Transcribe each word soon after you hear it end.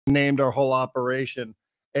named our whole operation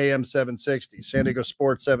AM 760, San Diego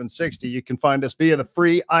Sports 760. You can find us via the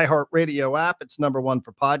free iHeartRadio app. It's #1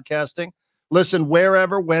 for podcasting. Listen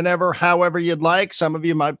wherever, whenever, however you'd like. Some of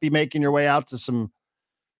you might be making your way out to some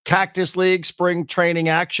Cactus League spring training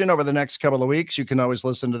action over the next couple of weeks. You can always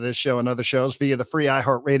listen to this show and other shows via the free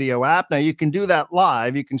iHeartRadio app. Now, you can do that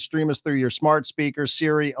live. You can stream us through your smart speaker,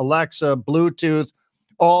 Siri, Alexa, Bluetooth,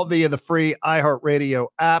 all via the free iHeartRadio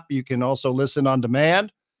app. You can also listen on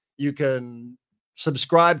demand. You can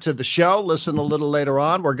subscribe to the show, listen a little later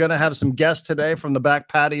on. We're going to have some guests today from the back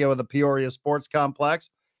patio of the Peoria Sports Complex.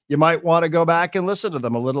 You might want to go back and listen to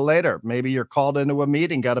them a little later. Maybe you're called into a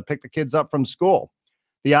meeting, got to pick the kids up from school.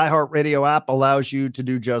 The iHeartRadio app allows you to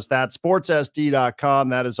do just that. SportsSD.com,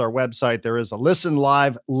 that is our website. There is a listen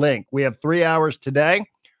live link. We have 3 hours today.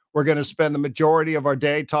 We're going to spend the majority of our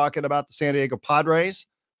day talking about the San Diego Padres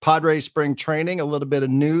spring training, a little bit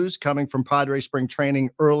of news coming from Padres spring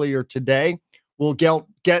training earlier today. We'll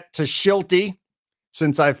get to Shilty,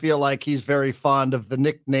 since I feel like he's very fond of the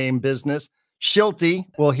nickname business. Shilty,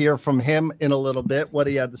 we'll hear from him in a little bit, what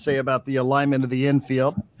he had to say about the alignment of the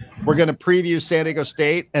infield. We're going to preview San Diego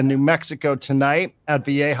State and New Mexico tonight at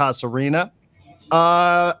Viejas Arena.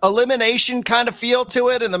 Elimination kind of feel to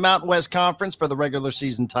it in the Mountain West Conference for the regular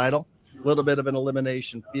season title. A little bit of an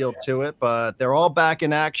elimination feel to it, but they're all back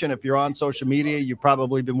in action. If you're on social media, you've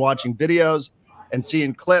probably been watching videos and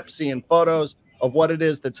seeing clips, seeing photos of what it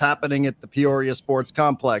is that's happening at the Peoria Sports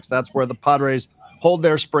Complex. That's where the Padres hold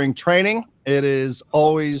their spring training. It has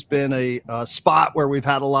always been a spot where we've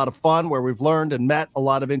had a lot of fun, where we've learned and met a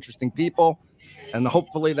lot of interesting people. And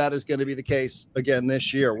hopefully that is going to be the case again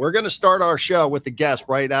this year. We're going to start our show with the guest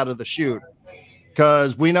right out of the chute,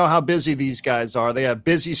 because we know how busy these guys are. They have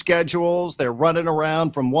busy schedules. They're running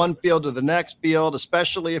around from one field to the next field,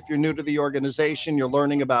 especially if you're new to the organization. You're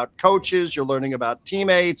learning about coaches. You're learning about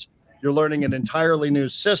teammates. You're learning an entirely new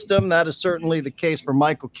system. That is certainly the case for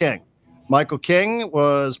Michael King. Michael King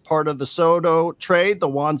was part of the Soto trade, the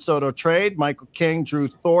Juan Soto trade. Michael King, Drew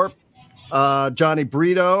Thorpe, Johnny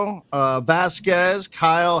Brito, Vasquez,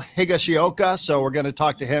 Kyle Higashioka. So we're going to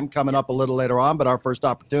talk to him coming up a little later on, but our first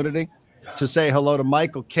opportunity to say hello to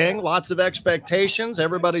Michael King. Lots of expectations.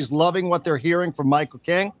 Everybody's loving what they're hearing from Michael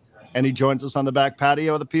King, and he joins us on the back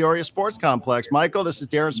patio of the Peoria Sports Complex. Michael, this is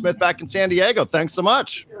Darren Smith back in San Diego. Thanks so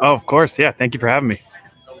much. Oh, of course. Yeah. Thank you for having me.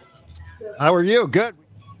 How are you? Good.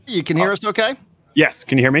 You can hear us okay? Yes.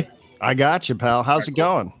 Can you hear me? I got you, pal. How's it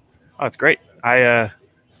going? Oh, it's great.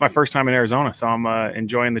 It's my first time in Arizona, so I'm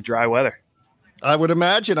enjoying the dry weather. I would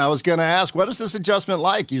imagine. I was going to ask, what is this adjustment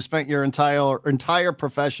like? You spent your entire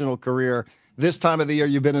professional career this time of the year.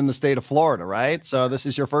 You've been in the state of Florida, right? So this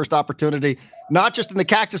is your first opportunity, not just in the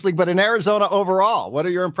Cactus League, but in Arizona overall. What are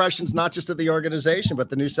your impressions, not just of the organization, but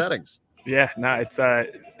the new settings? Yeah, no, it's an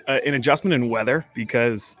adjustment in weather,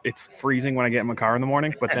 because it's freezing when I get in my car in the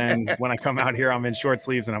morning. But then when I come out here, I'm in short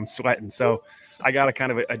sleeves and I'm sweating. So I got to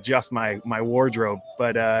kind of adjust my wardrobe.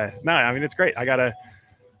 But no, I mean, it's great. I got to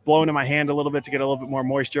blow into my hand a little bit to get a little bit more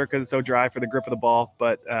moisture because it's so dry for the grip of the ball.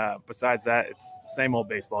 But besides that, it's same old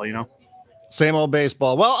baseball, you know? Same old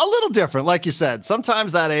baseball. Well, a little different, like you said.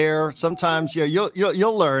 Sometimes that air, sometimes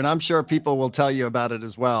you'll learn. I'm sure people will tell you about it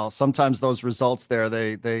as well. Sometimes those results there,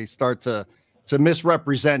 they start to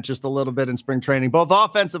misrepresent just a little bit in spring training, both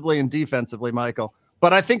offensively and defensively, Michael.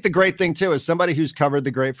 But I think the great thing too is somebody who's covered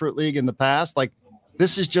the Grapefruit League in the past, like,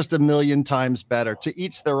 this is just a million times better. To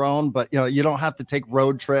each their own, but you don't have to take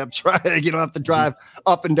road trips, right? You don't have to drive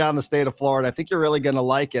up and down the state of Florida. I think you're really going to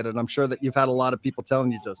like it, and I'm sure that you've had a lot of people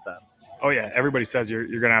telling you just that. Oh yeah, everybody says you're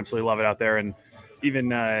going to absolutely love it out there. And even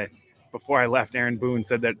before I left, Aaron Boone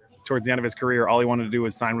said that towards the end of his career, all he wanted to do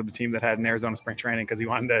was sign with the team that had an Arizona spring training, because he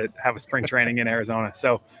wanted to have a spring training in Arizona.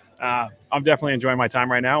 So I'm definitely enjoying my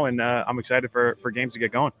time right now, and I'm excited for games to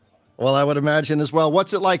get going. Well, I would imagine as well.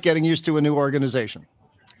 What's it like getting used to a new organization?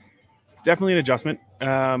 It's definitely an adjustment.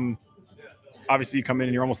 Obviously, you come in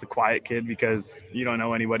and you're almost the quiet kid because you don't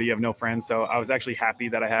know anybody, you have no friends. So I was actually happy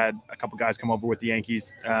that I had a couple guys come over with the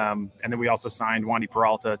Yankees. And then we also signed Wandy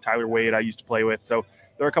Peralta, Tyler Wade I used to play with. So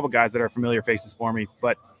there are a couple guys that are familiar faces for me.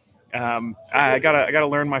 But I gotta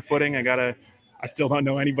learn my footing. I still don't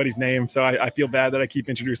know anybody's name. So I feel bad that I keep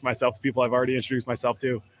introducing myself to people I've already introduced myself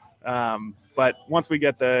to. But once we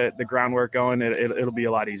get the groundwork going, it'll be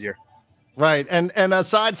a lot easier. Right. And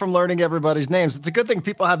aside from learning everybody's names, it's a good thing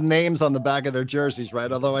people have names on the back of their jerseys, right?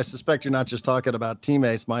 Although I suspect you're not just talking about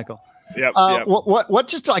teammates, Michael. Yep. What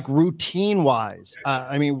just like routine wise?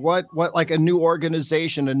 I mean, what like a new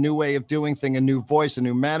organization, a new way of doing thing, a new voice, a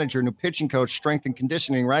new manager, new pitching coach, strength and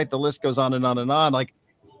conditioning, right? The list goes on and on and on. Like,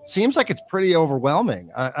 seems like it's pretty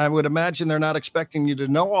overwhelming. I would imagine they're not expecting you to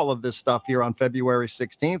know all of this stuff here on February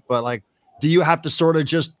 16th, but like, do you have to sort of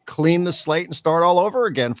just clean the slate and start all over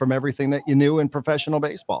again from everything that you knew in professional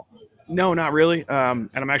baseball? No, not really. And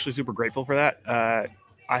I'm actually super grateful for that.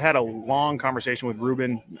 I had a long conversation with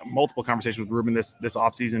Ruben, multiple conversations with Ruben this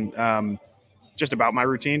offseason, just about my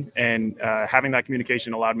routine, and having that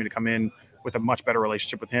communication allowed me to come in with a much better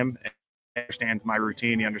relationship with him. He understands my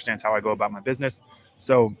routine. He understands how I go about my business.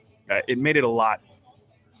 So it made it a lot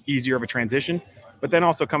easier of a transition. But then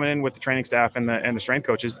also coming in with the training staff and the strength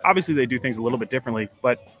coaches, obviously they do things a little bit differently,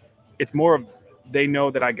 but it's more of, they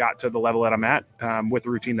know that I got to the level that I'm at with the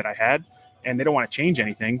routine that I had, and they don't want to change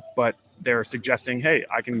anything, but they're suggesting, hey,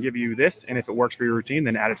 I can give you this, and if it works for your routine,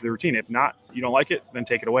 then add it to the routine. If not, you don't like it, then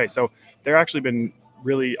take it away. So they're actually been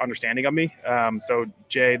really understanding of me. So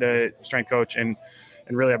Jay, the strength coach, and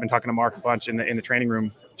really I've been talking to Mark a bunch in the training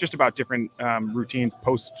room just about different routines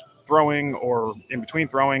post throwing or in between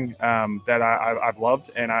throwing that I've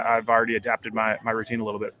loved, and I've already adapted my routine a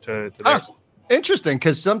little bit to theirs. Interesting,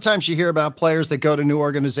 because sometimes you hear about players that go to new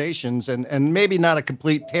organizations and maybe not a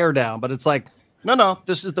complete teardown, but it's like, no,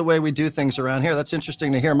 this is the way we do things around here. That's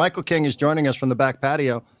interesting to hear. Michael King is joining us from the back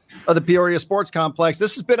patio of the Peoria Sports Complex.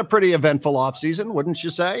 This has been a pretty eventful offseason, wouldn't you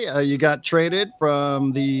say? You got traded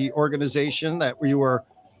from the organization that you were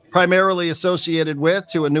primarily associated with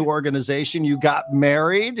to a new organization. You got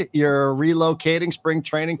married. You're relocating, spring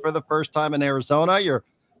training for the first time in Arizona. You're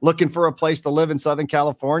looking for a place to live in Southern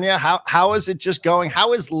California. How is it just going?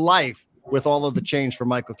 How is life with all of the change for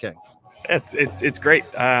Michael King? It's great.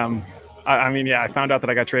 I mean, I found out that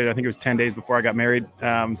I got traded. I think it was 10 days before I got married.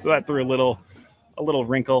 So that threw a little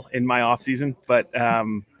wrinkle in my off season, but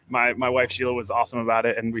my wife Sheila was awesome about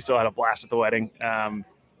it, and we still had a blast at the wedding.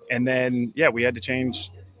 And then we had to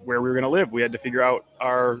change where we were going to live. We had to figure out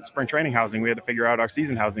our spring training housing. We had to figure out our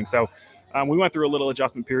season housing. So we went through a little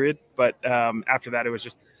adjustment period, but after that, it was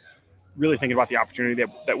just really thinking about the opportunity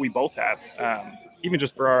that we both have. Even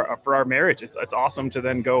just for our marriage, it's awesome to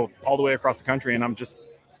then go all the way across the country, and I'm just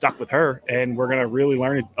stuck with her, and we're going to really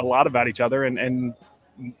learn a lot about each other and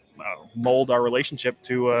mold our relationship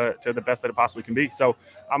to the best that it possibly can be. So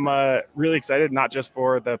I'm really excited, not just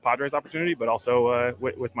for the Padres opportunity, but also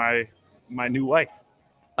with my new life.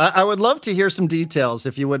 I would love to hear some details,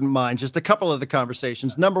 if you wouldn't mind. Just a couple of the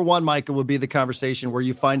conversations. Number one, Michael, would be the conversation where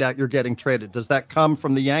you find out you're getting traded. Does that come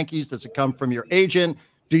from the Yankees? Does it come from your agent?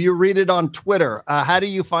 Do you read it on Twitter? How do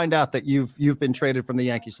you find out that you've been traded from the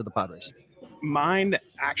Yankees to the Padres? Mine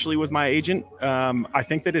actually was my agent. I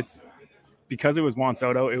think that it's because it was Juan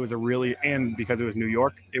Soto. And because it was New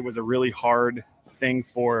York, it was a really hard thing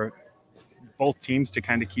for both teams to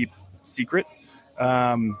kind of keep secret.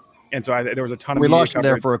 And so there was a ton of. We lost you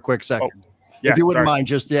there for a quick second. If you wouldn't mind,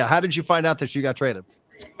 just how did you find out that you got traded?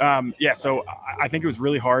 So I think it was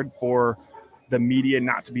really hard for the media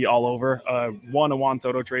not to be all over a Juan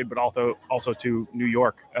Soto trade, but also to New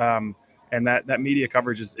York, and that media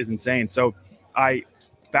coverage is insane. So I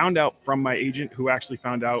found out from my agent, who actually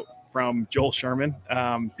found out from Joel Sherman,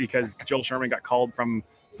 because Joel Sherman got called from.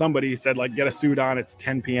 Somebody said, like, get a suit on. It's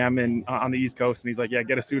 10 p.m. on the East Coast. And he's like,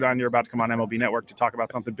 get a suit on. You're about to come on MLB Network to talk about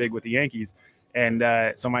something big with the Yankees. And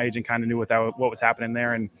so my agent kind of knew what was happening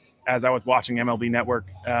there. And as I was watching MLB Network,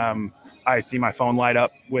 I see my phone light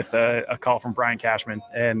up with a call from Brian Cashman.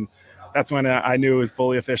 And that's when I knew it was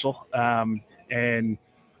fully official. And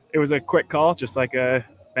it was a quick call, just like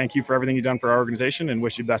thank you for everything you've done for our organization and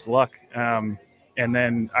wish you best of luck. And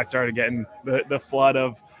then I started getting the flood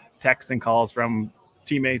of texts and calls from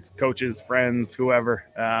teammates, coaches, friends, whoever.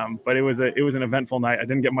 But it was an eventful night. I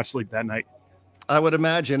didn't get much sleep that night. I would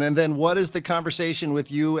imagine. And then what is the conversation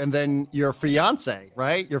with you and then your fiance,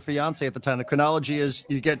 right? Your fiance at the time. The chronology is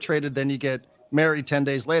you get traded, then you get married 10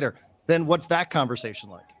 days later. Then what's that conversation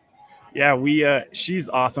like? Yeah, she's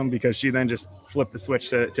awesome because she then just flipped the switch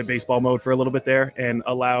to baseball mode for a little bit there and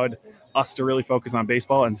allowed us to really focus on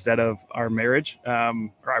baseball instead of our marriage,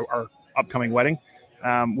 or our upcoming wedding.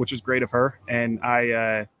 Which was great of her. And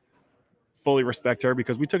I fully respect her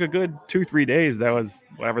because we took a good 2-3 days. That was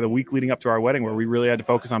the week leading up to our wedding where we really had to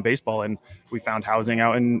focus on baseball. And we found housing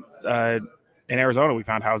out in Arizona. We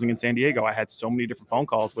found housing in San Diego. I had so many different phone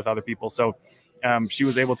calls with other people. So she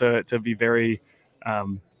was able to be very,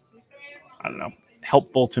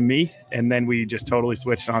 helpful to me. And then we just totally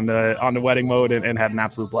switched on the wedding mode and had an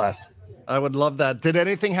absolute blast. I would love that. Did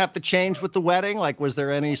anything have to change with the wedding? Like, was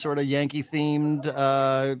there any sort of Yankee themed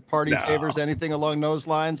party favors, anything along those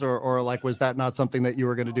lines? Or like, was that not something that you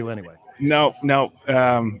were going to do anyway? No.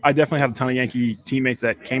 I definitely had a ton of Yankee teammates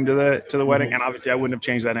that came to the wedding. And obviously I wouldn't have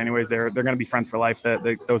changed that anyways. They're going to be friends for life,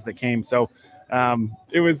 those that came. So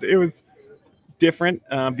It was different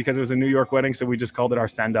because it was a New York wedding, so we just called it our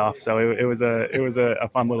send off. So it was a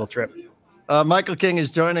fun little trip. Michael King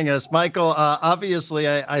is joining us. Michael, obviously,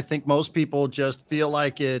 I think most people just feel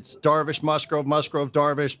like it's Darvish, Musgrove,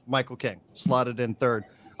 Darvish, Michael King slotted in third.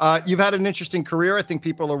 You've had an interesting career. I think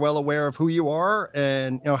people are well aware of who you are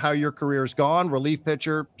and how your career's gone. Relief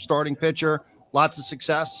pitcher, starting pitcher, lots of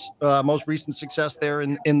success. Most recent success there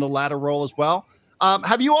in the latter role as well.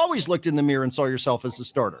 Have you always looked in the mirror and saw yourself as a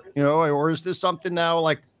starter? Or is this something now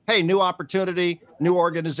like, hey, new opportunity, new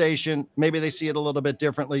organization? Maybe they see it a little bit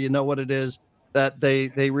differently. You know what it is that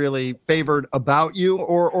they really favored about you,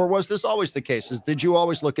 or was this always the case? Did you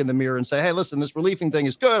always look in the mirror and say, hey, listen, this relieving thing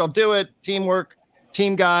is good. I'll do it. Teamwork.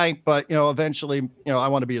 Team guy, but eventually, I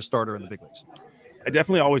want to be a starter in the big leagues. I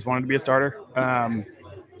definitely always wanted to be a starter.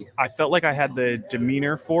 I felt like I had the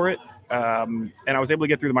demeanor for it, and I was able to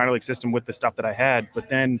get through the minor league system with the stuff that I had. But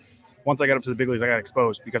then once I got up to the big leagues, I got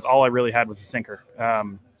exposed because all I really had was a sinker.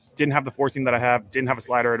 Didn't have the four seam that I have, didn't have a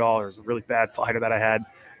slider at all. There was a really bad slider that I had.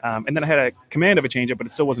 And then I had a command of a changeup, but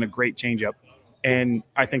it still wasn't a great changeup. And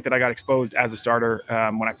I think that I got exposed as a starter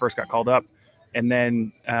when I first got called up. And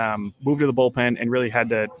then moved to the bullpen and really had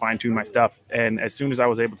to fine-tune my stuff. And as soon as I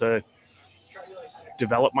was able to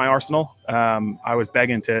develop my arsenal, I was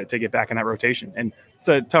begging to get back in that rotation. And it's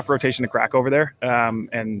a tough rotation to crack over there.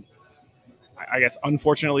 And I guess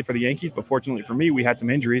unfortunately for the Yankees, but fortunately for me, we had some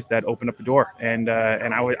injuries that opened up the door. And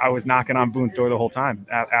I was knocking on Boone's door the whole time,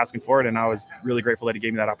 asking for it. And I was really grateful that he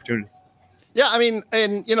gave me that opportunity. Yeah, I mean,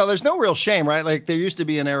 and there's no real shame, right? Like there used to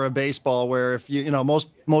be an era of baseball where if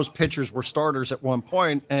most pitchers were starters at one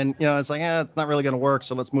point, and it's like, it's not really going to work,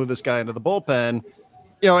 so let's move this guy into the bullpen.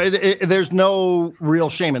 There's no real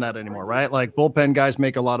shame in that anymore, right? Like bullpen guys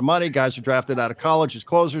make a lot of money. Guys are drafted out of college as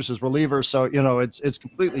closers, as relievers, so it's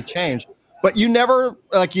completely changed. But you never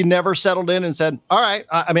settled in and said, all right,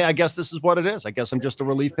 I guess this is what it is. I guess I'm just a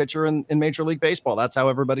relief pitcher in Major League Baseball. That's how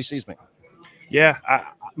everybody sees me. Yeah,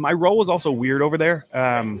 my role was also weird over there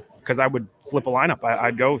because I would flip a lineup.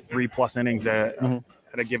 I'd go 3+ innings at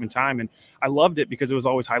a given time, and I loved it because it was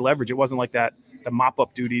always high leverage. It wasn't like the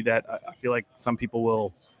mop-up duty that I feel like some people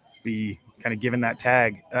will be kind of given that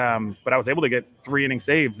tag. But I was able to get 3-inning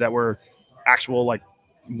saves that were actual like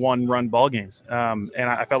 1-run ball games, and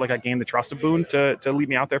I felt like I gained the trust of Boone to lead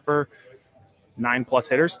me out there for 9+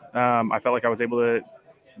 hitters. I felt like I was able to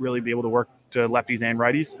really be able to work to lefties and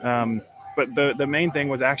righties. But the main thing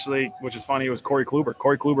was actually, which is funny, it was Corey Kluber.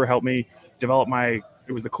 Corey Kluber helped me develop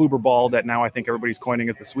it was the Kluber ball that now I think everybody's coining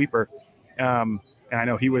as the sweeper. And I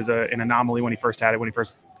know he was an anomaly when he first had it, when he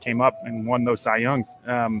first came up and won those Cy Youngs.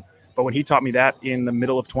 But when he taught me that in the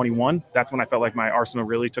middle of 21, that's when I felt like my arsenal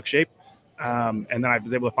really took shape. And then I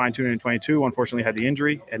was able to fine tune it in 22, unfortunately had the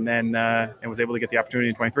injury, and then and was able to get the opportunity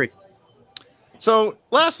in 23. So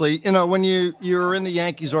lastly, when you're in the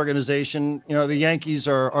Yankees organization, the Yankees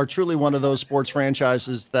are truly one of those sports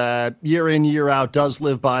franchises that year in, year out does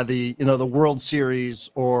live by the World Series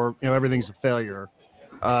or, everything's a failure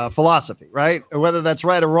philosophy, right? Whether that's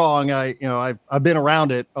right or wrong, I've been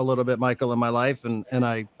around it a little bit, Michael, in my life. And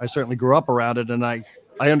I certainly grew up around it. And I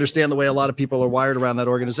understand the way a lot of people are wired around that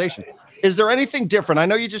organization. Is there anything different? I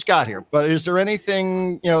know you just got here, but is there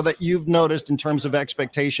anything, that you've noticed in terms of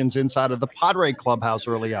expectations inside of the Padres clubhouse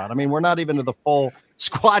early on? I mean, we're not even to the full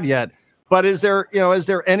squad yet, but is there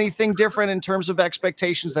anything different in terms of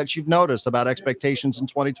expectations that you've noticed about expectations in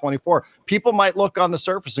 2024? People might look on the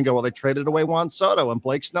surface and go, well, they traded away Juan Soto and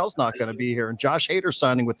Blake Snell's not going to be here and Josh Hader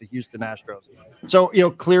signing with the Houston Astros. So,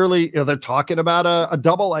 clearly they're talking about a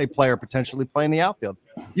double-A player potentially playing the outfield.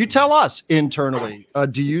 You tell us internally,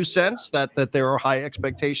 do you sense that there are high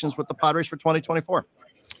expectations with the Padres for 2024?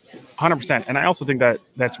 100%. And I also think that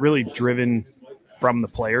that's really driven from the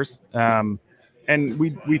players. And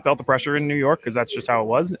we felt the pressure in New York because that's just how it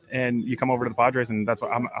was. And you come over to the Padres, and that's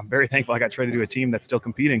what I'm very thankful I got traded to a team that's still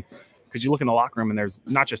competing, because you look in the locker room and there's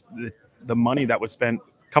not just the money that was spent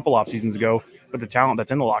a couple off seasons ago, but the talent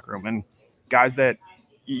that's in the locker room and guys that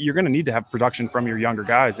you're going to need to have production from your younger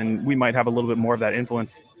guys. And we might have a little bit more of that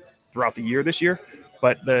influence throughout the year this year.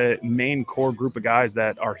 But the main core group of guys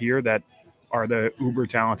that are here that are the uber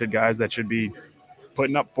talented guys that should be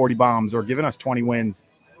putting up 40 bombs or giving us 20 wins,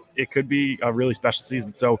 it could be a really special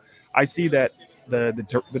season. So I see that the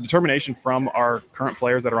determination from our current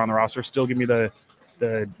players that are on the roster still give me the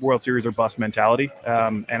World Series or bust mentality.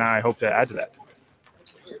 And I hope to add to that.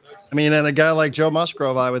 I mean, and a guy like Joe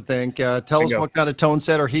Musgrove, I would think, tell us what kind of tone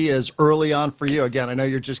setter he is early on for you. Again, I know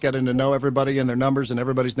you're just getting to know everybody and their numbers and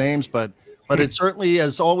everybody's names, but it certainly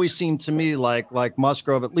has always seemed to me like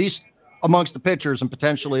Musgrove, at least amongst the pitchers and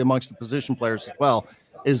potentially amongst the position players as well,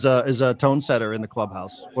 is a tone setter in the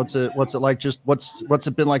clubhouse. What's it like? Just what's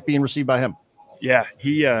it been like being received by him? Yeah,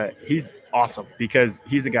 he's awesome because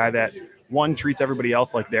he's a guy that one treats everybody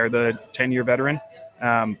else like they're the 10-year veteran,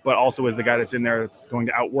 but also is the guy that's in there that's going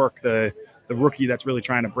to outwork the rookie that's really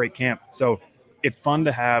trying to break camp. So it's fun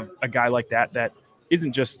to have a guy like that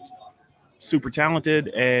isn't just super talented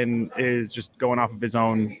and is just going off of his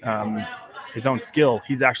own skill.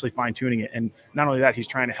 He's actually fine tuning it, and not only that, he's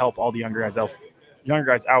trying to help all the younger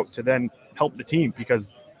guys out to then help the team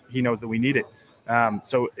because he knows that we need it.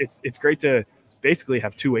 So it's great to basically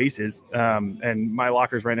have two aces, and my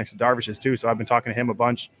locker is right next to Darvish's too. So I've been talking to him a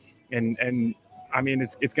bunch, and I mean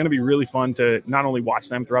it's going to be really fun to not only watch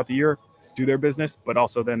them throughout the year do their business, but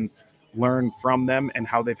also then learn from them and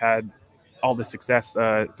how they've had all the success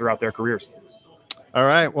throughout their careers. All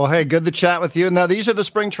right. Well, hey, good to chat with you. Now, these are the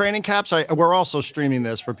spring training caps. We're also streaming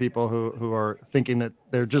this for people who are thinking that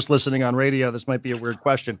they're just listening on radio. This might be a weird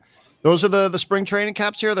question. Those are the spring training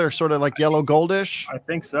caps here. They're sort of like yellow goldish. I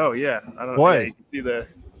think so. Yeah. I don't know. Boy. Yeah, you can see the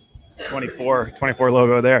 24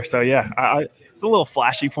 logo there. So yeah, it's a little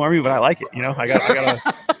flashy for me, but I like it. You know, I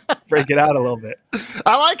gotta break it out a little bit.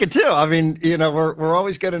 I like it too. I mean, you know, we're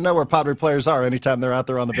always going to know where Padre players are anytime they're out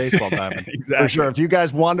there on the baseball diamond. Exactly. For sure. If you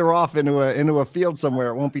guys wander off into a field somewhere,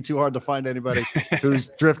 it won't be too hard to find anybody who's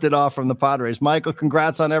drifted off from the Padres. Michael,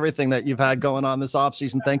 congrats on everything that you've had going on this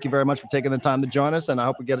offseason. Thank you very much for taking the time to join us, and I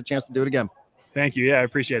hope we get a chance to do it again. Thank you. Yeah, I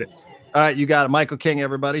appreciate it. All right, you got it. Michael King,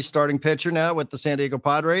 everybody, starting pitcher now with the San Diego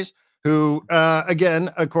Padres, who, again,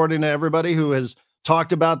 according to everybody who has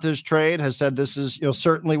talked about this trade, has said this is, you know,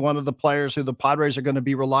 certainly one of the players who the Padres are going to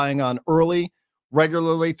be relying on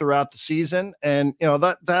regularly throughout the season. And, you know,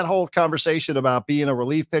 that whole conversation about being a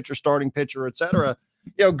relief pitcher, starting pitcher, et cetera,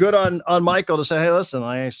 you know, good on Michael to say, hey, listen,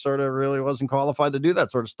 I sort of really wasn't qualified to do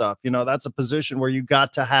that sort of stuff. You know, that's a position where you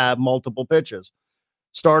got to have multiple pitches.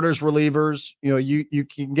 Starters, relievers, you know, you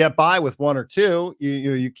can get by with one or two.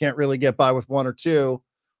 You can't really get by with one or two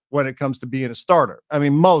when it comes to being a starter. I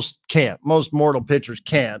mean, most can't. Most mortal pitchers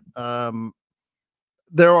can't.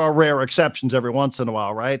 There are rare exceptions every once in a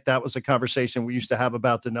while, right? That was a conversation we used to have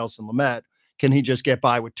about Denelson Lamet. Can he just get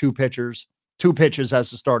by with two pitches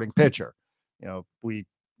as a starting pitcher? You know, we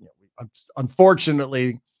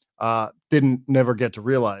unfortunately didn't never get to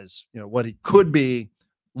realize, you know, what he could be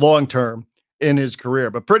long term in his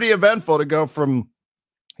career. But pretty eventful to go from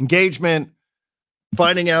engagement,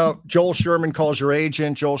 finding out Joel Sherman calls your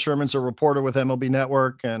agent. Joel Sherman's a reporter with MLB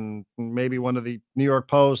Network and maybe one of the New York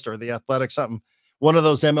Post or the Athletic, something, one of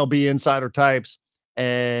those MLB insider types.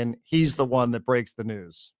 And he's the one that breaks the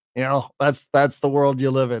news. You know, that's the world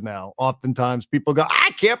you live in now. Oftentimes people go,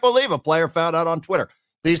 I can't believe a player found out on Twitter.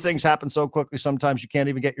 These things happen so quickly. Sometimes you can't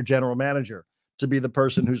even get your general manager to be the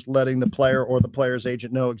person who's letting the player or the player's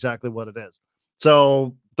agent know exactly what it is.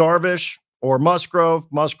 So Darvish or Musgrove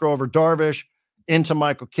or Darvish into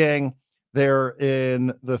Michael King. They're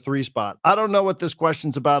in the 3 spot. I don't know what this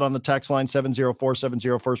question's about on the text line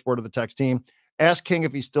 70470, first word of the text team. Ask King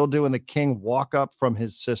if he's still doing the King walk up from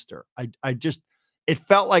his sister. It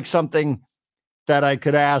felt like something that I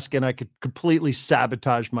could ask and I could completely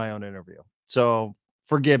sabotage my own interview. So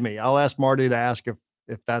forgive me. I'll ask Marty to ask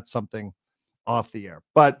if that's something off the air.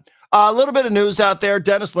 But a little bit of news out there.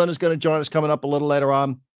 Dennis Lin is going to join us coming up a little later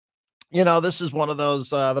on. You know, this is one of those,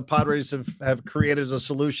 the Padres have created a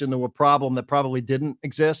solution to a problem that probably didn't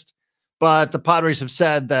exist. But the Padres have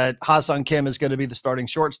said that Ha-Seong Kim is going to be the starting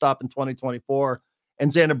shortstop in 2024.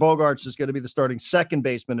 And Xander Bogaerts is going to be the starting second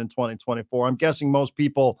baseman in 2024. I'm guessing most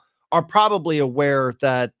people are probably aware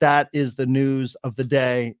that that is the news of the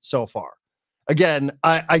day so far. Again,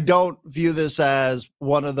 I don't view this as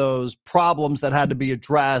one of those problems that had to be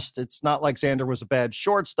addressed. It's not like Xander was a bad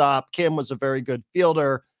shortstop. Kim was a very good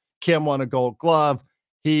fielder. Kim won a Gold Glove.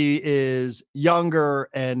 He is younger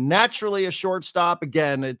and naturally a shortstop.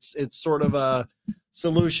 Again, it's sort of a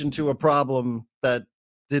solution to a problem that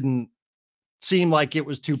didn't seem like it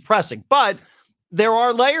was too pressing. But there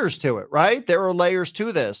are layers to it, right? There are layers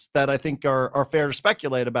to this that I think are fair to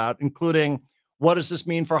speculate about, including what does this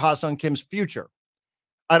mean for Ha-Seong Kim's future?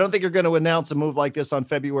 I don't think you're going to announce a move like this on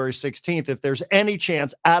February 16th if there's any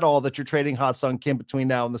chance at all that you're trading Ha-Seong Kim between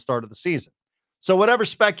now and the start of the season. So whatever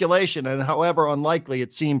speculation and however unlikely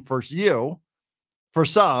it seemed for you, for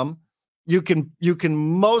some, you can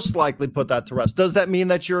most likely put that to rest. Does that mean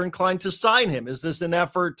that you're inclined to sign him? Is this an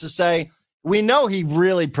effort to say, we know he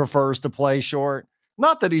really prefers to play short?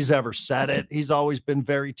 Not that he's ever said it. He's always been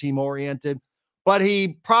very team-oriented, but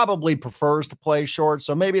he probably prefers to play short.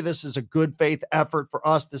 So maybe this is a good faith effort for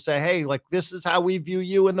us to say, hey, like, this is how we view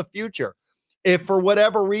you in the future. If for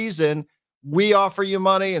whatever reason we offer you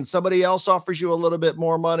money and somebody else offers you a little bit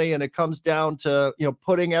more money, and it comes down to,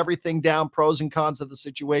 putting everything down, pros and cons of the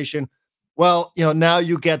situation. Well, now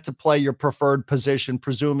you get to play your preferred position,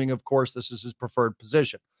 presuming, of course, this is his preferred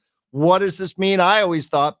position. What does this mean? I always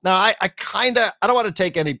thought, now I don't want to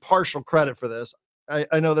take any partial credit for this.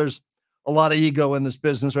 I know there's a lot of ego in this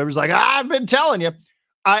business where everybody's like, I've been telling you.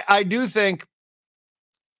 I do think,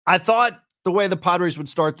 I thought the way the Padres would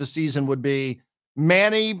start the season would be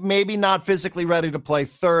Manny maybe not physically ready to play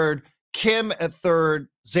third, Kim at third,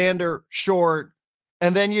 Xander short,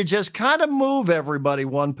 and then you just kind of move everybody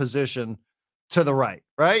one position to the right,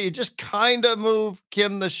 right? You just kind of move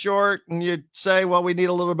Kim the short, and you say, well, we need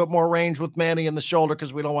a little bit more range with Manny in the shoulder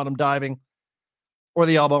because we don't want him diving, or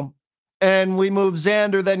the elbow. And we move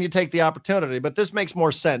Xander, then you take the opportunity. But this makes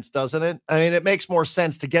more sense, doesn't it? I mean, it makes more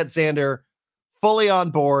sense to get Xander fully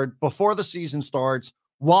on board before the season starts,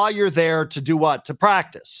 while you're there to do what? To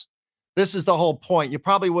practice. This is the whole point. You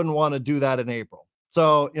probably wouldn't want to do that in April.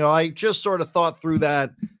 So, I just sort of thought through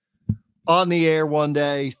that on the air one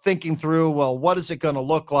day, thinking through, well, what is it going to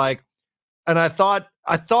look like? And I thought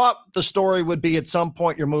the story would be at some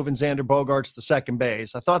point you're moving Xander Bogaerts to second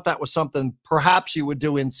base. I thought that was something perhaps you would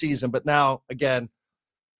do in season, but now, again,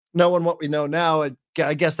 knowing what we know now,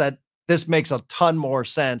 I guess that this makes a ton more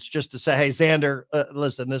sense just to say, hey, Xander,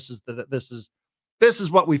 listen, this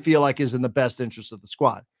is what we feel like is in the best interest of the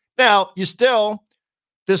squad. Now,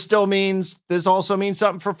 this also means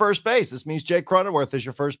something for first base. This means Jake Cronenworth is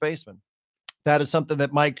your first baseman. That is something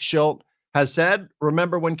that Mike Schilt has said.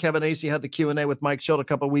 Remember when Kevin Acee had the Q&A with Mike Schilt a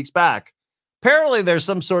couple of weeks back? Apparently there's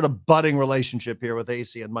some sort of budding relationship here with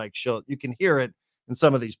Acee and Mike Schilt. You can hear it in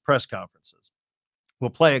some of these press conferences.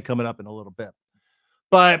 We'll play it coming up in a little bit.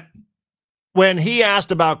 But when he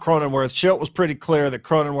asked about Cronenworth, Schilt was pretty clear that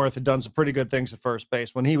Cronenworth had done some pretty good things at first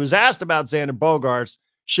base. When he was asked about Xander Bogaerts,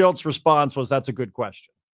 Schilt's response was, that's a good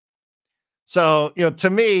question. So, to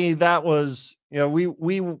me, that was,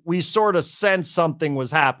 we sort of sensed something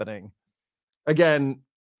was happening. Again,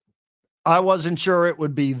 I wasn't sure it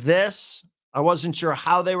would be this. I wasn't sure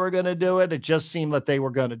how they were going to do it. It just seemed that they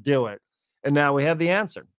were going to do it. And now we have the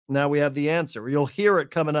answer. You'll hear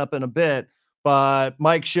it coming up in a bit, but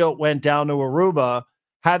Mike Schilt went down to Aruba,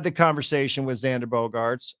 had the conversation with Xander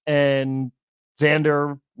Bogaerts, and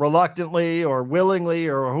Xander reluctantly or willingly,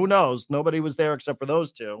 or who knows, nobody was there except for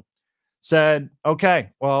those two, said,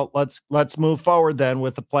 okay, well, let's move forward then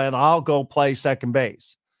with the plan. I'll go play second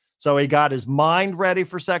base. So he got his mind ready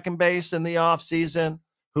for second base in the offseason.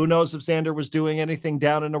 Who knows if Xander was doing anything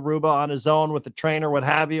down in Aruba on his own with the trainer, what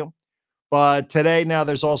have you. But today, now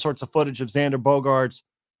there's all sorts of footage of Xander Bogaerts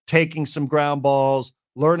taking some ground balls,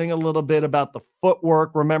 learning a little bit about the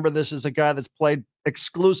footwork. Remember, this is a guy that's played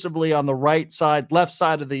exclusively on the left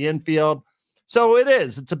side of the infield. So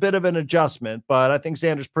it's a bit of an adjustment, but I think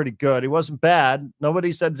Xander's pretty good. He wasn't bad.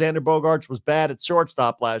 Nobody said Xander Bogaerts was bad at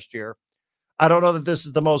shortstop last year. I don't know that this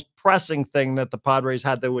is the most pressing thing that the Padres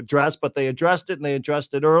had to address, but they addressed it, and they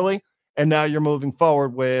addressed it early. And now you're moving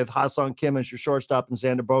forward with Ha-Seong Kim as your shortstop and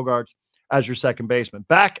Xander Bogaerts as your second baseman.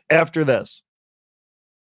 Back after this.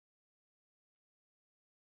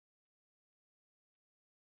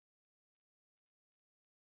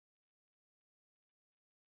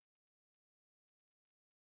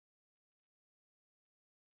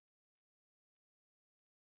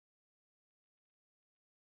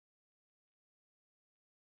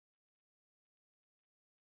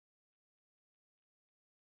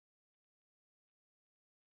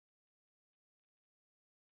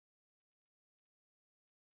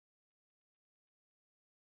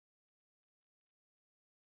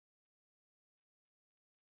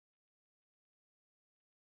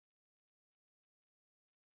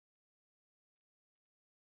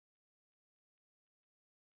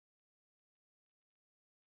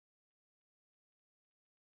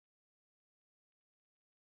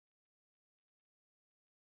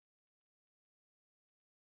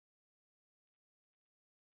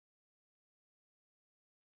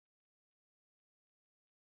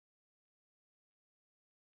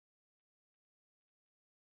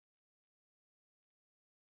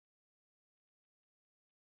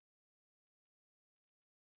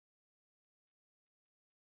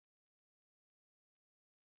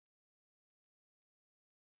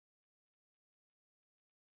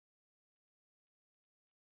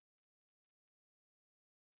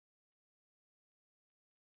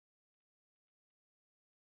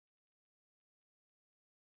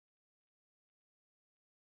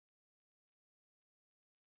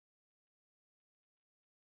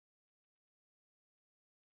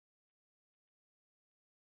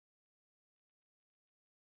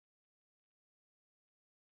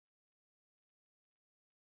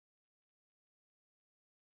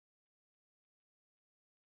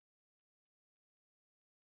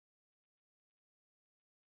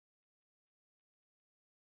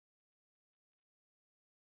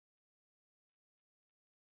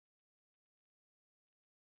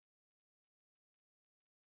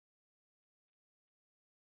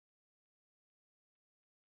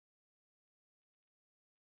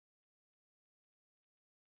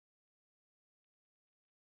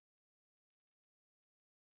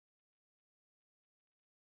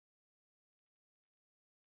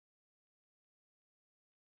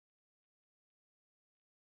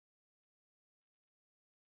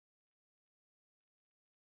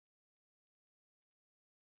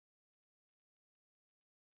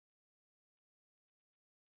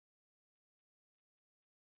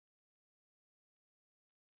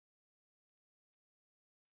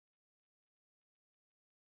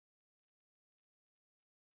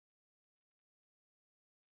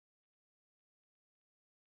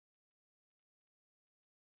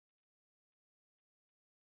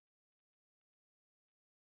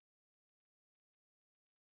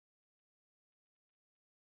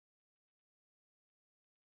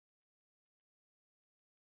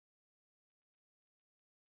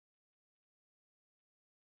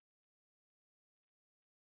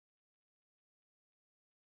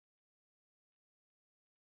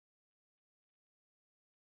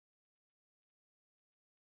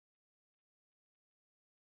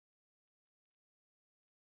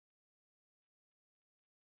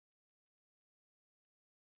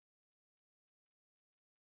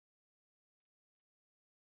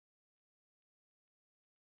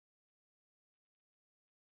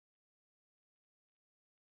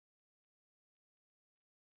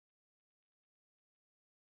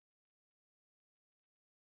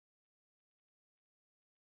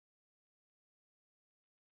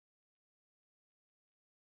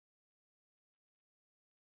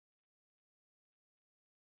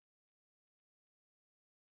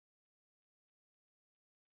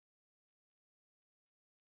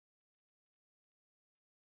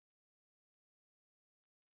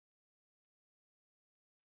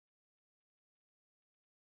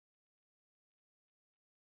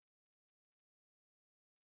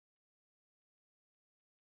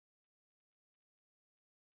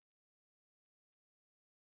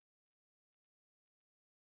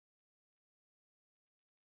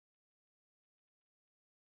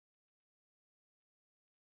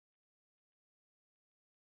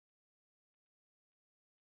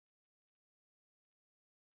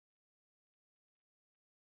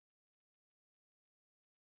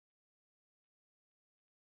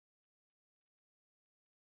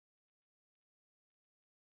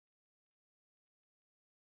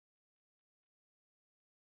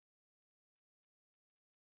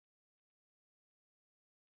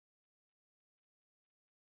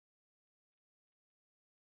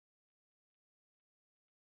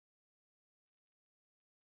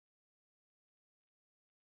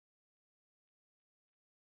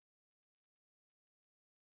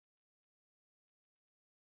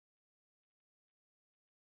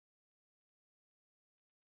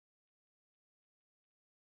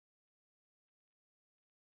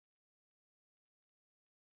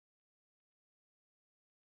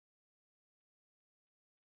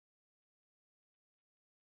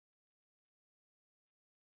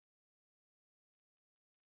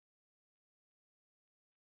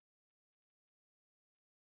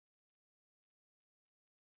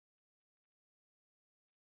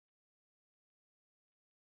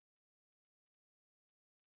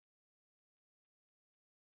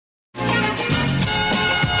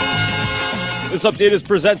 This update is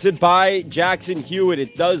presented by Jackson Hewitt.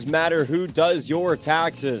 It does matter who does your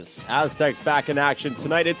taxes. Aztecs back in action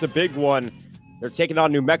tonight. It's a big one. They're taking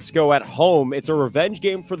on New Mexico at home. It's a revenge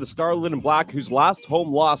game for the Scarlet and Black, whose last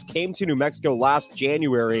home loss came to New Mexico last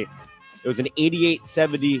January. It was an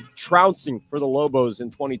 88-70 trouncing for the Lobos in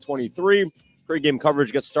 2023. Pre-game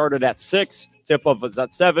coverage gets started at 6. Tip-off is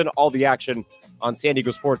at 7. All the action on San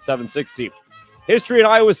Diego Sports 760. History in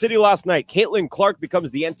Iowa City last night. Caitlin Clark becomes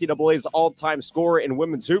the NCAA's all-time scorer in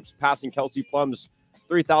women's hoops, passing Kelsey Plum's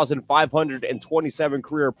 3,527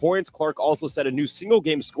 career points. Clark also set a new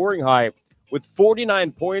single-game scoring high with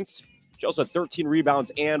 49 points. She also had 13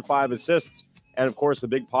 rebounds and 5 assists. And, of course, the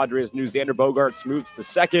big Padres news, Xander Bogaerts moves to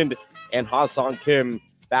second, and Ha-Sung Kim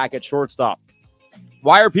back at shortstop.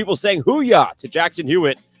 Why are people saying hoo-yah to Jackson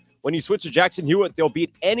Hewitt? When you switch to Jackson Hewitt, they'll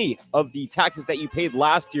beat any of the taxes that you paid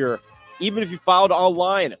last year, even if you filed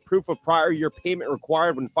online. Proof of prior year payment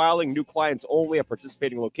required when filing. New clients only at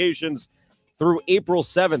participating locations through April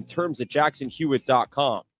 7th. Terms at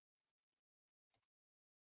jacksonhewitt.com.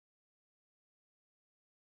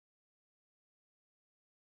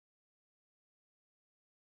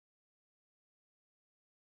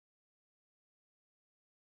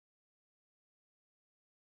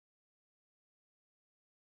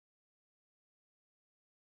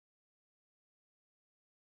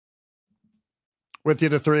 With you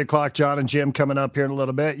to 3 o'clock, John and Jim coming up here in a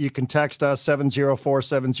little bit. You can text us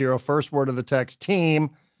 70470. First word of the text,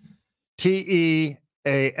 team, TEAM.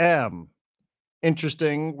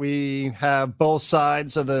 Interesting. We have both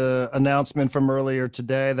sides of the announcement from earlier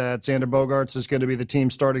today that Xander Bogaerts is going to be the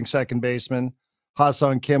team starting second baseman.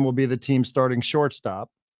 Ha-Sung Kim will be the team starting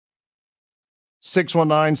shortstop.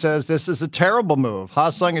 619 says this is a terrible move.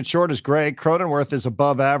 Ha-Sung at short is great. Cronenworth is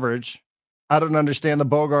above average. I don't understand the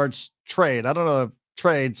Bogaerts trade. I don't know.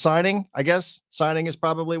 Trade signing, I guess. Signing is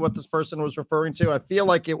probably what this person was referring to. I feel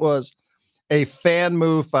like it was a fan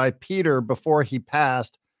move by Peter before he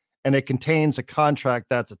passed, and it contains a contract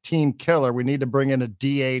that's a team killer. We need to bring in a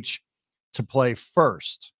DH to play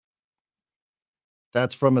first.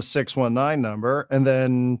 That's from a 619 number. And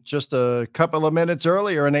then just a couple of minutes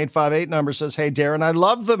earlier, an 858 number says, hey, Darren, I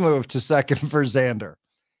love the move to second for Xander.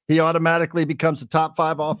 He automatically becomes a top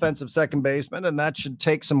 5 offensive second baseman, and that should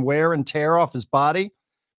take some wear and tear off his body.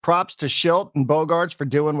 Props to Schilt and Bogaerts for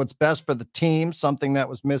doing what's best for the team, something that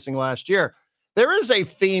was missing last year. There is a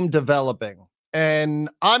theme developing, and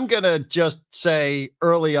I'm going to just say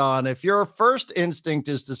early on, if your first instinct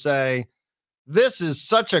is to say, this is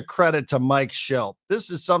such a credit to Mike Schilt, this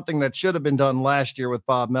is something that should have been done last year with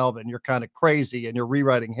Bob Melvin, you're kind of crazy and you're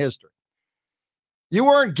rewriting history. You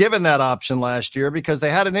weren't given that option last year because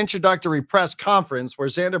they had an introductory press conference where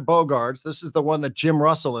Xander Bogaerts, this is the one that Jim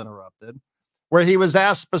Russell interrupted, where he was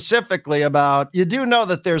asked specifically about, you do know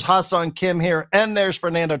that there's Ha-Sung Kim here and there's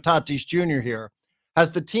Fernando Tatis Jr. here.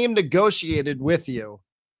 Has the team negotiated with you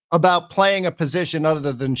about playing a position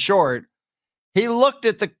other than short? He looked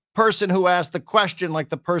at the person who asked the question like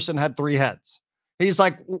the person had 3 heads. He's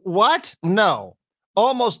like, what? No.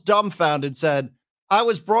 Almost dumbfounded, said, I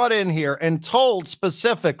was brought in here and told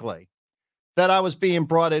specifically that I was being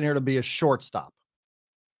brought in here to be a shortstop.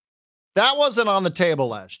 That wasn't on the table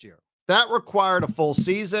last year. That required a full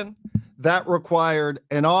season. That required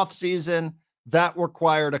an off season. That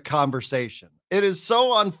required a conversation. It is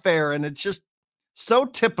so unfair, and it's just so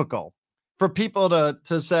typical for people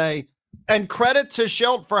to say, and credit to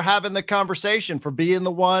Schilt for having the conversation, for being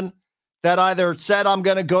the one that either said, I'm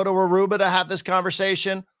going to go to Aruba to have this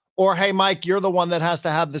conversation, or, hey, Mike, you're the one that has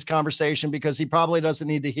to have this conversation because he probably doesn't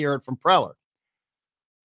need to hear it from Preller.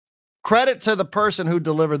 Credit to the person who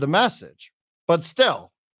delivered the message, but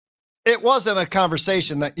still, it wasn't a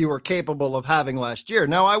conversation that you were capable of having last year.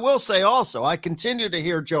 Now, I will say also, I continue to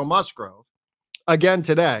hear Joe Musgrove again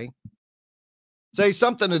today say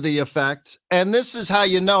something to the effect, and this is how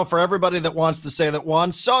you know, for everybody that wants to say that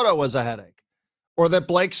Juan Soto was a headache, or that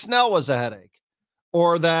Blake Snell was a headache,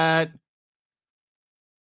 or that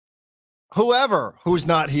whoever who's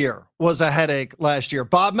not here was a headache last year.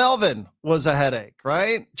 Bob Melvin was a headache,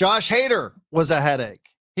 right? Josh Hader was a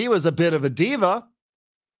headache. He was a bit of a diva.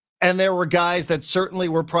 And there were guys that certainly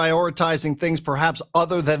were prioritizing things perhaps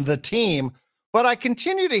other than the team. But I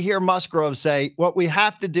continue to hear Musgrove say, what we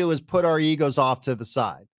have to do is put our egos off to the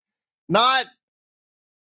side. Not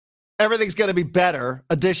everything's going to be better,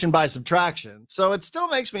 addition by subtraction. So it still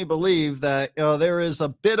makes me believe that, you know, there is a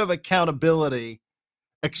bit of accountability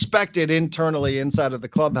expected internally inside of the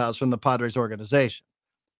clubhouse from the Padres organization.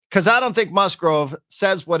 Because I don't think Musgrove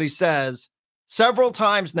says what he says several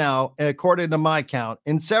times now, according to my count,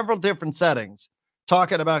 in several different settings,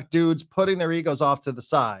 talking about dudes putting their egos off to the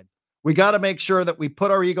side We got to make sure that we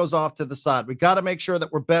put our egos off to the side. We got to make sure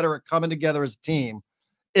that we're better at coming together as a team.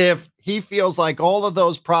 If he feels like all of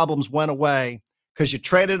those problems went away because you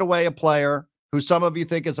traded away a player who some of you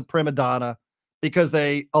think is a prima donna, because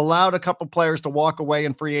they allowed a couple players to walk away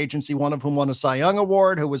in free agency, one of whom won a Cy Young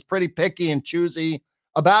Award, who was pretty picky and choosy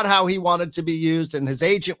about how he wanted to be used, and his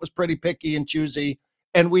agent was pretty picky and choosy,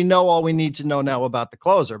 and we know all we need to know now about the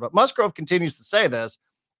closer. But Musgrove continues to say this,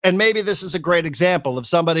 and maybe this is a great example of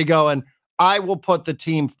somebody going, I will put the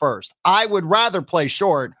team first. I would rather play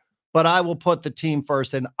short, but I will put the team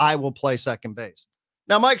first, and I will play second base.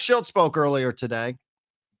 Now, Mike Shildt spoke earlier today,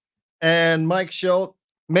 and Mike Shildt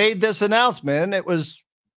made this announcement. It was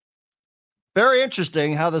very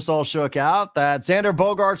interesting how this all shook out, that Xander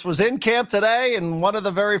Bogaerts was in camp today, and one of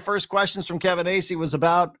the very first questions from Kevin Acee was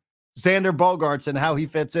about Xander Bogaerts and how he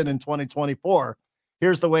fits in 2024.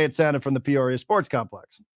 Here's the way it sounded from the Peoria Sports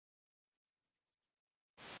Complex.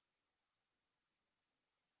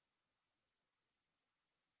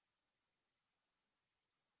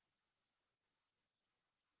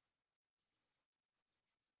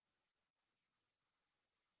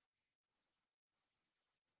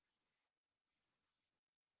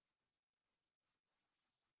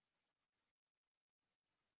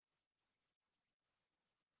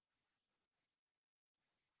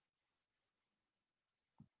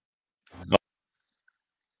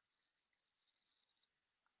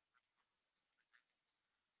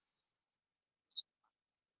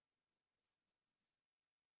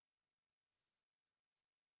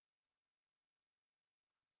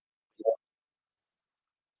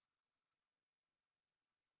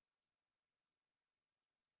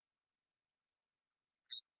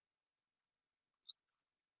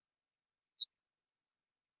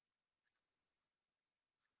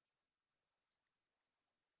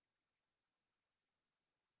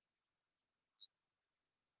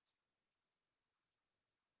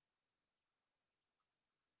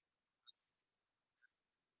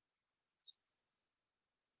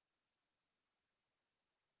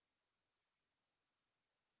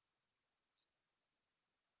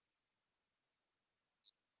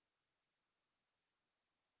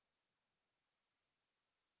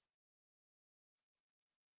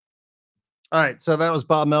 All right, so that was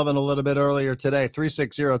Bob Melvin a little bit earlier today,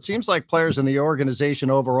 360. It seems like players in the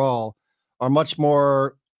organization overall are much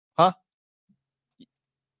more, huh?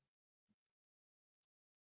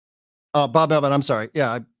 Bob Melvin, I'm sorry.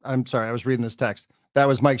 Yeah, I'm sorry. I was reading this text. That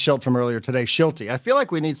was Mike Shildt from earlier today, Shilty. I feel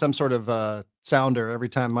like we need some sort of sounder every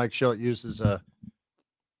time Mike Shildt uses a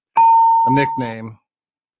nickname.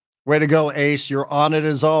 Way to go, Ace. You're on it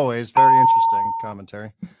as always. Very interesting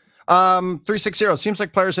commentary. 360. Seems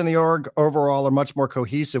like players in the org overall are much more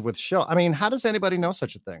cohesive with Shildt. I mean, how does anybody know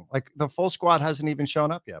such a thing? Like, the full squad hasn't even shown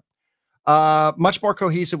up yet. Much more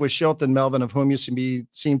cohesive with Shildt than Melvin, of whom you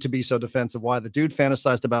seem to be so defensive. Why? The dude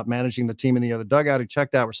fantasized about managing the team in the other dugout. He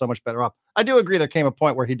checked out. We're so much better off. I do agree there came a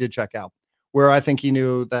point where he did check out, where I think he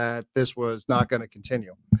knew that this was not going to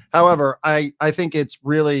continue. However, I think it's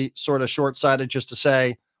really sort of short-sighted just to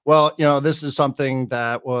say, well, you know, this is something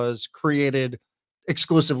that was created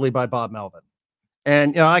exclusively by Bob Melvin.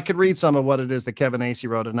 And, you know, I could read some of what it is that Kevin Acee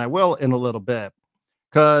wrote, and I will in a little bit.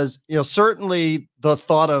 Because, you know, certainly the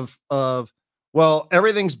thought of, well,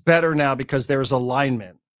 everything's better now because there's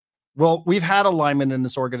alignment. Well, we've had alignment in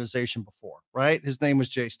this organization before, right? His name was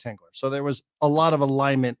Jace Tingler. So there was a lot of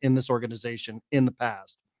alignment in this organization in the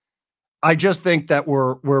past. I just think that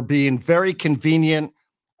we're being very convenient.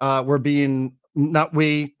 We're being,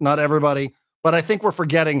 not everybody, but I think we're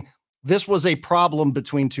forgetting this was a problem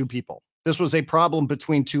between two people. This was a problem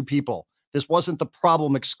between two people. This wasn't the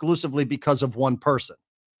problem exclusively because of one person.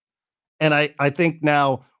 And I think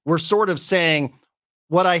now we're sort of saying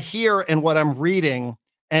what I hear and what I'm reading,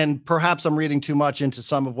 and perhaps I'm reading too much into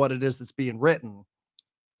some of what it is that's being written.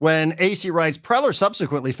 When Acee writes, Preller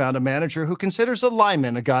subsequently found a manager who considers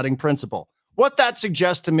alignment a guiding principle. What that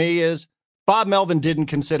suggests to me is Bob Melvin didn't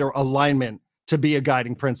consider alignment to be a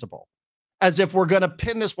guiding principle. As if we're going to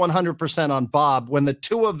pin this 100% on Bob when the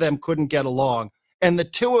two of them couldn't get along. And the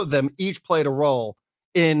two of them each played a role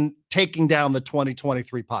in taking down the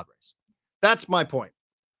 2023 Padres. That's my point.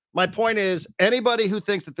 My point is anybody who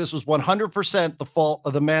thinks that this was 100% the fault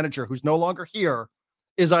of the manager who's no longer here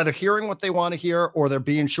is either hearing what they want to hear, or they're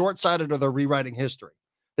being short-sighted, or they're rewriting history.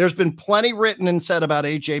 There's been plenty written and said about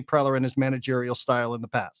A.J. Preller and his managerial style in the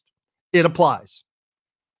past. It applies.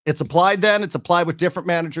 It's applied then. It's applied with different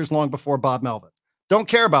managers long before Bob Melvin. Don't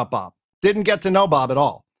care about Bob. Didn't get to know Bob at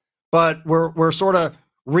all. But we're sort of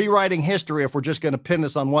rewriting history if we're just going to pin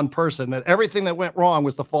this on one person, that everything that went wrong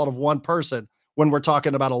was the fault of one person when we're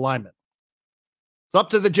talking about alignment. It's up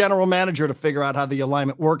to the general manager to figure out how the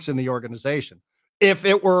alignment works in the organization. If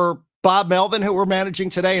it were Bob Melvin who were managing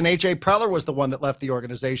today and AJ Preller was the one that left the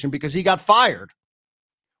organization because he got fired,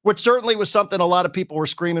 which certainly was something a lot of people were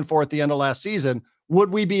screaming for at the end of last season,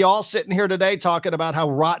 would we be all sitting here today talking about how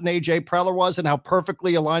rotten AJ Preller was and how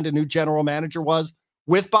perfectly aligned a new general manager was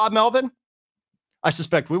with Bob Melvin? I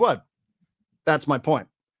suspect we would. That's my point.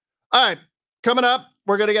 All right, coming up,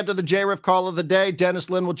 we're going to get to the J-Riff call of the day. Dennis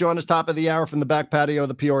Lin will join us top of the hour from the back patio of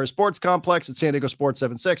the Peoria Sports Complex at San Diego Sports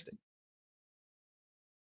 760.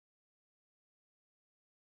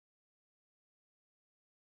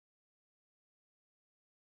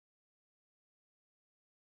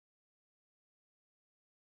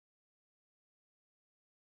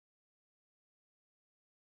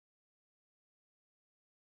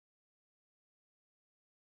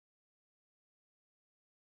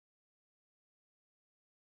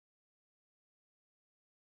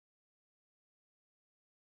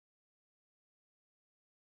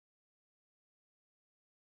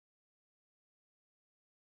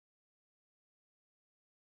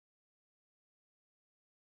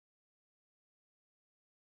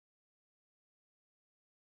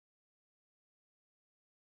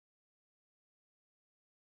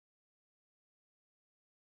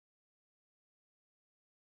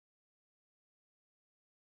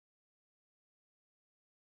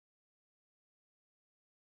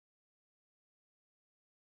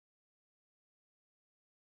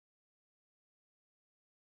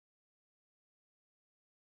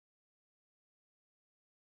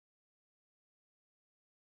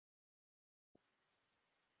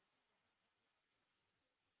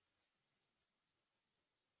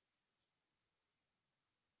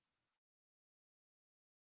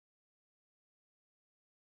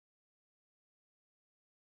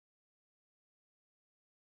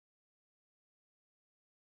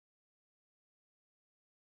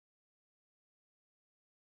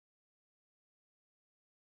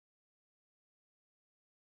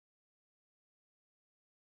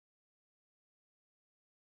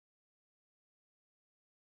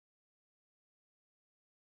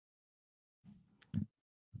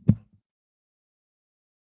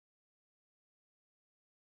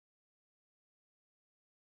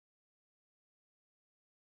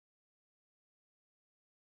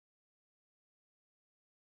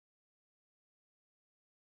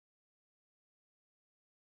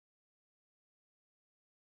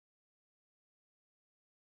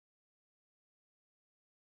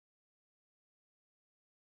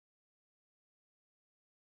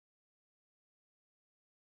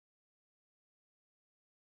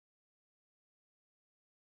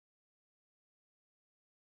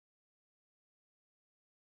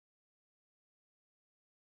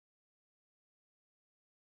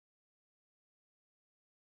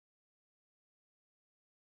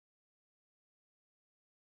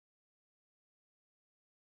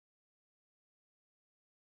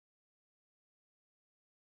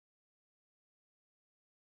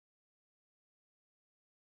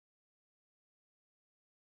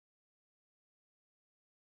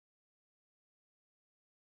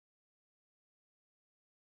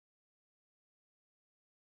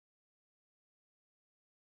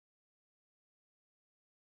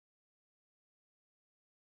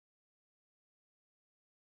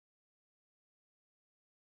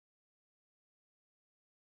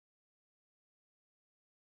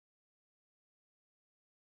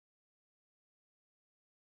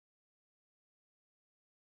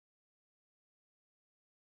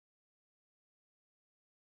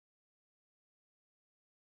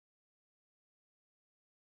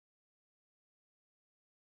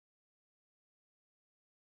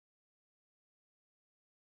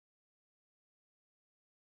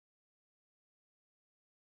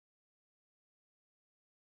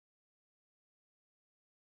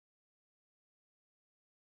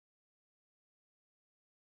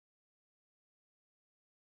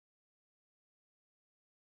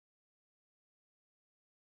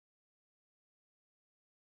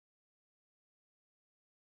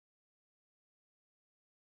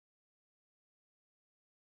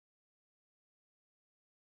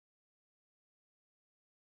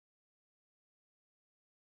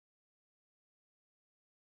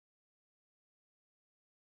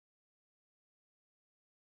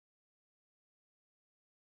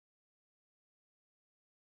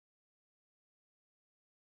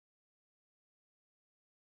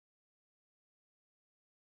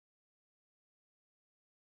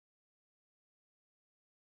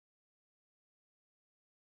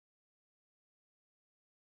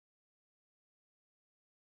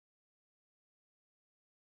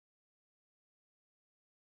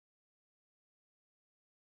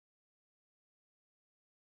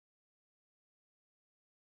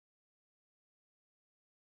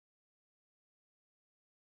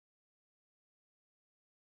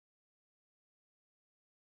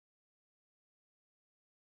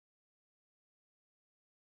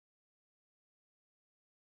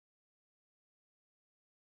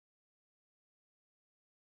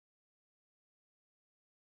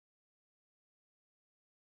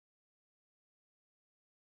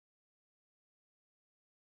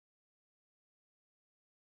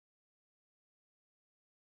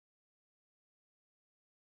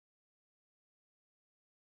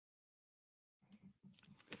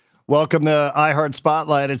 Welcome to iHeart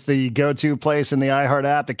Spotlight. It's the go-to place in the iHeart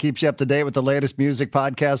app that keeps you up to date with the latest music,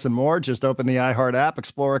 podcasts, and more. Just open the iHeart app,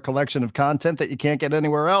 explore a collection of content that you can't get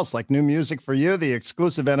anywhere else, like new music for you, the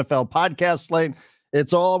exclusive NFL podcast slate.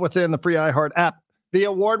 It's all within the free iHeart app. The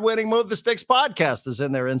award-winning Move the Sticks podcast is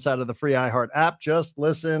in there inside of the free iHeart app. Just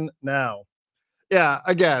listen now. Yeah,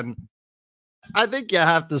 again, I think you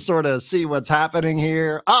have to sort of see what's happening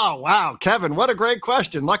here. Oh, wow. Kevin, what a great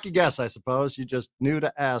question. Lucky guess, I suppose. You just knew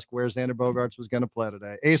to ask where Xander Bogaerts was going to play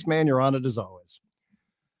today. Ace Man, you're on it as always.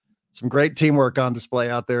 Some great teamwork on display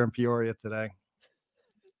out there in Peoria today.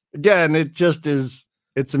 Again, it just is,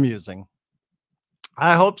 it's amusing.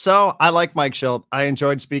 I hope so. I like Mike Schilt. I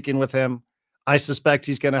enjoyed speaking with him. I suspect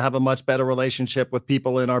he's going to have a much better relationship with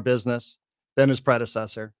people in our business than his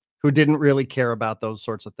predecessor, who didn't really care about those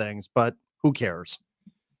sorts of things, but who cares?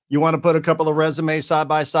 You want to put a couple of resumes side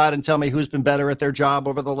by side and tell me who's been better at their job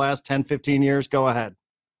over the last 10, 15 years? Go ahead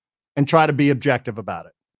and try to be objective about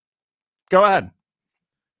it. Go ahead.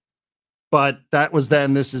 But that was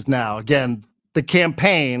then, this is now. Again, the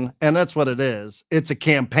campaign, and that's what it is. It's a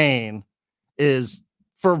campaign, is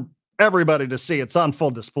for everybody to see. It's on full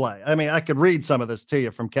display. I mean, I could read some of this to you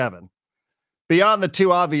from Kevin. Beyond the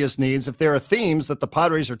two obvious needs, if there are themes that the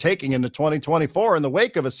Padres are taking into 2024 in the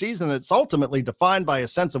wake of a season that's ultimately defined by a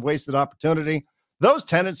sense of wasted opportunity, those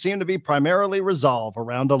tenets seem to be primarily resolved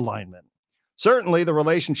around alignment. Certainly, the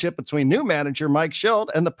relationship between new manager Mike Schilt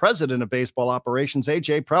and the president of baseball operations,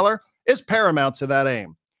 A.J. Preller, is paramount to that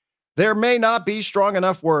aim. There may not be strong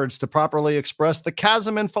enough words to properly express the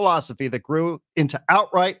chasm in philosophy that grew into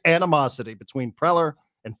outright animosity between Preller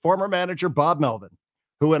and former manager Bob Melvin,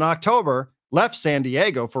 who in October left San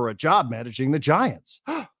Diego for a job managing the Giants.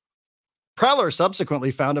 Preller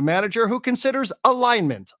subsequently found a manager who considers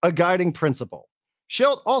alignment a guiding principle.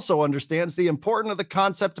 Schilt also understands the importance of the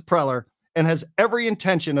concept to Preller and has every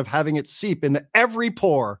intention of having it seep into every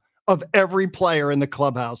pore of every player in the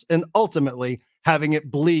clubhouse and ultimately having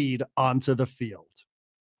it bleed onto the field.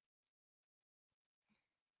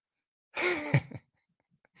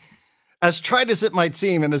 As trite as it might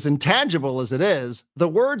seem and as intangible as it is, the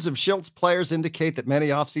words of Schilt's players indicate that many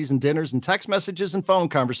offseason dinners and text messages and phone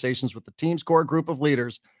conversations with the team's core group of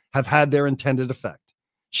leaders have had their intended effect.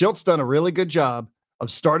 Schilt's done a really good job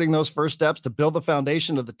of starting those first steps to build the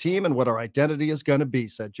foundation of the team and what our identity is going to be,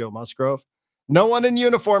 said Joe Musgrove. No one in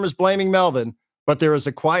uniform is blaming Melvin, but there is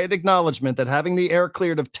a quiet acknowledgement that having the air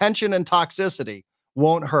cleared of tension and toxicity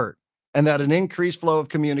won't hurt, and that an increased flow of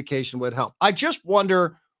communication would help. I just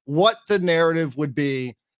wonder what the narrative would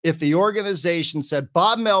be if the organization said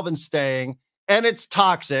Bob Melvin's staying and it's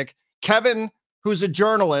toxic. Kevin, who's a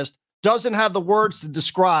journalist, doesn't have the words to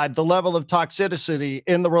describe the level of toxicity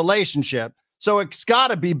in the relationship. So it's got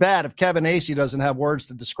to be bad if Kevin Acee doesn't have words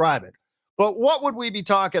to describe it. But what would we be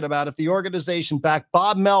talking about if the organization backed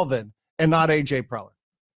Bob Melvin and not A.J. Preller?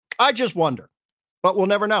 I just wonder, but we'll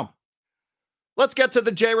never know. Let's get to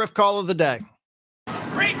the J-Riff call of the day.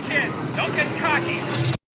 Great kid. Don't get cocky.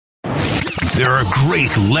 There are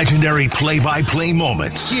great legendary play-by-play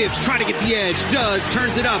moments. Gibbs trying to get the edge, does,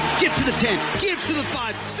 turns it up, gets to the 10, Gibbs to the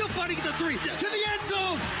 5, still fighting at the 3, to the end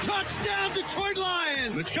zone, touchdown Detroit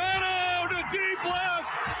Lions. Machado to deep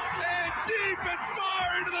left, and deep and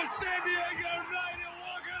far into the San Diego night, and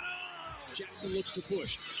walk it on. Jackson looks to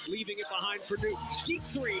push, leaving it behind for Newton. Deep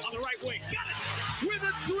 3 on the right wing, got it with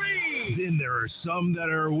a 3. Then there are some that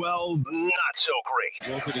are, well, not so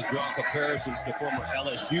great. Wilson has drawn comparisons to former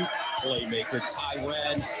LSU playmaker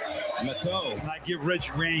Tyrann Matteau. I give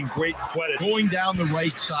Rich Rain great credit. Going down the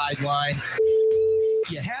right sideline.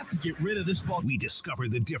 You have to get rid of this ball. We discover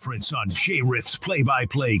the difference on J-Riff's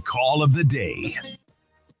play-by-play call of the day.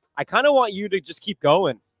 I kind of want you to just keep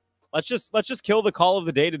going. Let's just kill the call of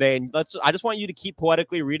the day today, and I just want you to keep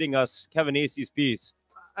poetically reading us Kevin Acee's piece.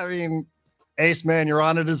 I mean, Ace Man, you're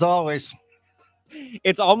on it as always.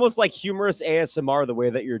 It's almost like humorous ASMR the way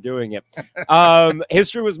that you're doing it.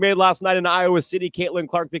 History was made last night in Iowa City. Caitlin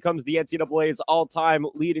Clark becomes the NCAA's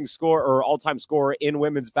all-time scorer in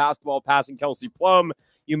women's basketball, passing Kelsey Plum.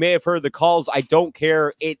 You may have heard the calls. I don't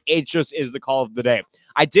care. It just is the call of the day.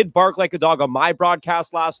 I did bark like a dog on my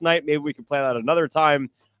broadcast last night. Maybe we can play that another time.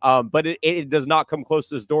 But it does not come close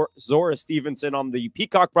to Zora Stevenson on the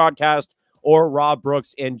Peacock broadcast or Rob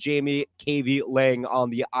Brooks and Jamie Cavey Lang on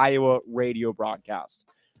the Iowa radio broadcast.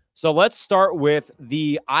 So let's start with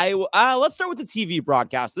the TV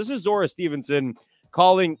broadcast. This is Zora Stevenson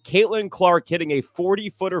calling Caitlin Clark hitting a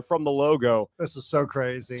 40-footer from the logo. This is so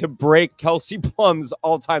crazy. To break Kelsey Plum's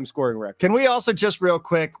all-time scoring record. Can we also just real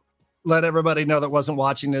quick let everybody know that wasn't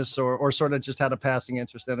watching this or sort of just had a passing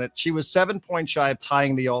interest in it? She was 7 points shy of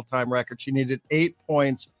tying the all-time record. She needed 8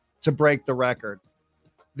 points to break the record.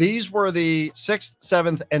 These were the 6th,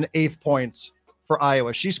 7th, and 8th points for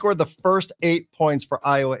Iowa. She scored the first 8 points for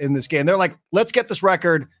Iowa in this game. They're like, let's get this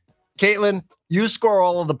record. Caitlin, you score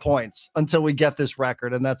all of the points until we get this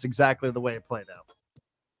record. And that's exactly the way it played out.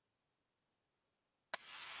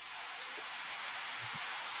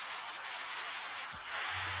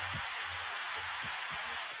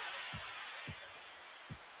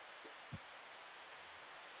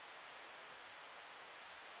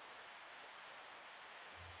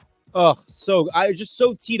 Oh, so I just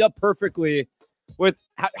so teed up perfectly with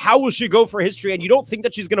how will she go for history? And you don't think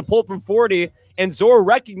that she's going to pull up from 40. And Zora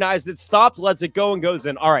recognized it, stopped, lets it go, and goes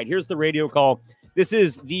in. All right, here's the radio call. This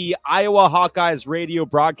is the Iowa Hawkeyes Radio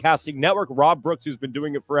Broadcasting Network. Rob Brooks, who's been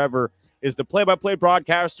doing it forever, is the play-by-play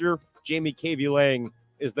broadcaster. Jamie Cavey-Lang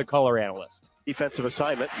is the color analyst. Defensive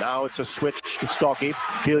assignment. Now it's a switch to Stalky.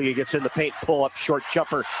 Felia gets in the paint, pull up, short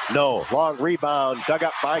jumper. No. Long rebound, dug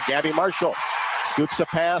up by Gabby Marshall. Scoops a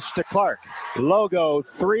pass to Clark. Logo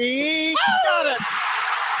 3. Got it.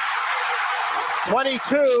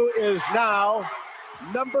 22 is now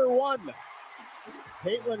number 1.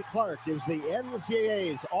 Caitlin Clark is the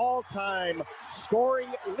NCAA's all-time scoring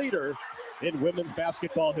leader in women's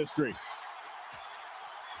basketball history.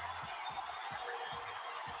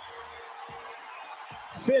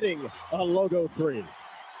 Fitting a logo 3.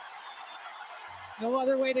 No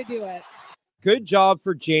other way to do it. Good job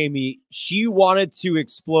for Jamie. She wanted to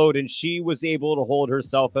explode, and she was able to hold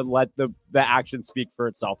herself and let the action speak for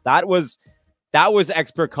itself. That was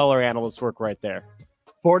expert color analyst work right there.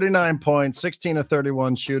 49 points, 16 of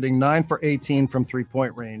 31 shooting, 9 for 18 from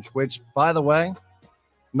three-point range, which, by the way,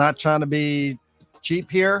 not trying to be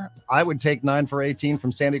cheap here, I would take 9 for 18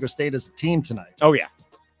 from San Diego State as a team tonight. Oh, yeah.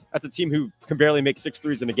 That's a team who can barely make 6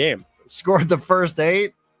 threes in a game. Scored the first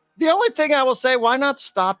 8. The only thing I will say, why not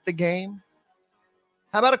stop the game?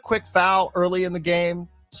 How about a quick foul early in the game?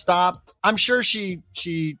 Stop. I'm sure she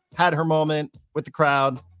had her moment with the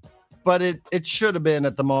crowd, but it should have been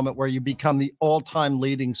at the moment where you become the all-time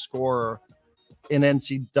leading scorer in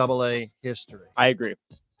NCAA history. I agree.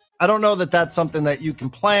 I don't know that that's something that you can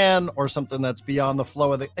plan or something that's beyond the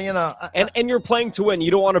flow of the, and you're playing to win.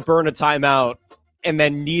 You don't want to burn a timeout and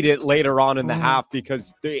then need it later on in the half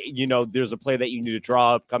because there's a play that you need to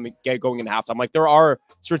draw up, get going in halftime. Like, there are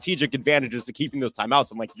strategic advantages to keeping those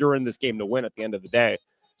timeouts. I'm like, you're in this game to win at the end of the day.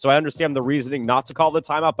 So I understand the reasoning not to call the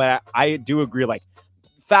timeout, but I do agree. Like,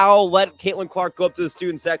 foul, let Caitlin Clark go up to the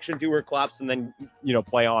student section, do her claps, and then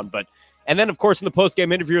play on. And then of course in the post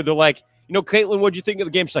game interview, they're like, Caitlin, what'd you think of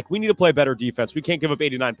the game? She's like, we need to play better defense. We can't give up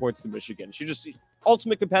 89 points to Michigan. She just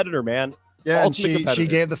ultimate competitor, man. Yeah, and she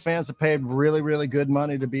gave the fans that paid really, really good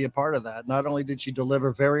money to be a part of that. Not only did she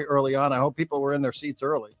deliver very early on, I hope people were in their seats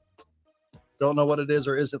early. Don't know what it is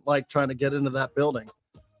or isn't like trying to get into that building.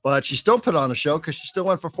 But she still put on a show because she still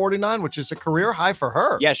went for 49, which is a career high for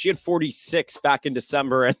her. Yeah, she had 46 back in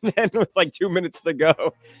December, and then with like 2 minutes to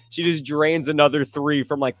go, she just drains another 3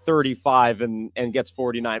 from like 35 and gets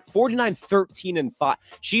 49. 49, 13, and 5.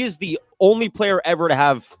 She is the only player ever to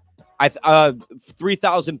have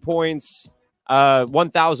 3,000 points,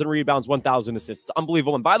 1,000 rebounds, 1,000 assists. It's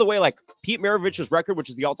unbelievable. And by the way, like Pete Maravich's record, which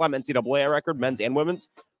is the all-time NCAA record, men's and women's,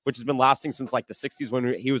 which has been lasting since like the 60s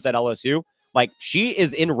when he was at LSU. Like, she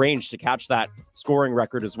is in range to catch that scoring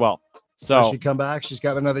record as well. So does she come back? She's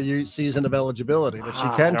got another season of eligibility, but she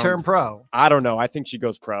can turn pro. I don't know. I think she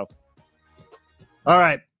goes pro. All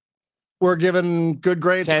right. We're giving good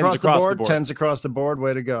grades across the board. 10s across the board.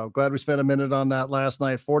 Way to go. Glad we spent a minute on that last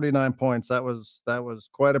night. 49 points. That was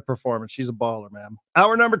quite a performance. She's a baller, man.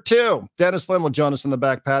 Hour number 2. Dennis Lin will join us in the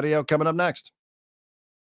back patio. Coming up next.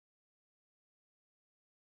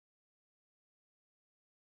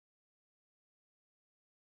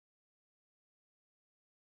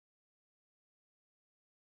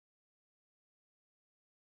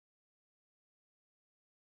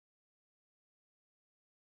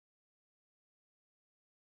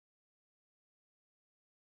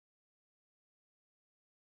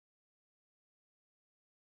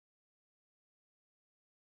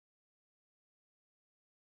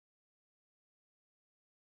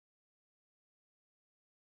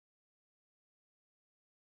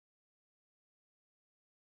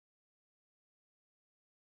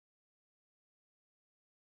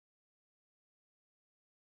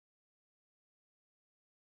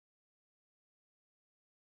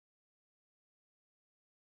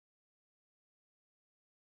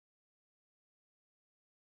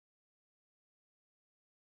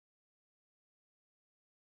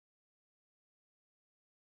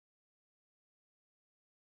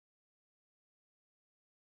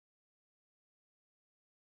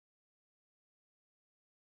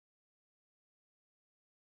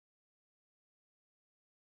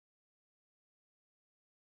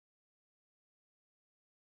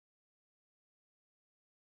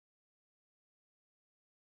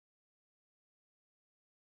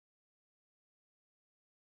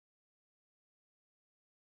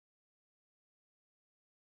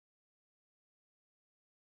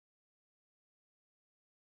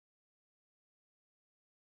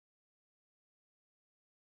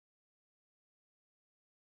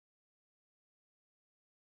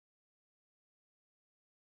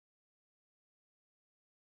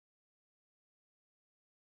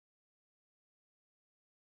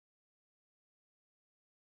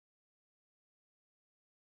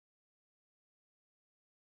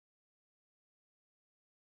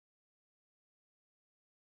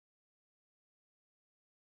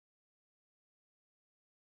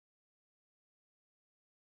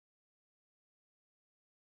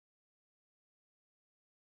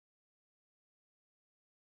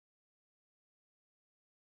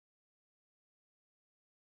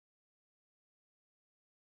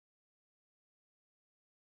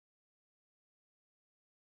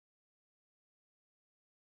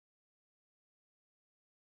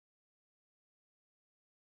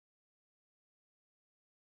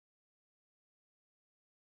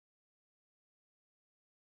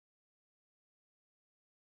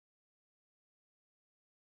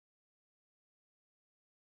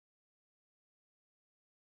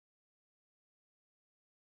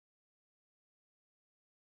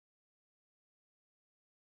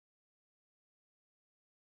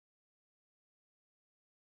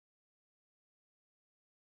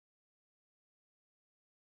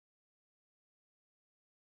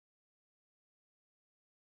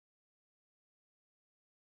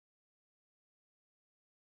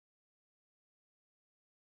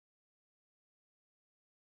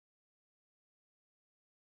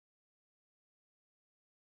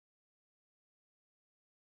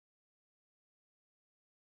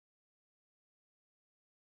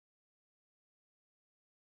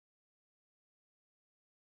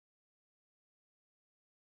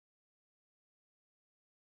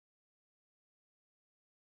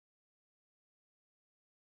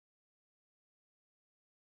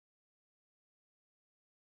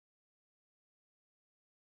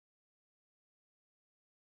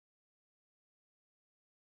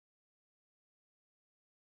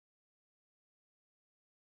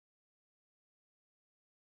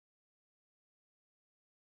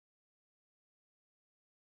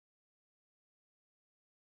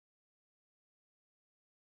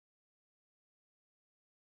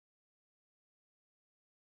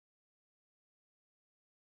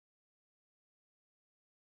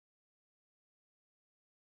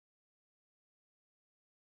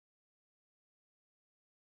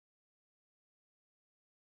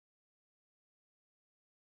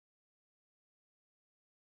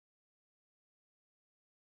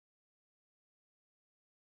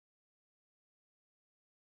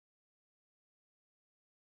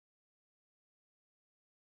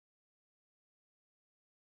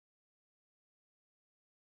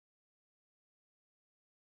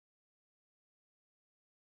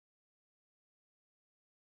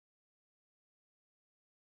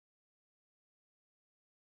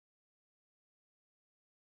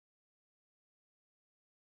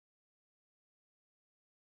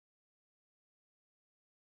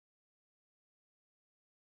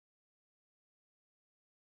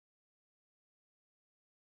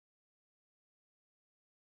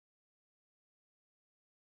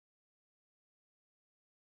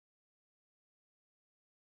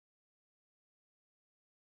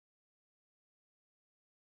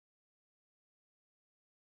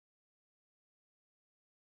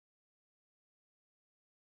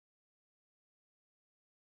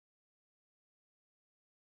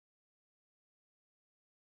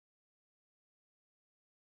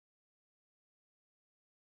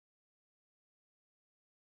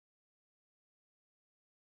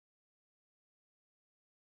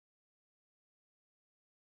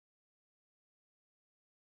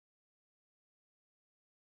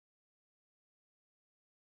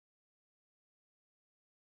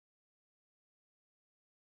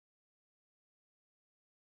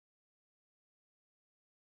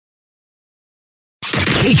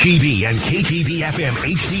 KTV and KTV FM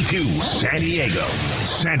HD2 San Diego.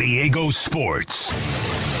 San Diego Sports.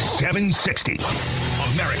 760.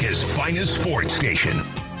 America's finest sports station.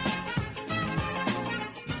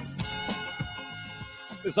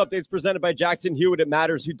 This update is presented by Jackson Hewitt. It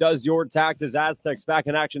matters who does your taxes. Aztecs back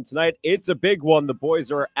in action tonight. It's a big one. The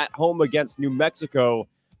boys are at home against New Mexico.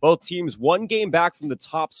 Both teams one game back from the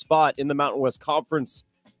top spot in the Mountain West Conference.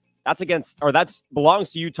 That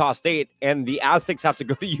belongs to Utah State, and the Aztecs have to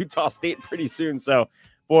go to Utah State pretty soon. So,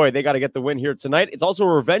 boy, they got to get the win here tonight. It's also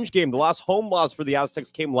a revenge game. The last home loss for the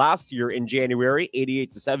Aztecs came last year in January,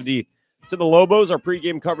 88-70 to the Lobos. Our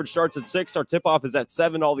pregame coverage starts at 6. Our tip-off is at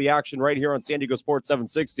 7. All the action right here on San Diego Sports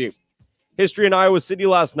 760. History in Iowa City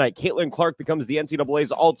last night. Caitlin Clark becomes the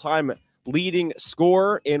NCAA's all-time leading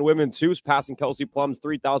scorer in women's hoops, passing Kelsey Plum's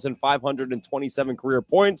 3,527 career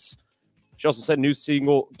points. She also set a new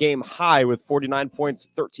single game high with 49 points,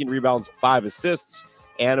 13 rebounds, 5 assists.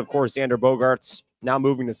 And, of course, Xander Bogaerts now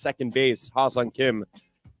moving to second base. Ha-Seong Kim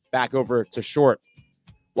back over to short.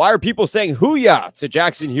 Why are people saying hoo-yah to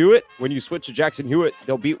Jackson Hewitt? When you switch to Jackson Hewitt,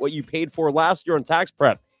 they'll beat what you paid for last year on tax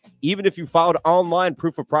prep. Even if you filed online,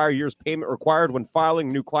 proof of prior year's payment required when filing,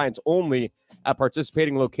 new clients only at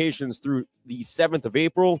participating locations through the 7th of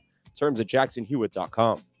April. Terms at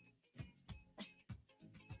jacksonhewitt.com.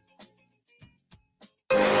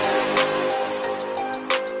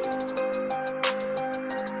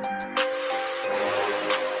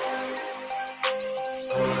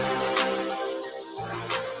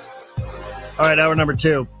 All right, hour number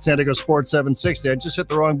 2, San Diego Sports 760. I just hit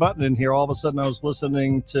the wrong button in here. All of a sudden, I was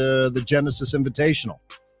listening to the Genesis Invitational.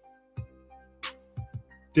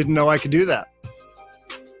 Didn't know I could do that.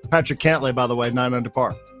 Patrick Cantlay, by the way, 9 under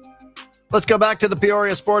par. Let's go back to the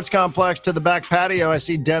Peoria Sports Complex, to the back patio. I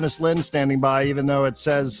see Dennis Lin standing by, even though it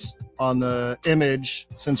says on the image,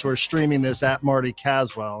 since we're streaming this, at Marty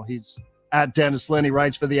Caswell. He's at Dennis Lin. He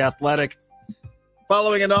writes for The Athletic.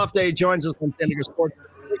 Following an off day, he joins us on San Diego Sports.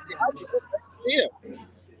 Yeah.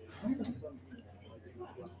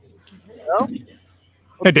 Well,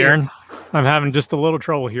 hey, Darren. I'm having just a little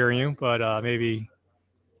trouble hearing you, but maybe.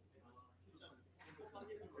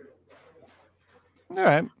 All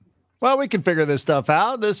right. Well, we can figure this stuff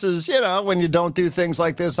out. This is, when you don't do things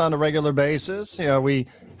like this on a regular basis. We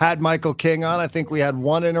had Michael King on. I think we had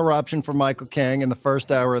one interruption from Michael King in the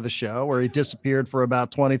first hour of the show where he disappeared for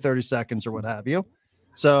about 20, 30 seconds or what have you.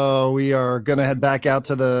 So we are going to head back out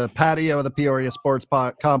to the patio of the Peoria Sports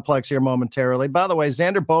Complex here momentarily. By the way,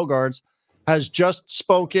 Xander Bogaerts has just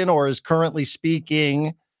spoken or is currently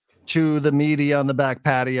speaking to the media on the back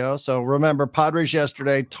patio. So remember, Padres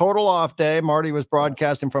yesterday, total off day. Marty was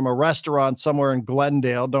broadcasting from a restaurant somewhere in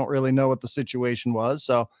Glendale. Don't really know what the situation was.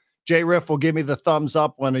 So Jay Riff will give me the thumbs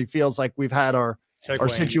up when he feels like we've had our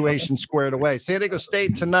situation squared away. San Diego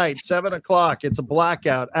State tonight, 7 o'clock. It's a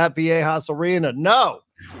blackout at Viejas Arena. No,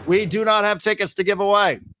 we do not have tickets to give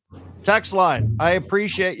away. Text line. I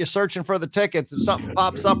appreciate you searching for the tickets. If something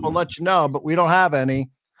pops up, we'll let you know, but we don't have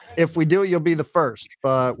any. If we do, you'll be the first,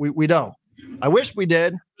 but we don't. I wish we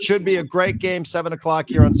did. Should be a great game, 7 o'clock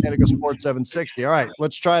here on San Diego Sports 760. All right,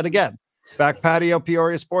 let's try it again. Back patio,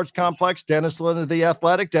 Peoria Sports Complex. Dennis Lin of The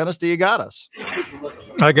Athletic. Dennis, do you got us?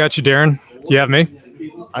 I got you, Darren. Do you have me?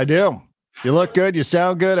 I do. You look good. You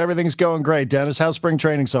sound good. Everything's going great. Dennis, how's spring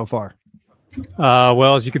training so far?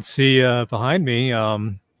 Well, as you can see behind me,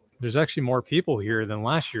 there's actually more people here than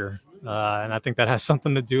last year. And I think that has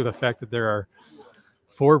something to do with the fact that there are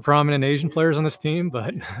 4 prominent Asian players on this team,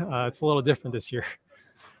 but it's a little different this year.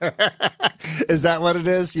 Is that what it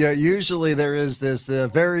is? Yeah, usually there is this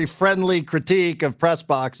very friendly critique of press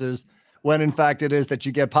boxes when in fact it is that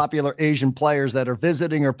you get popular Asian players that are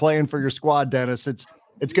visiting or playing for your squad, Dennis. It's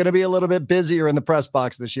going to be a little bit busier in the press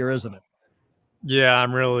box this year, isn't it? Yeah,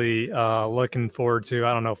 I'm really looking forward to,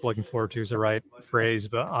 I don't know if looking forward to is the right phrase,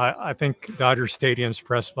 but I think Dodger Stadium's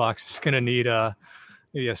press box is going to need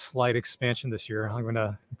maybe a slight expansion this year.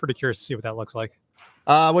 I'm pretty curious to see what that looks like.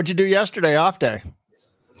 What'd you do yesterday, off day?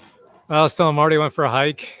 I was telling Marty I went for a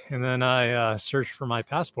hike, and then I searched for my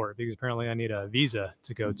passport because apparently I need a visa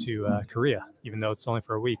to go to Korea, even though it's only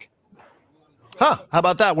for a week. Huh. How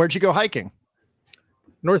about that? Where'd you go hiking?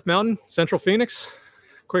 North Mountain, Central Phoenix.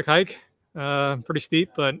 Quick hike. Pretty steep,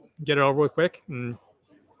 but get it over with quick and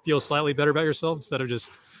feel slightly better about yourself instead of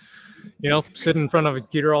just, sitting in front of a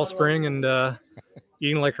heater all spring and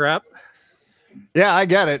eating like crap. Yeah, I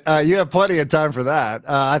get it. You have plenty of time for that.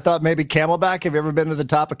 I thought maybe Camelback. Have you ever been to the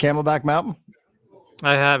top of Camelback Mountain?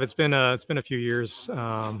 I have. It's been a few years.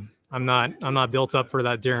 I'm not built up for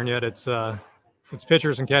that, Darren, yet. It's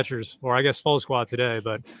pitchers and catchers, or I guess full squad today,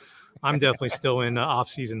 but I'm definitely still in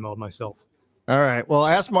off-season mode myself. All right. Well,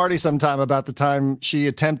 ask Marty sometime about the time she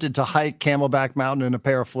attempted to hike Camelback Mountain in a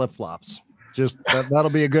pair of flip-flops. Just that'll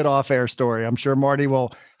be a good off-air story. I'm sure Marty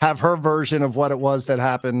will have her version of what it was that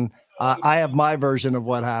happened. I have my version of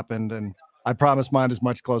what happened, and I promise mine is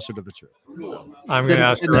much closer to the truth. I'm going to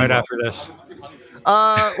ask her right after this.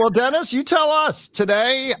 Well, Dennis, you tell us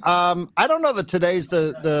today. I don't know that today's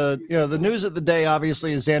the news of the day.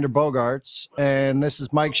 Obviously, is Xander Bogaerts, and this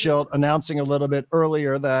is Mike Schilt announcing a little bit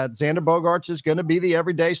earlier that Xander Bogaerts is going to be the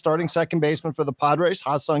everyday starting second baseman for the Padres.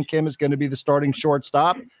 Ha-Seong Kim is going to be the starting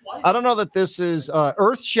shortstop. I don't know that this is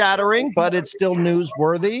earth-shattering, but it's still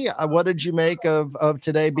newsworthy. What did you make of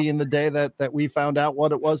today being the day that we found out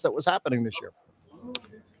what it was that was happening this year?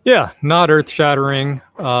 Yeah, not earth-shattering,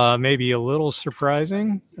 maybe a little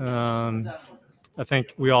surprising. I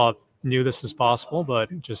think we all knew this was possible,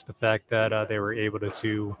 but just the fact that they were able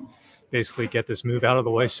to basically get this move out of the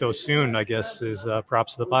way so soon, I guess, is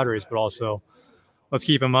props to the Padres. But also, let's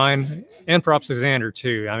keep in mind, and props to Xander,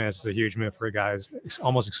 too. I mean, this is a huge move for a guy who's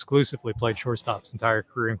almost exclusively played shortstop his entire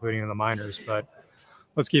career, including in the minors. But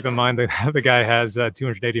let's keep in mind that the guy has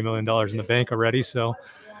 $280 million in the bank already, so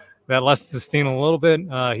that lessens the steam a little bit.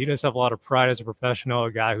 He does have a lot of pride as a professional,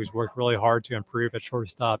 a guy who's worked really hard to improve at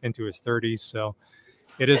shortstop into his 30s. So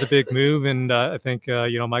it is a big move. And I think,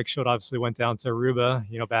 Mike Schilt obviously went down to Aruba,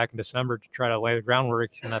 back in December to try to lay the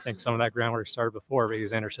groundwork. And I think some of that groundwork started before,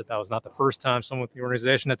 because Xander said that was not the first time someone with the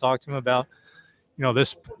organization had talked to him about,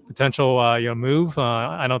 this potential, move.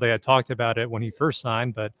 I know they had talked about it when he first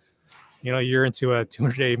signed, but you're into a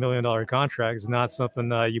 $280 million contract. It's not something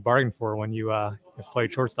you bargain for when you have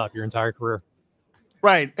played shortstop your entire career.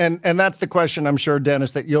 Right. And that's the question, I'm sure,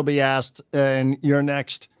 Dennis, that you'll be asked in your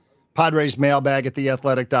next Padres mailbag at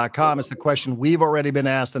theathletic.com. It's the question we've already been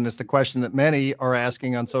asked, and it's the question that many are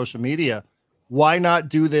asking on social media. Why not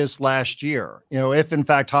do this last year? If, in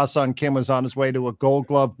fact, Ha-Seong Kim was on his way to a Gold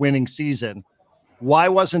Glove winning season, why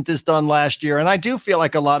wasn't this done last year? And I do feel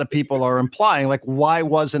like a lot of people are implying, like, why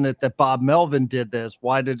wasn't it that Bob Melvin did this?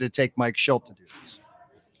 Why did it take Mike Schilt to do this?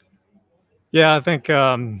 Yeah, I think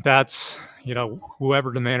that's,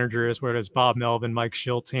 whoever the manager is, whether it's Bob Melvin, Mike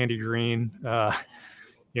Schilt, Andy Green,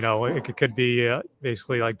 it could be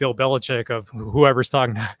basically like Bill Belichick of whoever's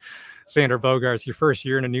talking to Xander Bogaerts. Your first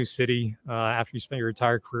year in a new city, after you spent your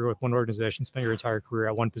entire career with one organization, spent your entire career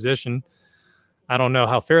at one position. I don't know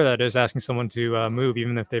how fair that is, asking someone to move,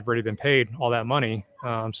 even if they've already been paid all that money.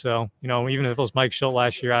 So, even if it was Mike Schilt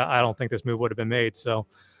last year, I don't think this move would have been made. So,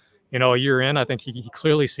 a year in, I think he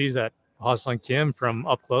clearly sees that Ha-Seong Kim from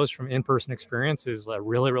up close, from in-person experience, is a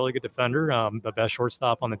really, really good defender, the best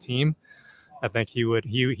shortstop on the team. I think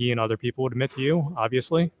he and other people would admit to you,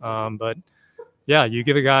 obviously. But yeah, you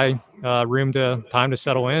give a guy time to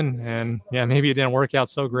settle in, and yeah, maybe it didn't work out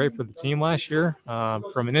so great for the team last year.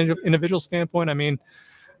 From an individual standpoint, I mean,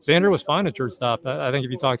 Xander was fine at shortstop. I think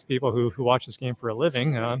if you talk to people who watch this game for a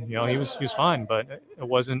living, he was fine, but it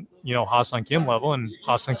wasn't Ha-Seong Kim level, and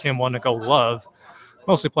Ha-Seong Kim won a Gold Glove,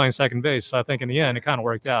 mostly playing second base. So I think in the end it kind of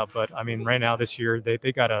worked out. But I mean, right now this year they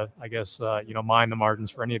got to, I guess, mind the margins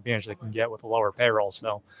for any advantage they can get with a lower payroll.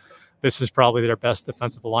 So this is probably their best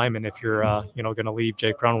defensive alignment if you're, going to leave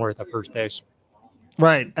Jake Cronenworth at first base.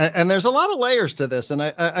 Right. And there's a lot of layers to this. And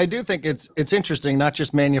I do think it's interesting, not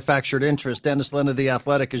just manufactured interest. Dennis Lin of The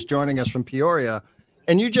Athletic is joining us from Peoria.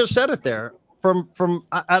 And you just said it there. From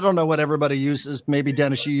I don't know what everybody uses. Maybe,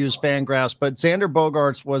 Dennis, you use Fangraphs, but Xander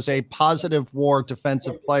Bogaerts was a positive WAR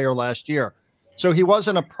defensive player last year. So he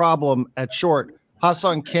wasn't a problem at short.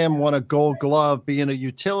 Ha-Seong Kim won a Gold Glove being a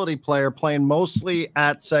utility player, playing mostly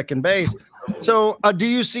at second base. So do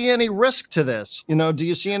you see any risk to this? Do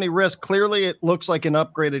you see any risk? Clearly, it looks like an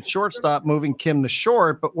upgraded shortstop moving Kim to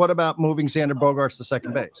short, but what about moving Xander Bogaerts to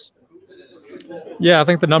second base? Yeah, I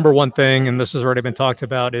think the number one thing, and this has already been talked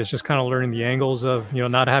about, is just kind of learning the angles of,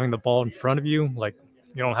 not having the ball in front of you. Like,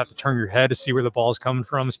 you don't have to turn your head to see where the ball is coming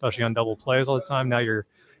from, especially on double plays all the time. Now your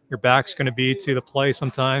back's going to be to the play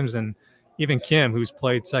sometimes. And even Kim, who's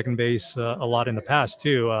played second base a lot in the past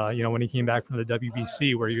too, when he came back from the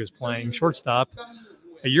WBC where he was playing shortstop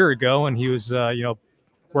a year ago, and he was,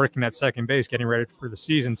 working at second base, getting ready for the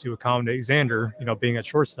season to accommodate Xander, being at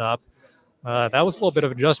shortstop. That was a little bit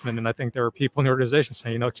of adjustment, and I think there were people in the organization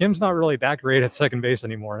saying, Kim's not really that great at second base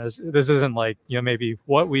anymore. This isn't like, maybe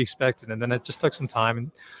what we expected, and then it just took some time.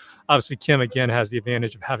 And obviously, Kim, again, has the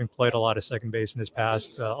advantage of having played a lot of second base in his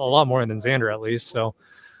past, a lot more than Xander, at least. So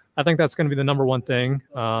I think that's going to be the number one thing.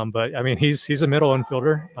 But, I mean, he's a middle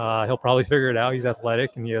infielder. He'll probably figure it out. He's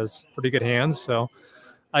athletic, and he has pretty good hands. So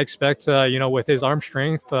I expect, with his arm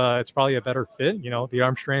strength, it's probably a better fit. The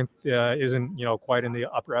arm strength isn't, quite in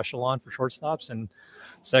the upper echelon for shortstops. And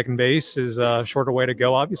second base is a shorter way to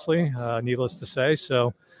go, obviously, needless to say.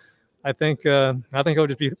 So I think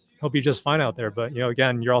he'll be just fine out there. But,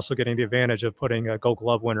 again, you're also getting the advantage of putting a Gold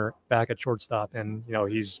Glove winner back at shortstop. And,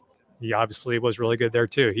 he obviously was really good there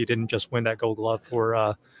too. He didn't just win that Gold Glove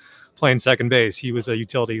for playing second base. He was a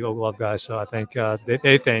utility Gold Glove guy. So I think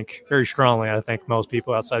they think very strongly. I think most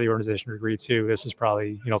people outside the organization agree too. This is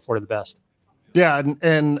probably, for the best. Yeah.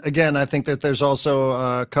 And again, I think that there's also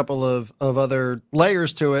a couple of other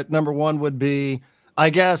layers to it. Number one would be, I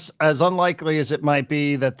guess, as unlikely as it might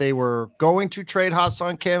be that they were going to trade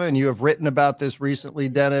Ha-Seong Kim, and you have written about this recently,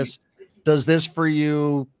 Dennis. Does this for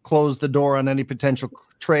you close the door on any potential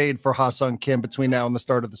trade for Ha-Seong Kim between now and the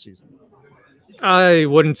start of the season? I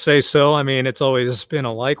wouldn't say so. I mean, it's always been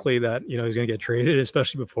unlikely that, he's going to get traded,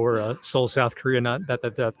 especially before Seoul, South Korea. Not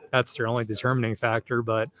that's their only determining factor,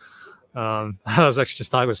 but I was actually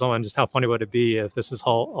just talking with someone just how funny would it be if this is a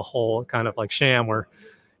whole kind of like sham where,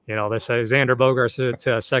 they say Xander Bogaerts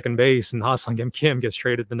to second base and Ha-Seong Kim gets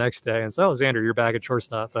traded the next day. And so, Xander, you're back at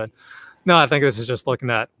shortstop. But no, I think this is just looking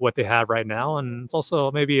at what they have right now. And it's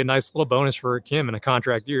also maybe a nice little bonus for Kim in a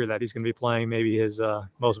contract year that he's going to be playing maybe his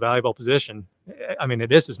most valuable position. I mean,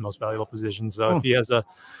 it is his most valuable position. So if he has a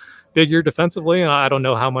big year defensively, I don't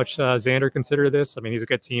know how much Xander considered this. I mean, he's a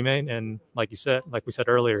good teammate. And like we said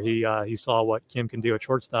earlier, he saw what Kim can do at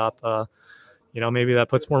shortstop. Maybe that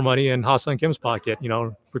puts more money in Ha-Seong Kim's pocket,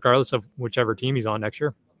 regardless of whichever team he's on next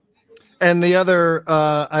year. And the other,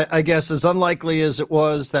 I guess, as unlikely as it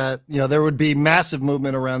was that, there would be massive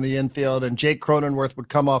movement around the infield and Jake Cronenworth would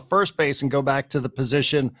come off first base and go back to the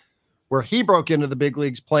position where he broke into the big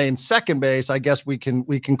leagues playing second base. I guess we can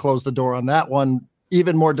close the door on that one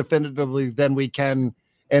even more definitively than we can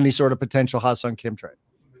any sort of potential Ha-Seong Kim trade.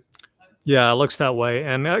 Yeah, it looks that way.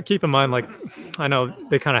 And keep in mind, I know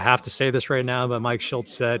they kind of have to say this right now, but Mike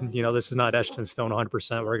Schultz said, this is not etched in stone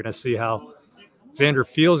 100%. We're going to see how Xander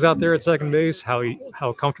feels out there at second base, how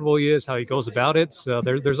comfortable he is, how he goes about it. So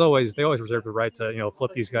they always reserve the right to,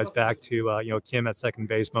 flip these guys back to, Kim at second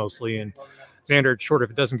base mostly. And Xander at short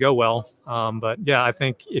if it doesn't go well. But yeah, I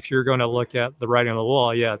think if you're going to look at the writing on the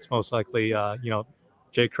wall, yeah, it's most likely,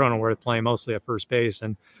 Jake Cronenworth playing mostly at first base.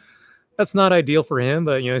 And that's not ideal for him,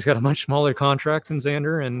 but, he's got a much smaller contract than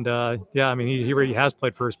Xander. And he already has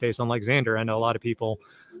played first base, unlike Xander. I know a lot of people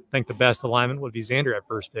think the best alignment would be Xander at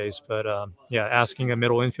first base, but asking a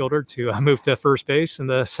middle infielder to move to first base in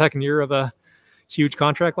the second year of a huge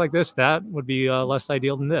contract like this, that would be less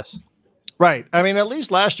ideal than this. Right. I mean, at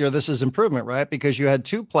least last year, this is improvement, right? Because you had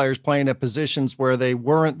two players playing at positions where they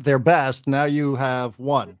weren't their best. Now you have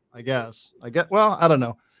one, I guess. Well, I don't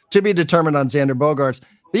know. To be determined on Xander Bogaerts.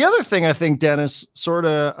 The other thing I think, Dennis, sort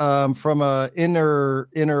of from a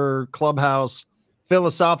inner clubhouse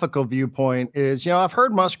philosophical viewpoint is, I've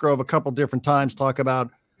heard Musgrove a couple different times talk about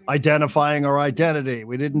identifying our identity.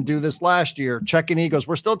 We didn't do this last year. Checking egos.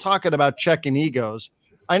 We're still talking about checking egos.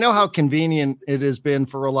 I know how convenient it has been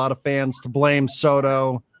for a lot of fans to blame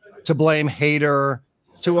Soto, to blame Hader,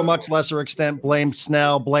 to a much lesser extent, blame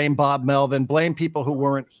Snell, blame Bob Melvin, blame people who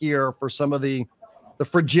weren't here for some of the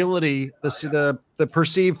fragility, the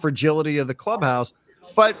perceived fragility of the clubhouse.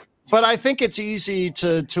 But I think it's easy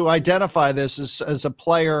to identify this as a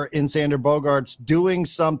player in Xander Bogaerts doing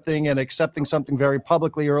something and accepting something very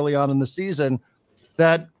publicly early on in the season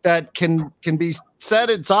that can be said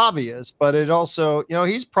it's obvious, but it also,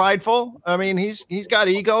 he's prideful. I mean, he's got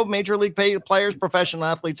ego. Major league players, professional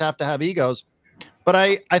athletes have to have egos. But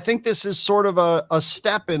I think this is sort of a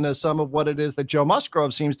step into some of what it is that Joe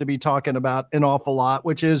Musgrove seems to be talking about an awful lot,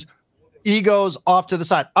 which is egos off to the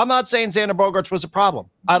side. I'm not saying Xander Bogaerts was a problem.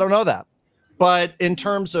 I don't know that. But in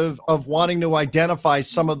terms of wanting to identify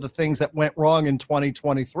some of the things that went wrong in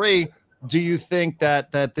 2023, do you think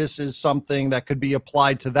that this is something that could be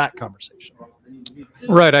applied to that conversation?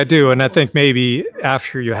 Right, I do. And I think maybe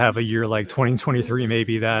after you have a year like 2023,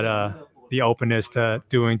 maybe that the openness to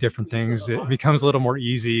doing different things, it becomes a little more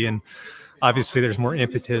easy. And obviously there's more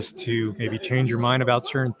impetus to maybe change your mind about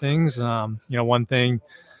certain things. One thing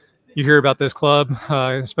you hear about this club,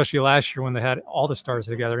 especially last year when they had all the stars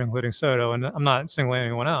together, including Soto, and I'm not singling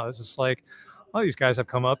anyone out. It's just like, all these guys have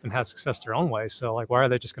come up and had success their own way. So why are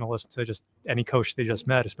they just going to listen to just any coach they just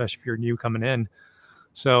met, especially if you're new coming in?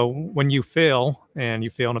 So when you fail, and you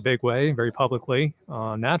fail in a big way, very publicly,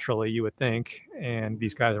 naturally, you would think, and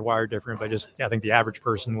these guys are wired different, but I think the average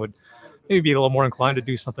person would maybe be a little more inclined to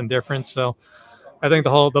do something different. So I think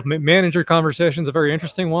the manager conversation is a very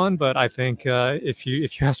interesting one, but I think if you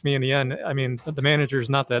ask me in the end, I mean, the manager is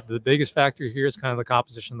not the biggest factor here. It's kind of the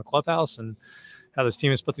composition of the clubhouse. And how this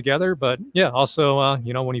team is put together. But yeah, also,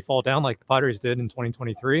 when you fall down like the Padres did in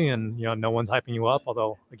 2023 and, no one's hyping you up,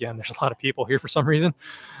 although again, there's a lot of people here for some reason.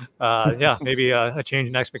 Maybe a change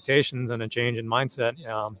in expectations and a change in mindset,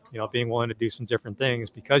 being willing to do some different things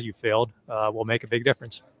because you failed will make a big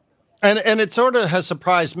difference. And it sort of has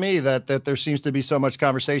surprised me that there seems to be so much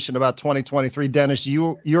conversation about 2023. Dennis,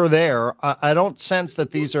 you're there. I don't sense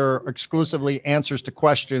that these are exclusively answers to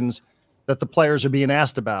questions that the players are being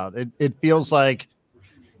asked about. It feels like,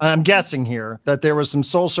 I'm guessing here, that there was some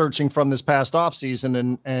soul searching from this past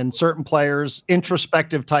offseason, and certain players,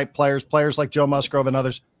 introspective type players like Joe Musgrove and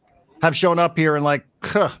others, have shown up here and like,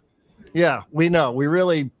 yeah, we know we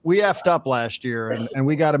effed up last year, and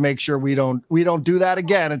we got to make sure we don't do that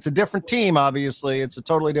again. It's a different team, obviously. It's a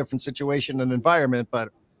totally different situation and environment, but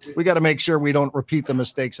we got to make sure we don't repeat the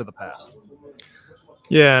mistakes of the past.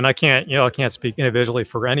 Yeah, and I can't speak individually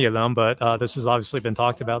for any of them, but this has obviously been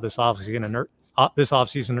talked about this offseason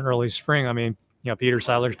and early spring. I mean, Peter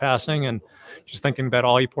Seidler's passing, and just thinking about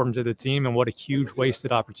all he poured into the team and what a huge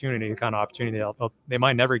wasted opportunity, the kind of opportunity they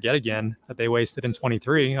might never get again that they wasted in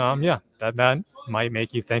 23. That might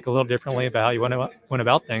make you think a little differently about how you went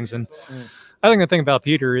about things. And I think the thing about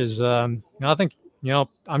Peter is, I think,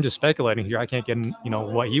 I'm just speculating here. I can't get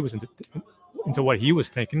what he was into what he was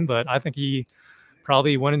thinking, but I think he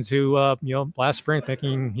probably went into last spring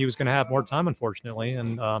thinking he was going to have more time, unfortunately,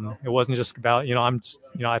 and it wasn't just about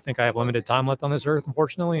I think I have limited time left on this earth,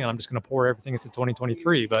 unfortunately, and I'm just going to pour everything into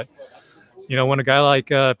 2023. But when a guy like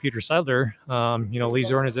Peter Seidler leaves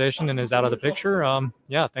the organization and is out of the picture,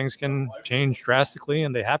 things can change drastically,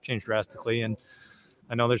 and they have changed drastically. And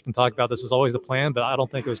I know there's been talk about this was always the plan, but I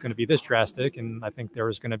don't think it was going to be this drastic. And I think there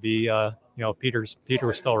was going to be, Peter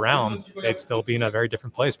was still around, they'd still be in a very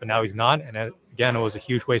different place, but now he's not. And again, it was a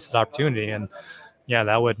huge wasted opportunity. And yeah,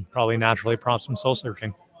 that would probably naturally prompt some soul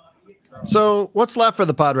searching. So what's left for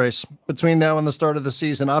the Padres between now and the start of the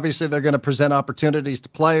season? Obviously, they're going to present opportunities to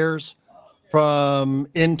players from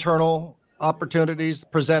internal opportunities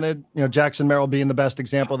presented, Jackson Merrill being the best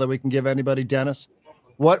example that we can give anybody. Dennis,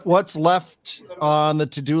 what's left on the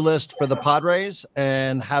to-do list for the Padres,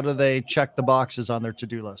 and how do they check the boxes on their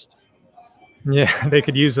to-do list? Yeah, they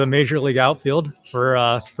could use a major league outfield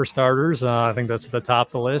for starters. I think that's at the top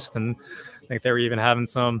of the list, and I think they were even having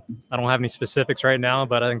some. I don't have any specifics right now,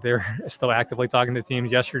 but I think they're still actively talking to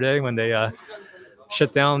teams yesterday when they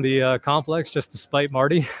shut down the complex just to spite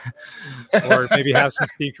Marty, or maybe have some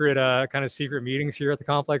secret meetings here at the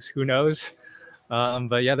complex. Who knows?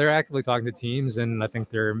 But yeah, they're actively talking to teams, and I think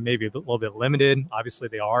they're maybe a little bit limited. Obviously,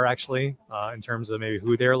 they are actually in terms of maybe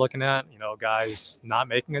who they're looking at. Guys not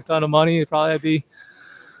making a ton of money would probably be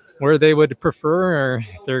where they would prefer, or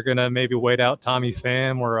if they're going to maybe wait out Tommy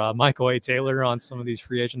Pham or Michael A. Taylor on some of these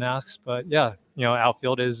free agent asks. But yeah,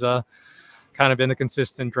 outfield is kind of been the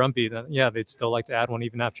consistent drumbeat. Yeah, they'd still like to add one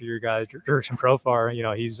even after your guy Jurickson Profar.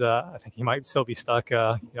 He's I think he might still be stuck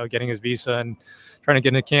getting his visa and trying to get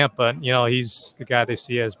into camp, but he's the guy they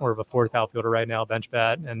see as more of a fourth outfielder right now, bench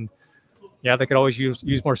bat. And yeah, they could always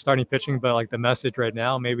use more starting pitching, but like the message right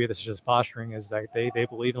now, maybe this is just posturing, is that they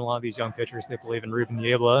believe in a lot of these young pitchers. They believe in Ruben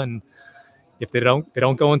Niebla, and if they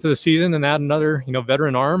don't go into the season and add another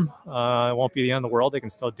veteran arm, it won't be the end of the world. They can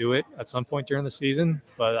still do it at some point during the season,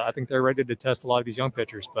 but I think they're ready to test a lot of these young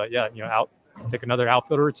pitchers. But yeah, pick another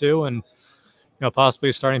outfielder or two, and possibly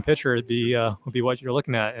a starting pitcher would be what you're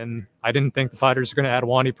looking at. And I didn't think the Padres are going to add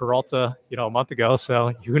Wandy Peralta a month ago,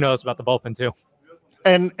 so who knows about the bullpen too.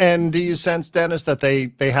 And do you sense, Dennis, that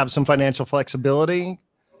they have some financial flexibility?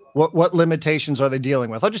 What limitations are they dealing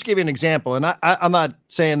with? I'll just give you an example. And I'm not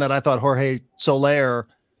saying that I thought Jorge Soler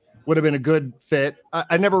would have been a good fit.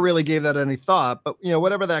 I never really gave that any thought, but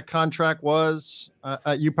whatever that contract was,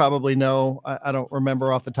 you probably know, I don't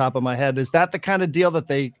remember off the top of my head. Is that the kind of deal that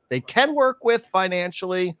they can work with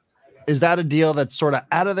financially? Is that a deal that's sort of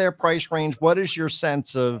out of their price range? What is your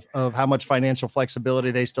sense of how much financial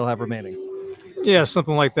flexibility they still have remaining? Yeah,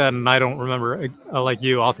 something like that. And I don't remember, like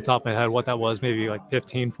you, off the top of my head, what that was. Maybe like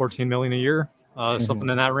 15, 14 million a year, something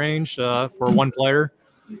in that range for one player.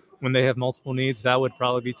 When they have multiple needs, that would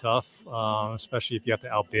probably be tough, especially if you have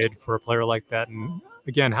to outbid for a player like that. And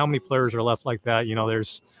again, how many players are left like that?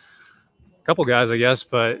 There's a couple guys, I guess,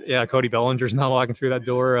 but yeah, Cody Bellinger's not walking through that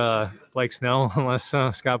door. Blake Snell, unless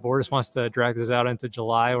Scott Boras wants to drag this out into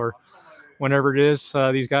July or whenever it is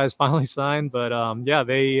these guys finally sign. But yeah,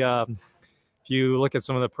 they if you look at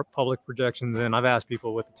some of the public projections, and I've asked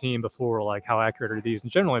people with the team before, like how accurate are these?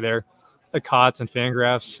 And generally they're the COTS and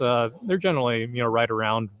Fangraphs, they're generally, right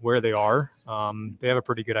around where they are. They have a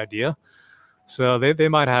pretty good idea. So they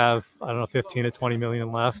might have, I don't know, 15 to 20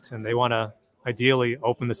 million left, and they want to ideally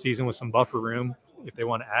open the season with some buffer room if they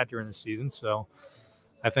want to add during the season. So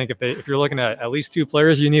I think if you're looking at least 2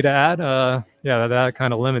 players you need to add, that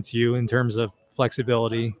kind of limits you in terms of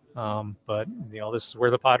flexibility. But this is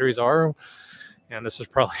where the Padres are, and this is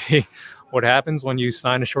probably what happens when you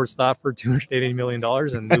sign a shortstop for $280 million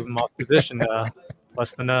and move him off position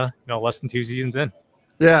less than 2 seasons in.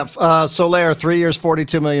 Yeah, Soler, 3 years,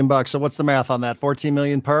 $42 million. So what's the math on that? 14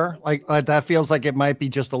 million per? Like that feels like it might be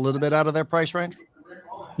just a little bit out of their price range.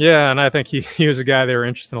 Yeah, and I think he was a guy they were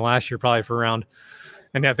interested in last year, probably for around.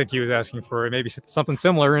 And I think he was asking for maybe something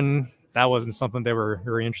similar, and that wasn't something they were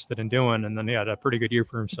very interested in doing. And then he had a pretty good year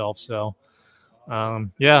for himself. So,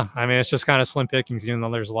 it's just kind of slim pickings, even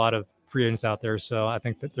though there's a lot of free agents out there. So I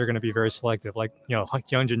think that they're going to be very selective. Like,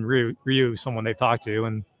 Hyunjin Ryu, someone they've talked to,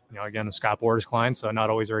 and again, the Scott Boras client, so not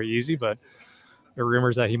always very easy. But there are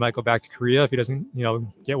rumors that he might go back to Korea if he doesn't,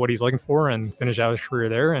 get what he's looking for and finish out his career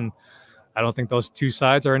there. And I don't think those two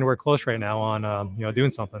sides are anywhere close right now on,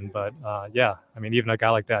 doing something. But, even a guy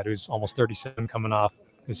like that who's almost 37 coming off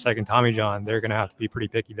his second Tommy John, they're going to have to be pretty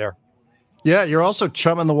picky there. Yeah, you're also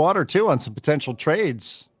chumming the water, too, on some potential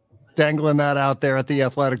trades. Dangling that out there at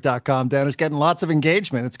theathletic.com. Dennis, getting lots of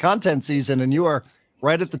engagement. It's content season, and you are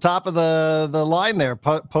right at the top of the line there,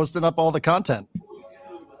 posting up all the content.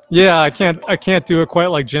 Yeah, I can't do it quite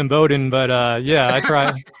like Jim Bowden, but I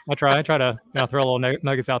try. I try to throw little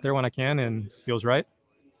nuggets out there when I can, and feels right.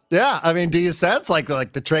 Yeah, do you sense like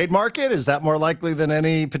the trade market, is that more likely than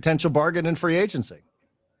any potential bargain in free agency?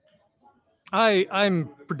 I'm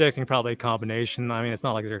predicting probably a combination. It's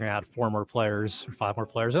not like they're going to add 4 more players or 5 more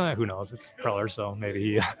players. Who knows? It's Preller, so maybe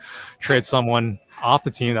he trades someone off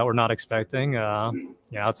the team that we're not expecting.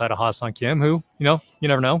 Outside of Ha-Seong Kim, who you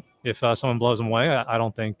never know if someone blows him away. I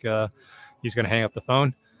don't think he's going to hang up the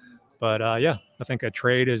phone. But I think a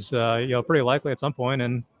trade is pretty likely at some point.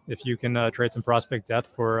 And if you can trade some prospect depth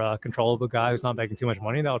for a controllable guy who's not making too much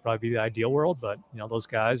money, that would probably be the ideal world. But those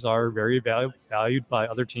guys are very valued by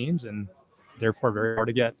other teams and therefore very hard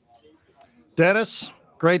to get. Dennis,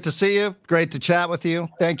 great to see you. Great to chat with you.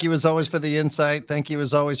 Thank you as always for the insight. Thank you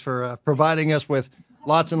as always for providing us with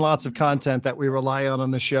lots and lots of content that we rely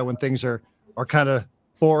on the show when things are kind of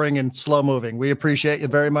boring and slow moving. We appreciate you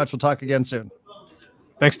very much. We'll talk again soon.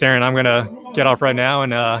 Thanks, Darren. I'm going to get off right now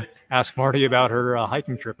and ask Marty about her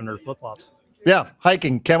hiking trip and her flip-flops. Yeah,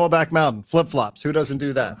 hiking, Camelback Mountain, flip-flops. Who doesn't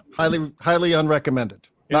do that? Highly unrecommended.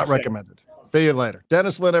 Not recommended. See you later.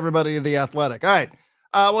 Dennis Lin, everybody of The Athletic. All right.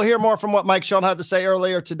 We'll hear more from what Mike Schoen had to say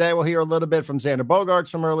earlier today. We'll hear a little bit from Xander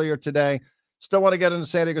Bogaerts from earlier today. Still want to get into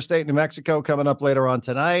San Diego State, New Mexico coming up later on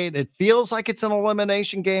tonight. It feels like it's an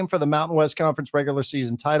elimination game for the Mountain West Conference regular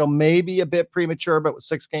season title. Maybe a bit premature, but with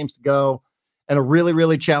 6 games to go and a really,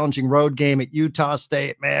 really challenging road game at Utah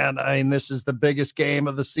State. Man, this is the biggest game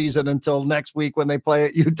of the season until next week when they play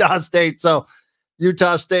at Utah State. So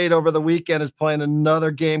Utah State over the weekend is playing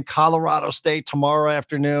another game. Colorado State tomorrow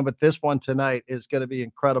afternoon, but this one tonight is going to be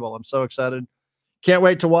incredible. I'm so excited. Can't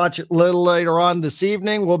wait to watch it a little later on this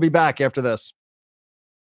evening. We'll be back after this.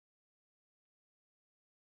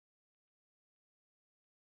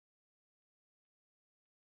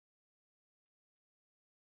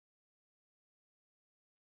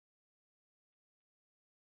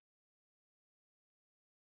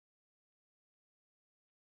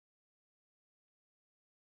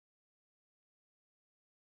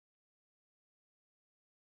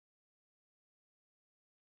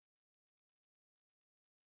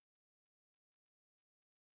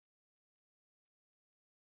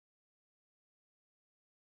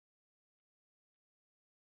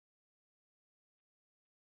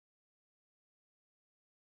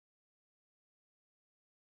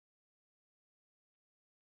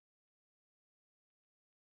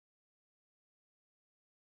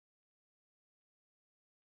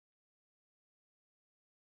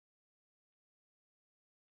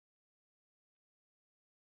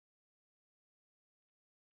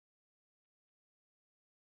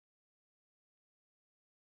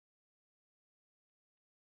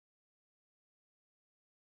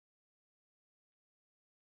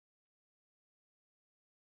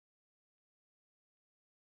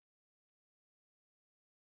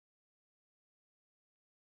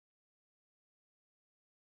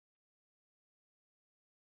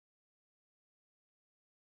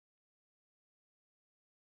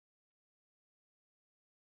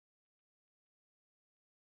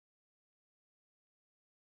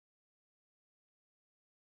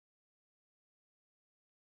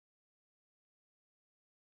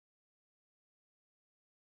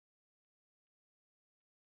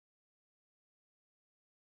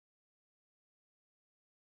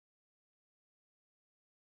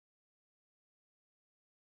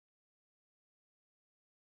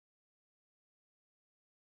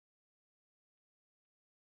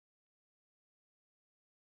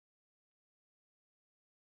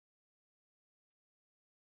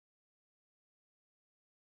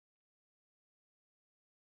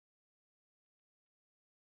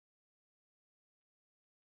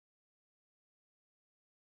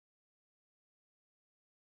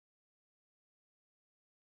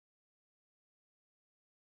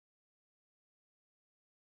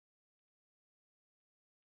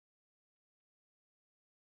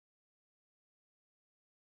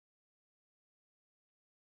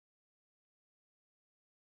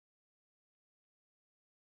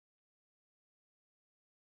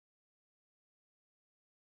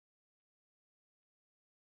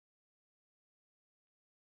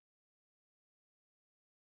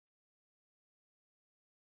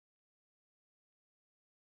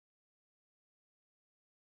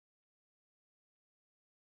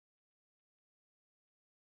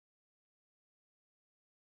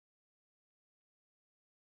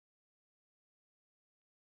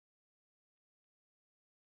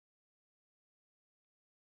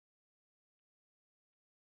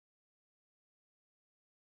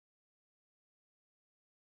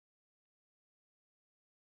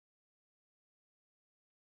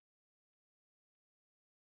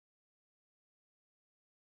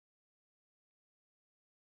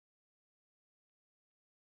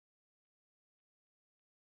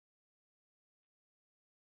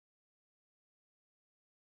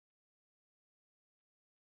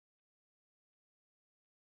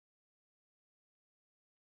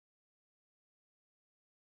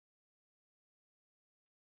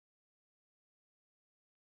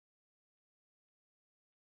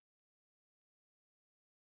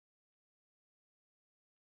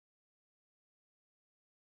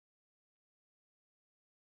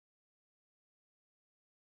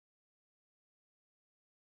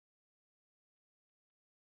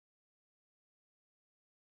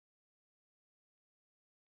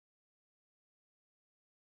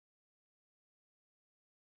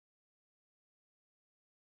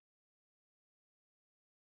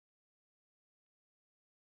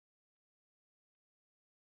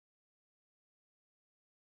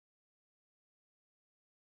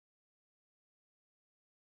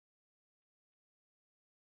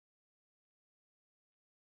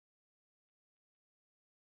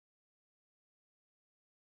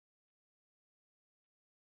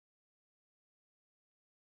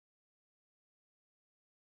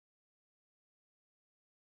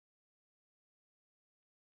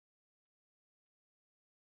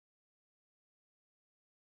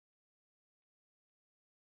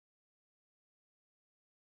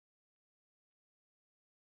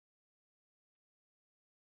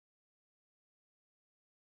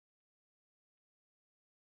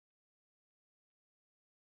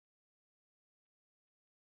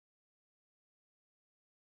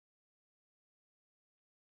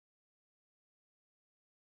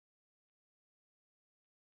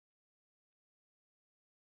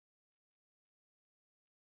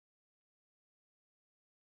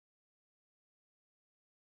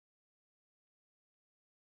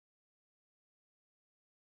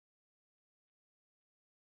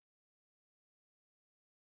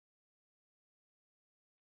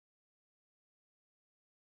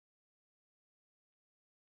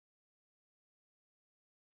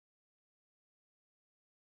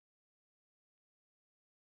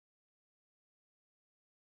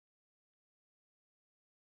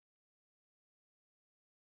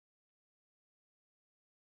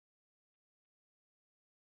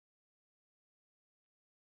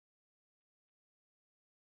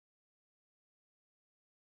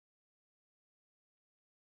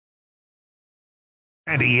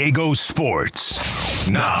 San Diego Sports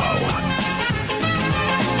now.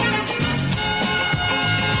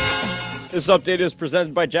 This update is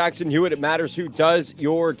presented by Jackson Hewitt. It matters who does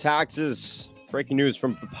your taxes. Breaking news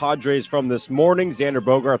from the Padres from this morning. Xander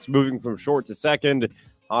Bogaerts moving from short to second.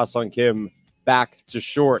 Ha-Seong Kim back to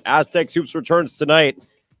short. Aztecs Hoops returns tonight.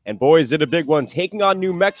 And boys, in a big one, taking on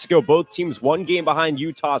New Mexico. Both teams one game behind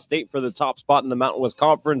Utah State for the top spot in the Mountain West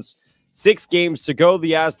Conference. 6 games to go.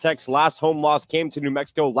 The Aztecs' last home loss came to New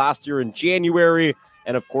Mexico last year in January.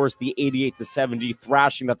 And, of course, the 88-70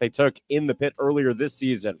 thrashing that they took in the pit earlier this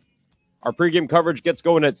season. Our pregame coverage gets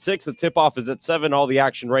going at 6. The tip-off is at 7. All the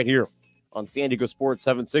action right here on San Diego Sports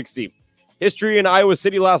 760. History in Iowa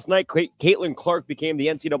City last night. Caitlin Clark became the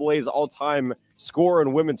NCAA's all-time scorer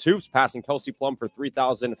in women's hoops, passing Kelsey Plum for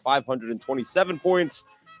 3,527 points.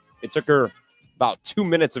 It took her about 2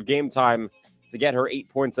 minutes of game time to get her 8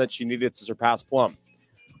 points that she needed to surpass Plum.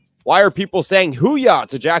 Why are people saying hoo-yah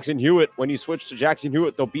to Jackson Hewitt? When you switch to Jackson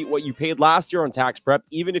Hewitt, they'll beat what you paid last year on tax prep.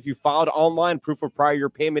 Even if you filed online, proof of prior year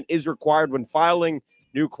payment is required when filing.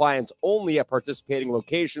 New clients only at participating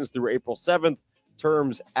locations through April 7th.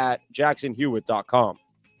 Terms at jacksonhewitt.com.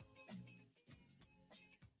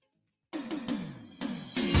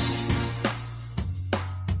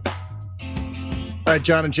 All right,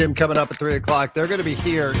 John and Jim coming up at 3 o'clock. They're going to be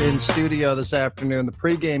here in studio this afternoon. The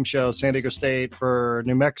pregame show, San Diego State for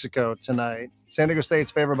New Mexico tonight. San Diego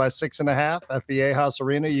State's favored by 6.5 at VA House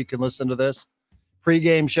Arena. You can listen to this.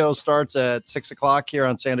 Pregame show starts at 6 o'clock here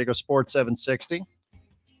on San Diego Sports 760.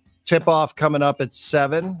 Tip-off coming up at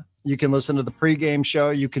 7. You can listen to the pregame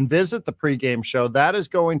show. You can visit the pregame show. That is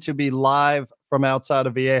going to be live from outside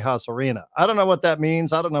of VA House Arena. I don't know what that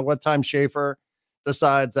means. I don't know what time Schaefer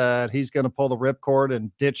decides that he's going to pull the ripcord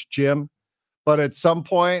and ditch Jim. But at some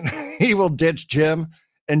point, he will ditch Jim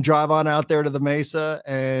and drive on out there to the Mesa,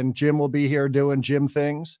 and Jim will be here doing Jim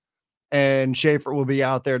things, and Schaefer will be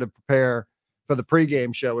out there to prepare for the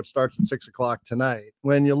pregame show. It starts at 6 o'clock tonight.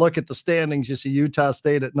 When you look at the standings, you see Utah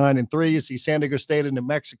State at 9-3. You see San Diego State and New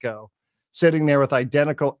Mexico sitting there with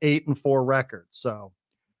identical 8-4 records. So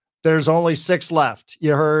there's only 6 left.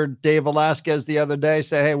 You heard Dave Velasquez the other day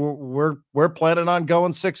say, hey, we're planning on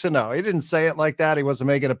going 6-0. He didn't say it like that. He wasn't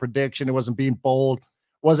making a prediction. He wasn't being bold,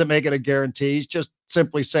 wasn't making a guarantee. He's just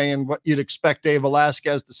simply saying what you'd expect Dave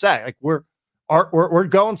Velasquez to say. Like we're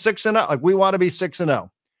going 6-0. Like we want to be 6-0.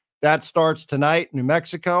 That starts tonight, New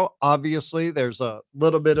Mexico. Obviously, there's a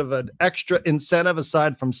little bit of an extra incentive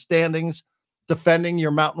aside from standings, defending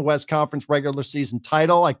your Mountain West Conference regular season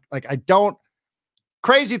title.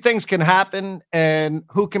 Crazy things can happen, and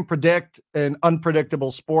who can predict an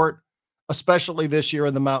unpredictable sport, especially this year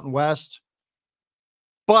in the Mountain West.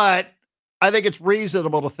 But I think it's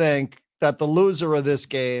reasonable to think that the loser of this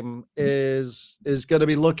game is going to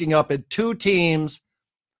be looking up at 2 teams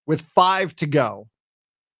with 5 to go.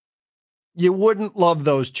 You wouldn't love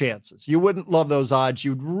those chances. You wouldn't love those odds.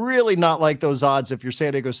 You'd really not like those odds if you're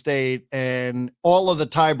San Diego State and all of the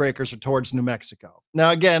tiebreakers are towards New Mexico. Now,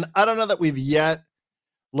 again, I don't know that we've yet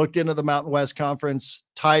looked into the Mountain West Conference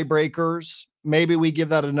tiebreakers. Maybe we give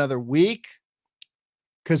that another week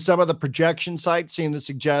because some of the projection sites seem to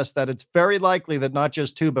suggest that it's very likely that not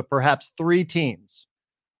just 2, but perhaps 3 teams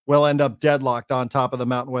will end up deadlocked on top of the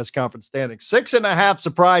Mountain West Conference standings. 6.5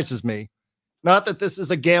 surprises me. Not that this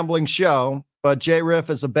is a gambling show, but Jay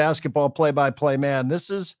Riff is a basketball play-by-play man.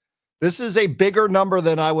 This is a bigger number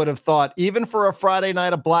than I would have thought, even for a Friday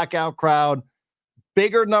night, a blackout crowd.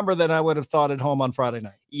 Bigger number than I would have thought at home on Friday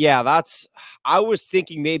night. Yeah, I was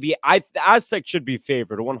thinking maybe the Aztecs should be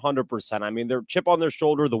favored 100%. I mean, their chip on their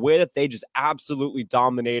shoulder, the way that they just absolutely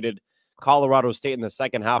dominated Colorado State in the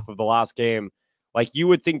second half of the last game. Like, you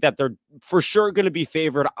would think that they're for sure going to be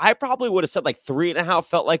favored. I probably would have said like 3.5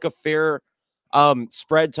 felt like a fair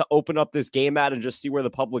spread to open up this game at and just see where the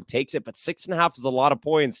public takes it. But 6.5 is a lot of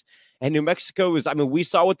points. And New Mexico is, I mean, we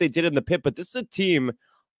saw what they did in the pit, but this is a team,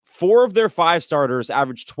 4 of their 5 starters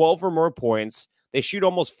average 12 or more points. They shoot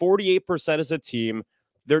almost 48% as a team.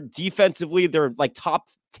 They're defensively, they're like top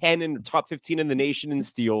 10 and top 15 in the nation in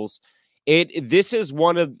steals. This is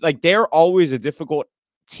one of, like, they're always a difficult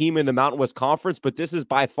team in the Mountain West Conference, but this is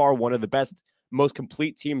by far one of the best, most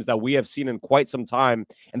complete teams that we have seen in quite some time.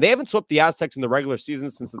 And they haven't swept the Aztecs in the regular season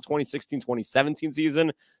since the 2016-2017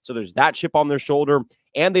 season. So there's that chip on their shoulder.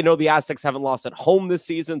 And they know the Aztecs haven't lost at home this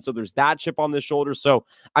season. So there's that chip on their shoulder. So,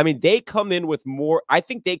 I mean, they come in with more. I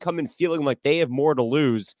think they come in feeling like they have more to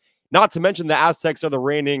lose. Not to mention the Aztecs are the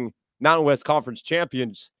reigning Mountain West Conference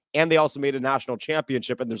champions. And they also made a national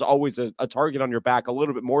championship. And there's always a target on your back, a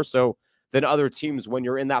little bit more so than other teams when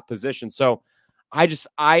you're in that position. So I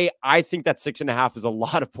think that 6.5 is a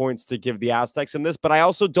lot of points to give the Aztecs in this, but I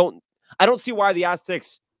also don't see why the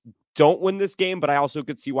Aztecs don't win this game, but I also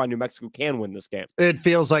could see why New Mexico can win this game. It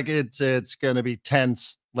feels like it's going to be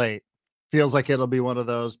tense late. Feels like it'll be one of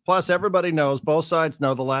those. Plus, everybody knows, both sides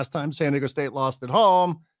know the last time San Diego State lost at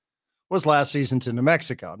home was last season to New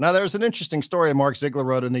Mexico. Now, there's an interesting story Mark Ziegler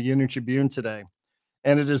wrote in the Union Tribune today,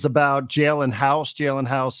 and it is about Jalen House. Jalen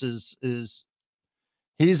House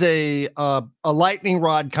he's a lightning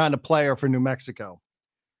rod kind of player for New Mexico.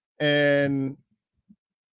 And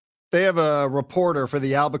they have a reporter for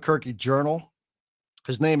the Albuquerque Journal.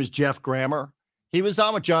 His name is Jeff Grammer. He was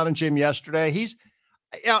on with John and Jim yesterday. He's,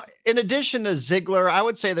 in addition to Ziegler, I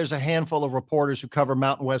would say there's a handful of reporters who cover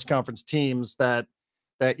Mountain West Conference teams that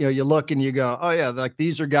you look and you go, oh yeah, like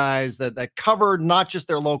these are guys that cover not just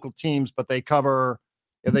their local teams, but they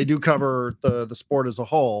do cover the sport as a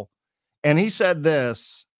whole. And he said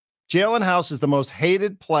this: Jalen House is the most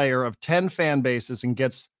hated player of 10 fan bases and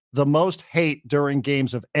gets the most hate during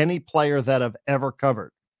games of any player that I've ever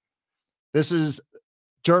covered. This is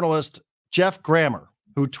journalist Jeff Grammer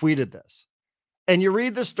who tweeted this. And you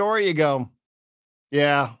read the story, you go,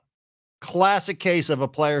 yeah, classic case of a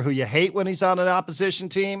player who you hate when he's on an opposition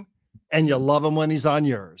team and you love him when he's on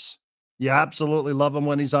yours. You absolutely love him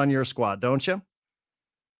when he's on your squad, don't you?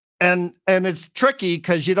 And it's tricky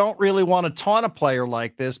because you don't really want to taunt a player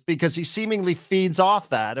like this because he seemingly feeds off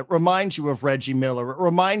that. It reminds you of Reggie Miller. It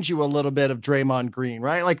reminds you a little bit of Draymond Green,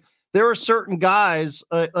 right? Like there are certain guys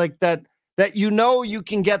like that you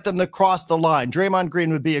can get them to cross the line. Draymond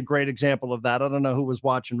Green would be a great example of that. I don't know who was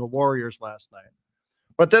watching the Warriors last night.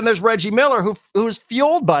 But then there's Reggie Miller who's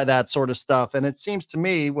fueled by that sort of stuff. And it seems to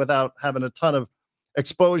me, without having a ton of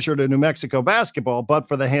exposure to New Mexico basketball, but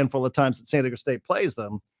for the handful of times that San Diego State plays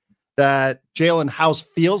them, that Jalen House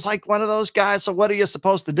feels like one of those guys. So what are you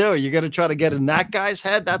supposed to do? You're going to try to get in that guy's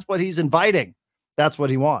head? That's what he's inviting. That's what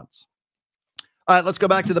he wants. All right, let's go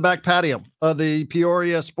back to the back patio of the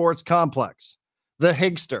Peoria Sports Complex. The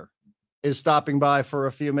Higster is stopping by for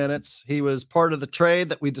a few minutes. He was part of the trade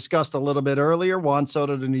that we discussed a little bit earlier. Juan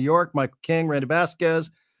Soto to New York, Michael King, Randy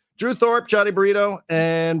Vasquez, Drew Thorpe, Johnny Burrito,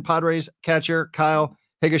 and Padres catcher Kyle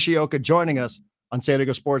Higashioka joining us on San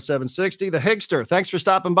Diego Sports 760. The Higster, thanks for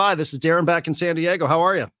stopping by. This is Darren back in San Diego. How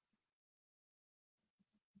are you?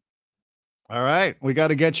 All right. We got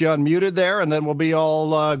to get you unmuted there, and then we'll be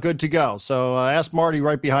all good to go. So ask Marty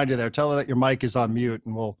right behind you there. Tell her that your mic is on mute,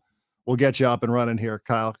 and we'll get you up and running here,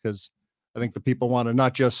 Kyle, because I think the people want to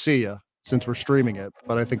not just see you since we're streaming it,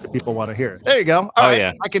 but I think the people want to hear it. There you go. All right.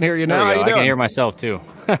 Yeah. I can hear you now. How you doing? I can hear myself, too.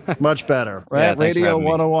 Much better, right? Yeah, Radio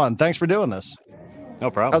 101. Thanks for doing this.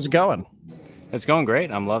 No problem. How's it going? It's going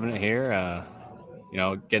great. I'm loving it here.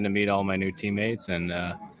 Getting to meet all my new teammates and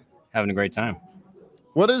having a great time.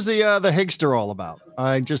 What is the Higster all about?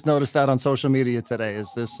 I just noticed that on social media today.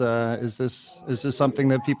 Is this something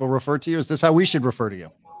that people refer to you? Is this how we should refer to you?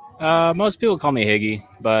 Most people call me Higgy,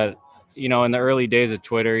 but in the early days of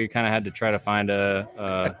Twitter, you kind of had to try to find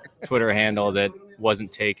a Twitter handle that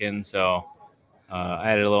wasn't taken. So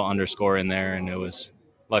I added a little underscore in there, and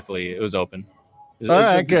luckily it was open. It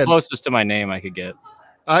was the closest to my name I could get.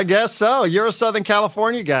 I guess so. You're a Southern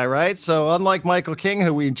California guy, right? So unlike Michael King,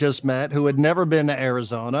 who we just met, who had never been to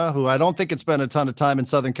Arizona, who I don't think had spent a ton of time in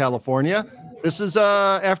Southern California, this is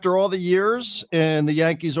after all the years in the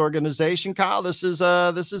Yankees organization, Kyle, this is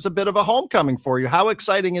a bit of a homecoming for you. How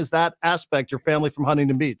exciting is that aspect, your family from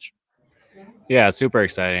Huntington Beach? Yeah, super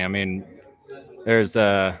exciting. I mean, there's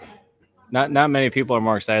not many people are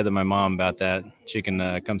more excited than my mom about that. She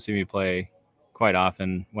can come see me play quite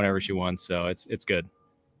often whenever she wants, so it's good.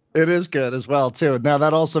 It is good as well too. Now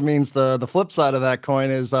that also means the flip side of that coin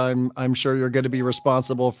is I'm sure you're going to be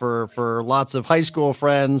responsible for lots of high school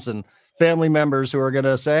friends and family members who are going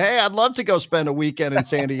to say, hey, I'd love to go spend a weekend in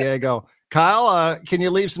San Diego. Kyle, can you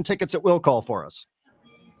leave some tickets at Will Call for us?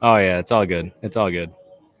 Oh yeah, it's all good. It's all good.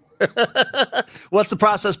 What's the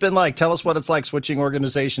process been like? Tell us what it's like switching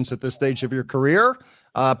organizations at this stage of your career.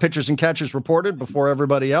 Pitchers and catchers reported before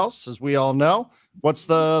everybody else, as we all know. What's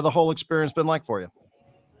the whole experience been like for you?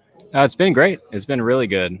 It's been great. It's been really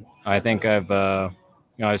good. I think I've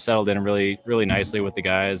settled in really, really nicely with the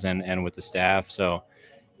guys and with the staff. So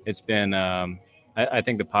it's been, I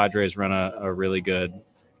think the Padres run a really good,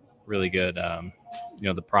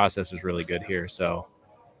 the process is really good here. So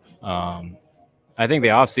I think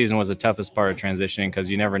the off season was the toughest part of transitioning because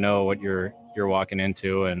you never know what you're walking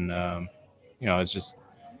into. And, it's just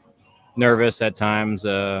nervous at times,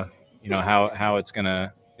 how it's going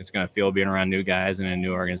to feel being around new guys in a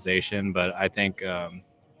new organization. But I think,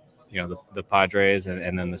 the Padres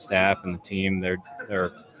and then the staff and the team,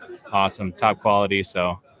 they're awesome, top quality.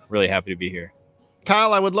 So really happy to be here.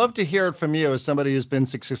 Kyle, I would love to hear it from you as somebody who's been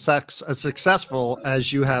as successful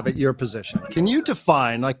as you have at your position. Can you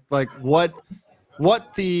define like what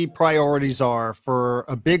the priorities are for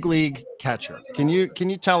a big league catcher? Can you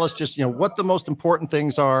tell us just, what the most important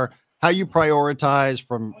things are, how you prioritize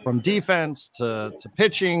from defense to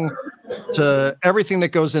pitching to everything that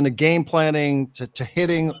goes into game planning to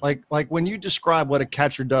hitting, like when you describe what a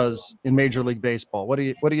catcher does in Major League Baseball, what do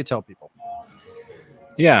you tell people?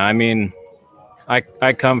 Yeah, I mean,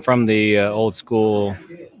 I come from the old school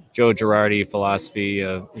Joe Girardi philosophy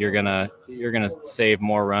of you're gonna save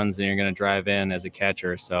more runs than you're gonna drive in as a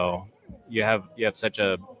catcher. So you have such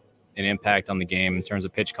an impact on the game in terms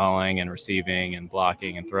of pitch calling and receiving and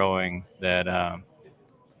blocking and throwing that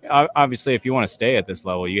obviously if you want to stay at this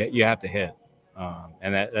level, you have to hit,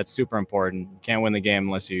 and that's super important. You can't win the game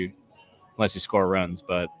unless you score runs.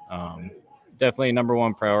 But definitely number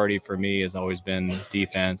one priority for me has always been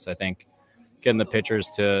defense. I think getting the pitchers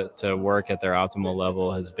to work at their optimal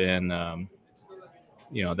level has been,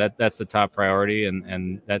 that's the top priority.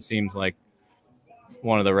 And that seems like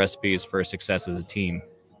one of the recipes for success as a team.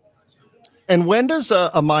 And when does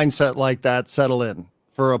a mindset like that settle in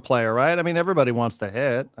for a player, right? I mean, everybody wants to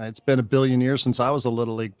hit. It's been a billion years since I was a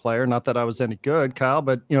little league player. Not that I was any good, Kyle,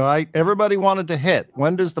 but everybody wanted to hit.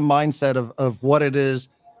 When does the mindset of what it is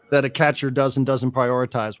that a catcher does and doesn't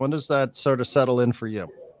prioritize, when does that sort of settle in for you?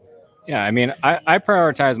 Yeah, I mean, I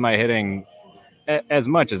prioritize my hitting as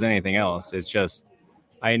much as anything else. It's just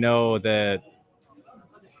I know that,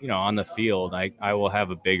 on the field, I will have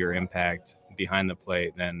a bigger impact behind the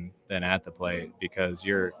plate than at the plate because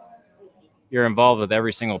you're involved with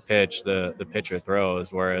every single pitch the pitcher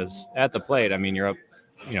throws. Whereas at the plate, I mean, you're up,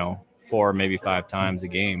 4, maybe 5 times a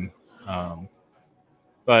game.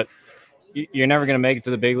 But you're never going to make it to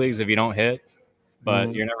the big leagues if you don't hit,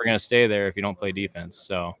 but you're never going to stay there if you don't play defense.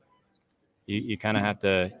 So you kind of have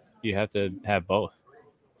to have both.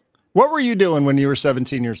 What were you doing when you were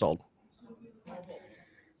 17 years old?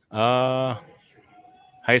 High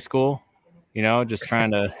school, just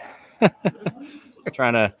trying to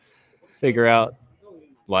figure out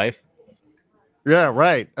life. Yeah,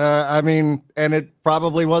 right. I mean, and it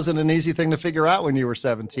probably wasn't an easy thing to figure out when you were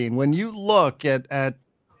 17. When you look at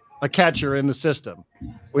a catcher in the system,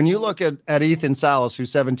 when you look at Ethan Salas,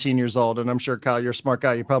 who's 17 years old, and I'm sure, Kyle, you're a smart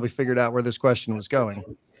guy, you probably figured out where this question was going.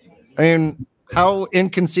 I mean, how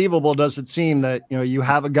inconceivable does it seem that, you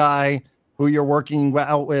have a guy who you're working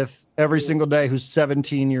out with every single day who's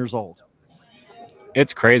 17 years old?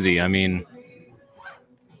 It's crazy. I mean,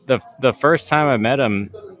 the first time I met him,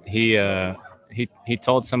 he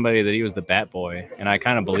told somebody that he was the bat boy, and I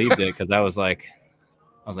kind of believed it because I was like,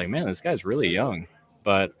 man, this guy's really young.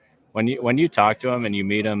 But when you talk to him and you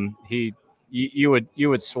meet him, you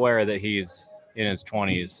would swear that he's in his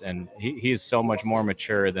 20s, and he's so much more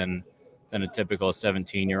mature than a typical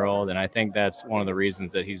 17-year-old. And I think that's one of the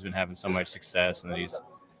reasons that he's been having so much success and that he's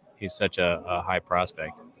such a high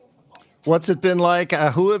prospect. What's it been like?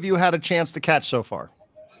 Who have you had a chance to catch so far?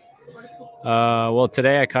 Well,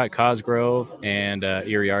 today I caught Cosgrove and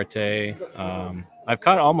Iriarte. I've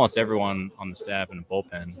caught almost everyone on the staff in the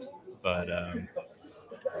bullpen, but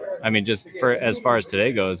I mean, just for as far as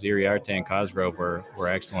today goes, Iriarte and Cosgrove were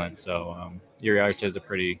excellent. So Iriarte is a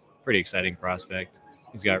pretty exciting prospect.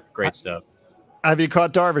 He's got great stuff. Have you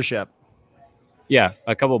caught Darvish yet? Yeah,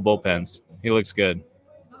 a couple of bullpens. He looks good.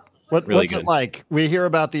 What's it like? We hear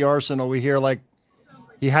about the arsenal. We hear like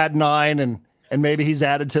he had 9 and maybe he's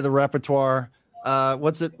added to the repertoire.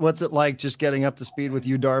 What's it like just getting up to speed with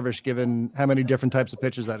you, Darvish, given how many different types of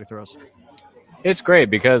pitches that he throws? It's great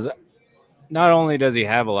because not only does he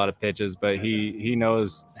have a lot of pitches, but he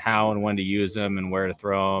knows how and when to use them and where to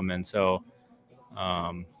throw them. And so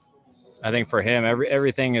I think for him,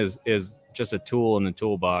 everything is just a tool in the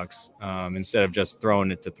toolbox instead of just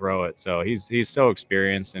throwing it to throw it. So he's so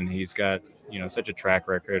experienced, and he's got such a track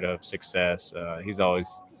record of success. He's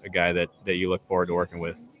always a guy that you look forward to working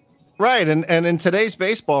with. Right, and in today's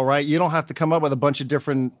baseball, right, you don't have to come up with a bunch of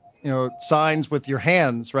different signs with your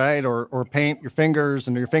hands, right, or paint your fingers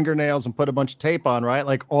and your fingernails and put a bunch of tape on, right?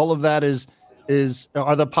 Like all of that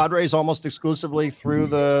are the Padres almost exclusively through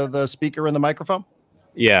the speaker and the microphone?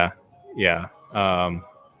 Yeah.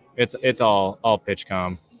 It's all pitch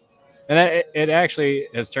comm, and it actually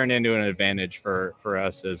has turned into an advantage for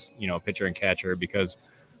us as pitcher and catcher, because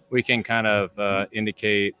we can kind of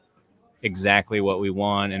indicate exactly what we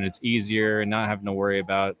want, and it's easier and not having to worry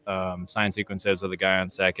about sign sequences with a guy on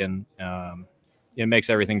second. It makes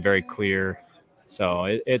everything very clear,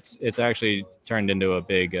 so it's actually turned into a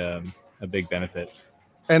big benefit.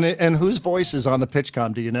 And whose voice is on the pitch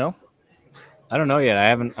comm? Do you know? I don't know yet. I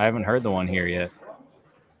haven't heard the one here yet.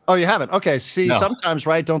 Oh, you haven't? Okay. See, No. sometimes,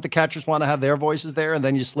 right? Don't the catchers want to have their voices there, and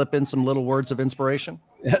then you slip in some little words of inspiration?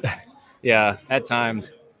 Yeah, at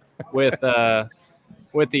times. With the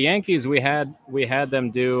Yankees, we had them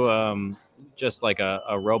do just like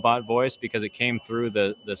a robot voice because it came through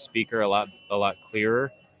the speaker a lot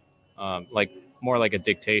clearer, like more like a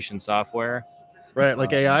dictation software. Right,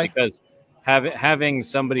 like AI. Because having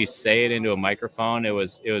somebody say it into a microphone, it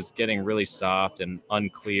was getting really soft and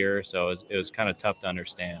unclear, so it was kind of tough to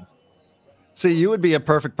understand. See, you would be a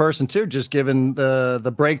perfect person too, just given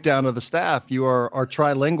the breakdown of the staff. You are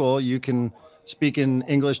trilingual. You can speak in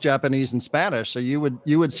English, Japanese, and Spanish. So you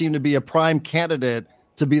would seem to be a prime candidate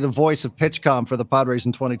to be the voice of PitchCom for the Padres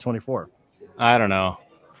in 2024. I don't know.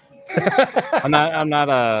 I'm not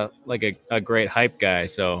a great hype guy,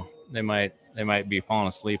 so they might be falling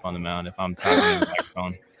asleep on the mound if I'm talking on the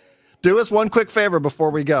microphone. Do us one quick favor before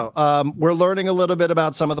we go. We're learning a little bit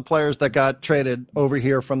about some of the players that got traded over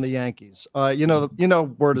here from the Yankees. You know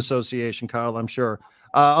word association, Kyle, I'm sure.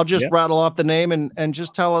 I'll just rattle off the name and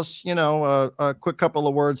just tell us, a quick couple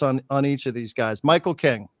of words on each of these guys. Michael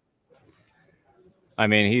King. I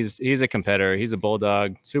mean, he's a competitor. He's a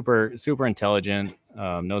bulldog, super intelligent,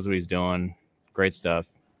 knows what he's doing. Great stuff.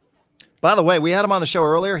 By the way, we had him on the show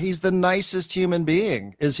earlier. He's the nicest human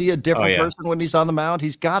being. Is he a different person when he's on the mound?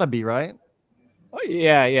 He's got to be, right? Oh,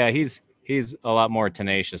 yeah. He's a lot more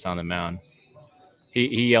tenacious on the mound.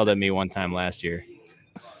 He yelled at me one time last year.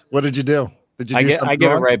 What did you do? Did you do something I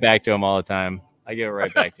give wrong? it right back to him all the time. I give it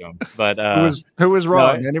right back to him. But who was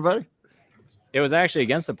wrong? Anybody? It was actually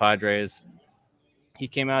against the Padres. He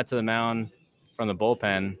came out to the mound from the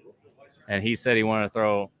bullpen, and he said he wanted to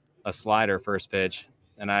throw a slider first pitch,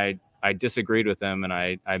 and I disagreed with him, and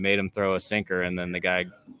I made him throw a sinker, and then the guy,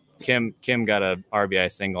 Kim got a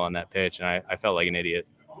RBI single on that pitch, and I felt like an idiot.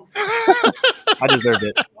 I deserved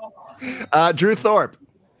it. Drew Thorpe.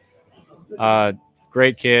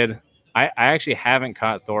 Great kid. I actually haven't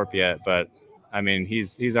caught Thorpe yet, but I mean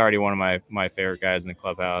he's already one of my favorite guys in the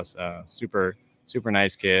clubhouse. Super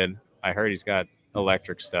nice kid. I heard he's got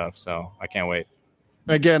electric stuff, so I can't wait.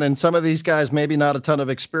 Again, and some of these guys maybe not a ton of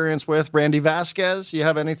experience with. Randy Vasquez, you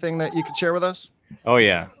have anything that you could share with us? Oh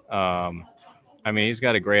yeah. I mean, he's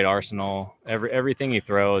got a great arsenal. Everything he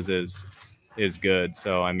throws is good.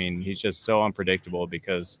 So I mean, he's just so unpredictable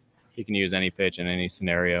because he can use any pitch in any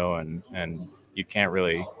scenario, and you can't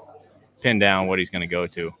really pin down what he's going to go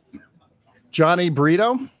to. Johnny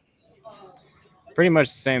Brito? Pretty much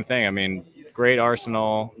the same thing. I mean, great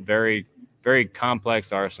arsenal, very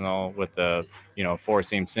complex arsenal with the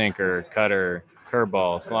four-seam sinker, cutter,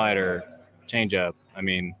 curveball, slider, changeup. I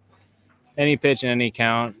mean, any pitch in any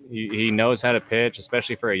count, he knows how to pitch,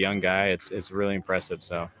 especially for a young guy. It's really impressive.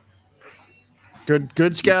 So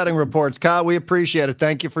good scouting reports, Kyle. We appreciate it.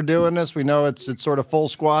 Thank you for doing this. We know it's sort of full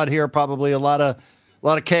squad here. Probably a lot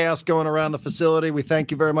of chaos going around the facility. We thank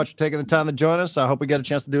you very much for taking the time to join us. I hope we get a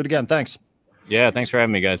chance to do it again. Thanks. Yeah, thanks for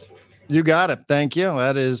having me, guys. You got it. Thank you.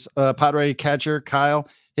 That is Padre catcher Kyle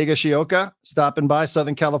Higashioka stopping by,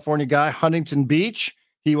 Southern California guy, Huntington Beach.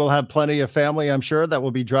 He will have plenty of family, I'm sure, that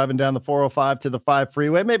will be driving down the 405 to the 5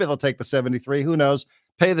 freeway. Maybe they'll take the 73. Who knows?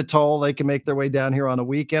 Pay the toll. They can make their way down here on a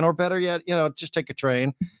weekend, or better yet, just take a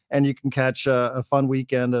train and you can catch a fun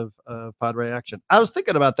weekend of Padre action. I was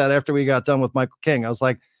thinking about that after we got done with Michael King. I was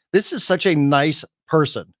like, this is such a nice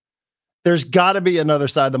person. There's got to be another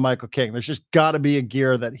side to Michael King. There's just got to be a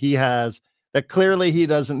gear that he has that clearly he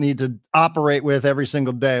doesn't need to operate with every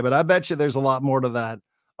single day. But I bet you there's a lot more to that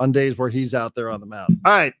on days where he's out there on the mound.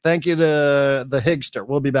 All right. Thank you to the Higster.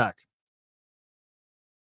 We'll be back.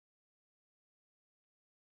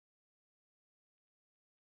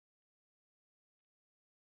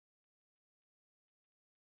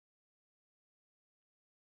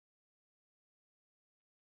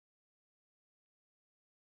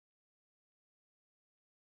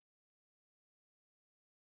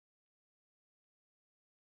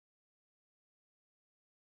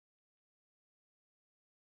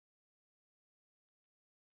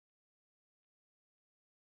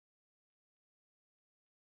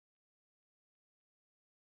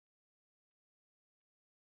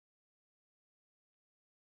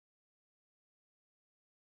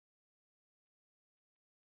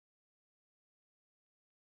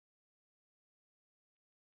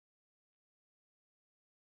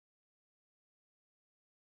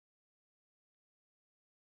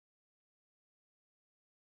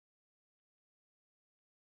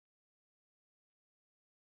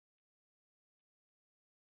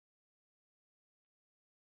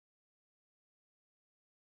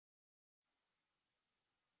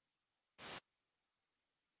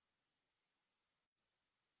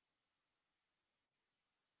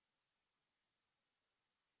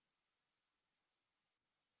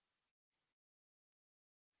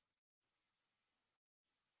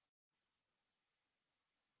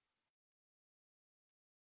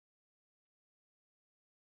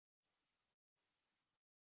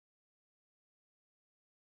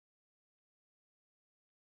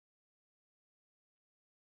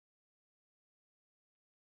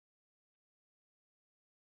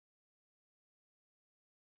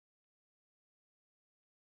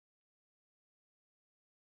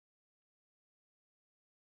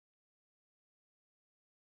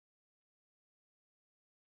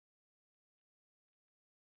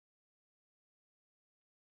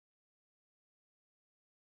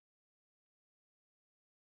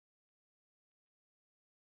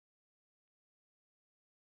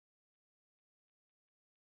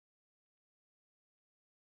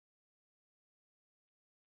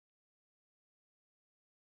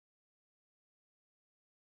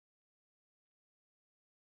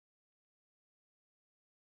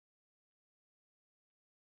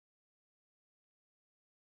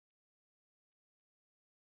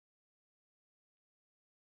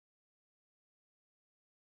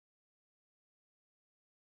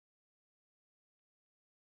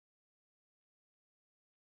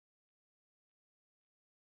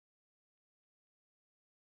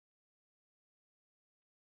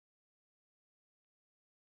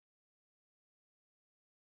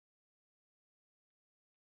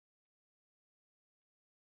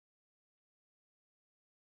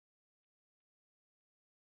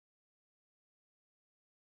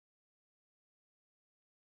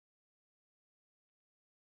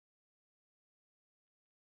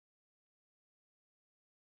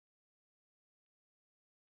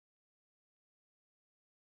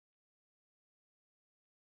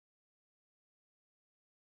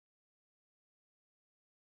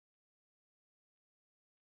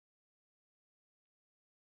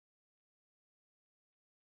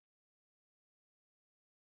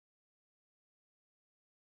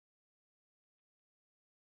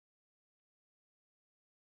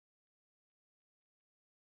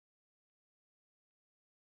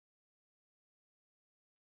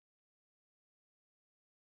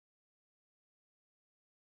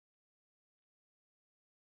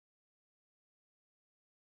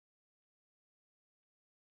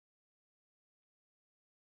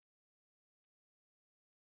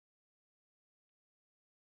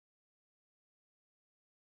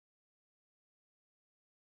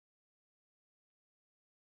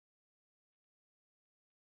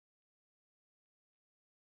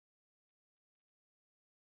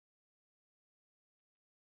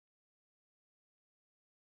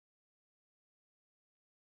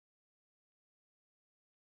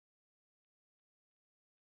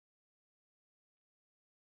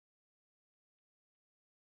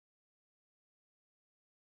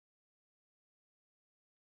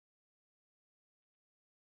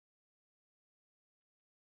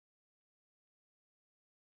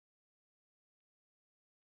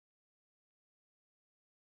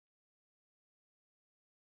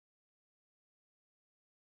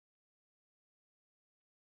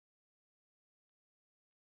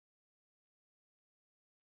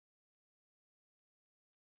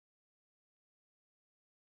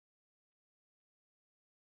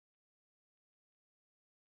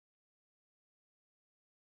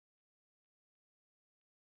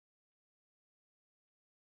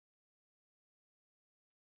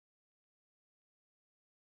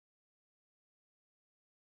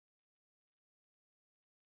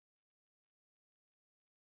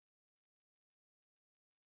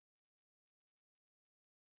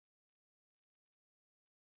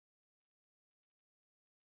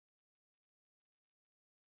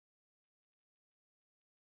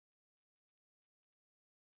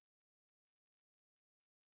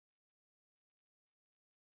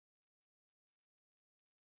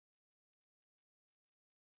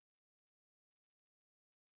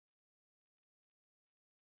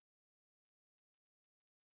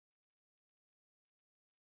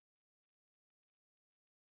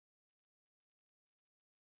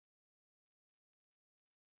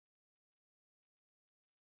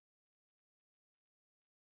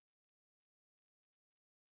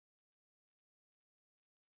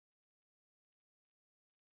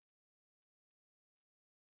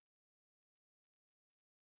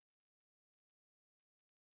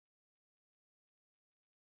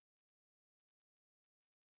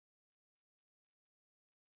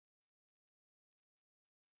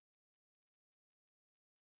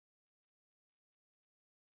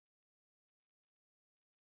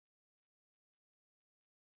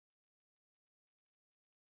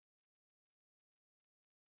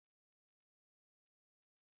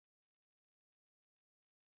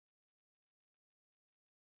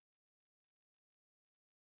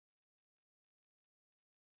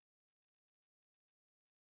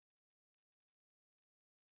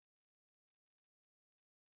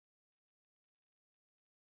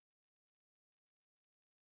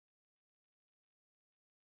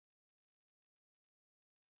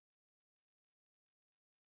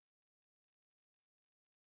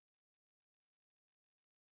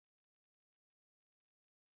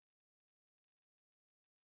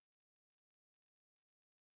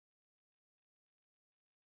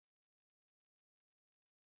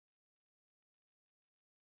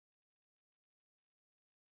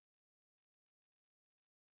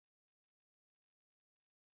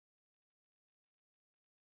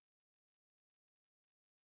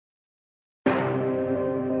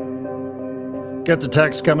 Get the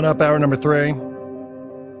text coming up, hour number 3.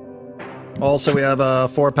 Also, we have a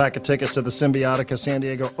 4-pack of tickets to the Symbiotica San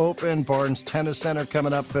Diego Open Barnes Tennis Center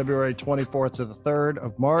coming up February 24th to the 3rd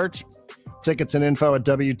of March. Tickets and info at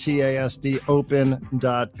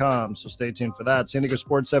WTASDopen.com. So stay tuned for that. San Diego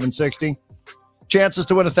Sports 760. Chances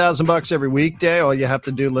to win $1,000 every weekday. All you have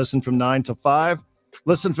to do, listen from 9 to 5.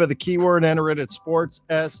 Listen for the keyword, enter it at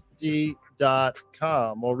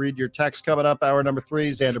sportsSD.com. We'll read your text coming up, hour number 3.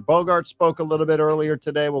 Xander Bogaerts spoke a little bit earlier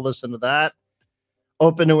today. We'll listen to that.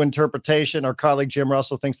 Open to interpretation. Our colleague Jim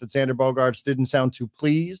Russell thinks that Xander Bogaerts didn't sound too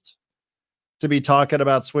pleased to be talking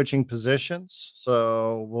about switching positions.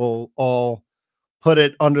 So we'll all put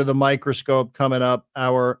it under the microscope coming up,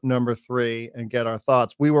 hour number 3, and get our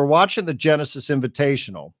thoughts. We were watching the Genesis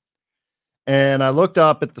Invitational, and I looked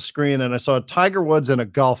up at the screen and I saw Tiger Woods in a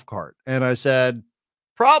golf cart. And I said,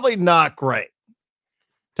 probably not great.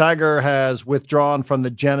 Tiger has withdrawn from the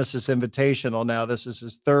Genesis Invitational. Now, this is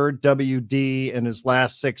his 3rd WD in his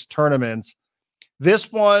last 6 tournaments.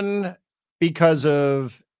 This one because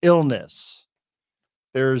of illness.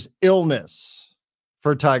 There's illness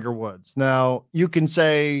for Tiger Woods. Now, you can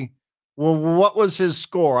say, well, what was his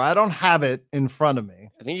score? I don't have it in front of me.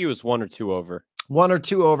 I think he was 1 or 2 over. 1 or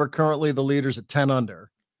 2 over. Currently, the leader's at 10 under.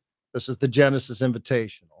 This is the Genesis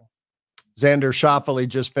Invitational. Xander Schauffele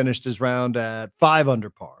just finished his round at 5 under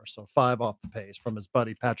par, so 5 off the pace from his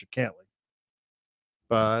buddy Patrick Cantley.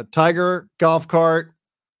 But Tiger, golf cart.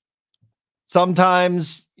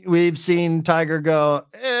 Sometimes we've seen Tiger go,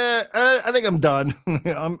 I think I'm done.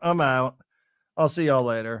 I'm out. I'll see y'all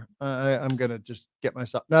later. I'm going to just get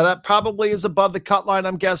myself. Now, that probably is above the cut line.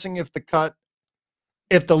 I'm guessing if the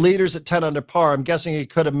leader's at 10 under par, I'm guessing he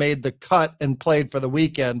could have made the cut and played for the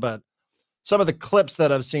weekend, but some of the clips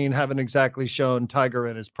that I've seen haven't exactly shown Tiger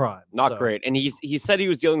in his prime. Not great. And he said he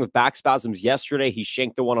was dealing with back spasms yesterday. He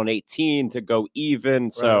shanked the one on 18 to go even.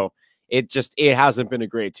 Right. So it hasn't been a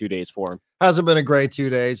great 2 days for him. Hasn't been a great 2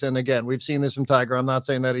 days. And again, we've seen this from Tiger. I'm not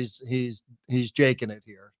saying that he's jaking it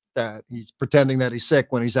here, that he's pretending that he's sick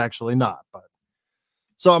when he's actually not. But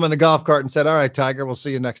saw him in the golf cart and said, all right, Tiger, we'll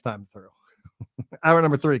see you next time through. Hour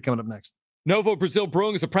number 3 coming up next. Novo Brazil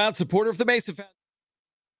Brewing is a proud supporter of the Mesa Foundation.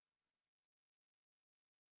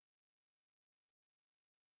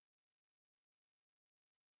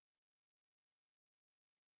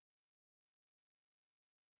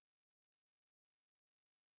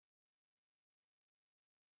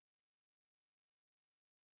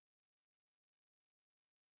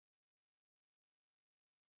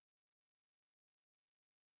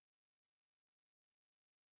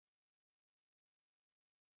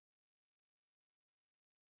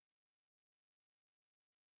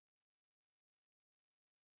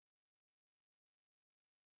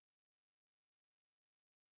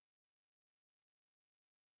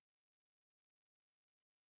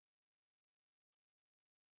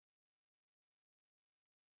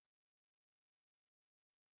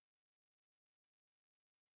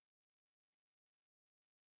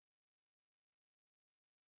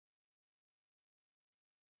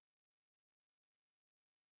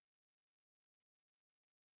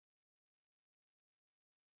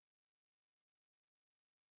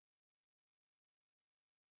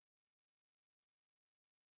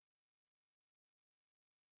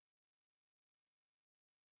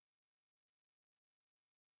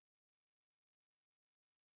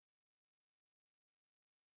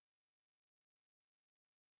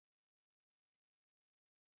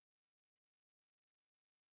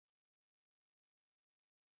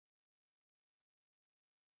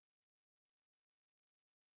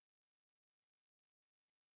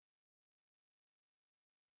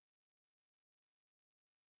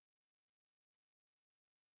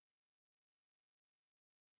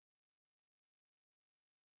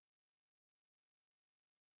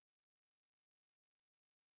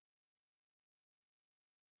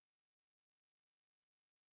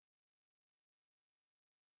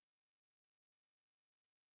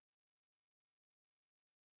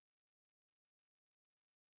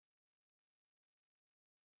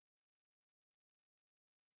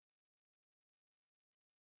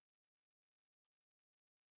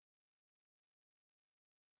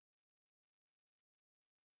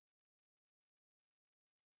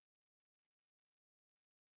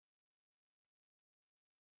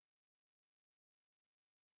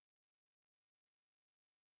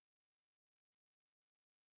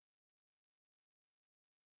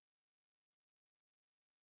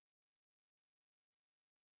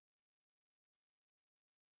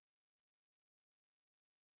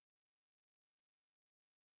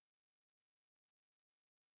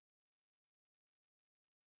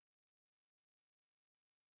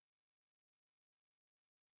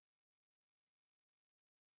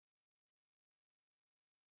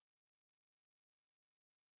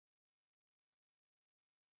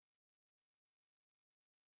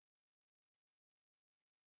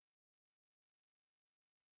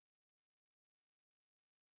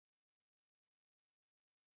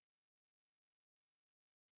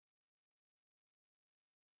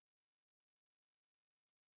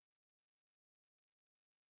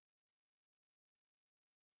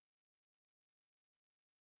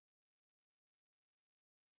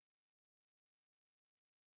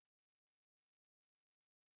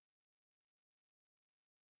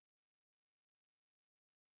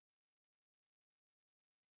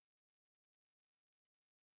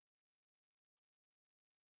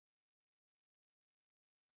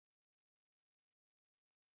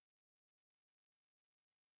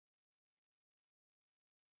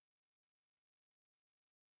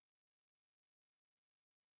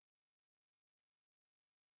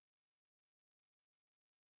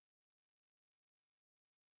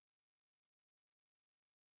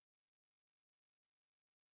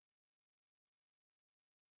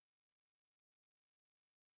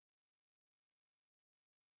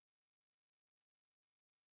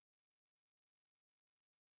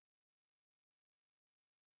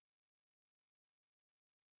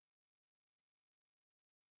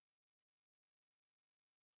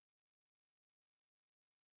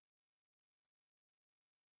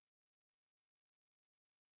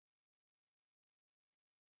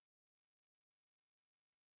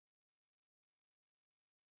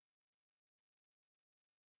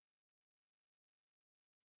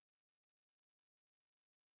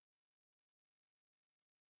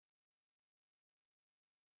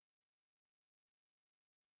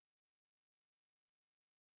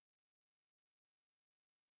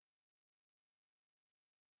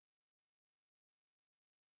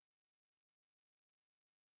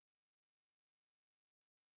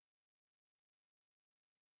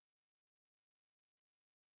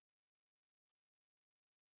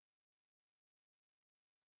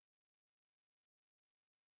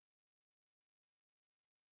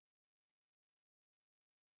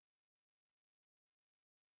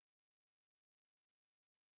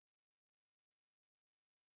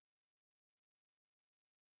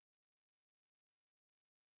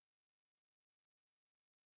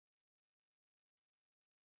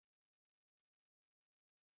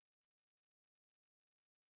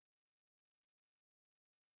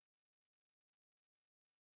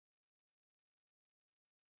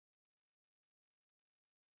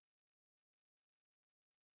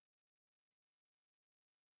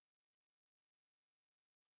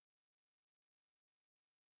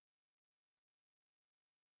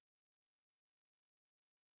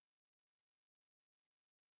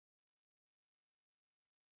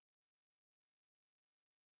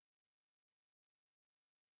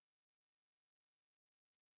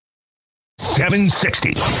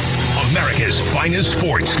 760. America's finest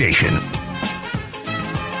sports station.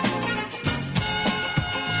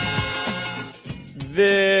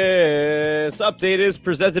 This update is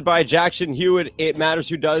presented by Jackson Hewitt. It matters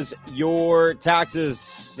who does your taxes.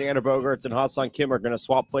 Xander Bogaerts and Ha-Seong Kim are going to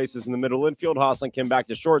swap places in the middle infield. Ha-Seong Kim back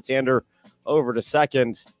to short. Xander over to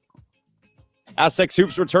second. Aztecs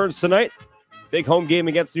Hoops returns tonight. Big home game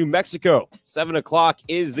against New Mexico. 7 o'clock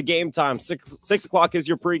is the game time. 6 o'clock is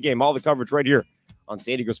your pregame. All the coverage right here on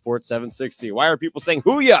San Diego Sports 760. Why are people saying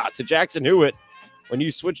hoo-yah to Jackson Hewitt? When you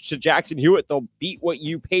switch to Jackson Hewitt, they'll beat what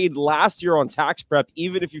you paid last year on tax prep,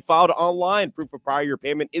 even if you filed online. Proof of prior year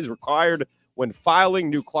payment is required when filing.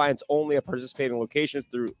 New clients only at participating locations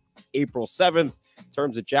through April 7th.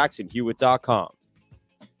 Terms at jacksonhewitt.com.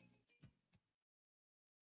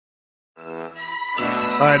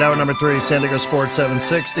 All right, hour number 3, San Diego Sports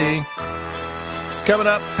 760. Coming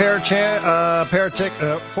up,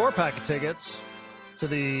 4-pack of tickets to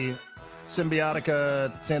the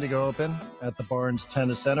Symbiotica San Diego Open at the Barnes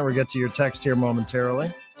Tennis Center. We'll get to your text here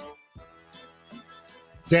momentarily.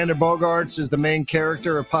 Xander Bogaerts is the main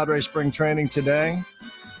character of Padres spring training today.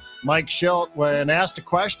 Mike Schilt, when asked a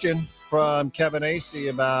question from Kevin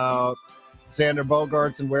Acee about Xander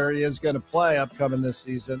Bogaerts and where he is going to play upcoming this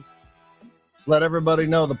season, let everybody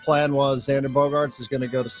know the plan was Xander Bogaerts is going to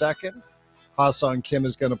go to second. Ha-Seong Kim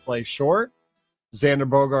is going to play short. Xander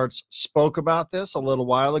Bogaerts spoke about this a little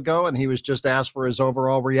while ago, and he was just asked for his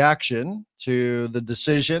overall reaction to the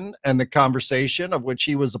decision and the conversation of which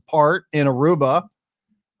he was a part in Aruba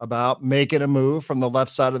about making a move from the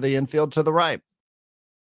left side of the infield to the right.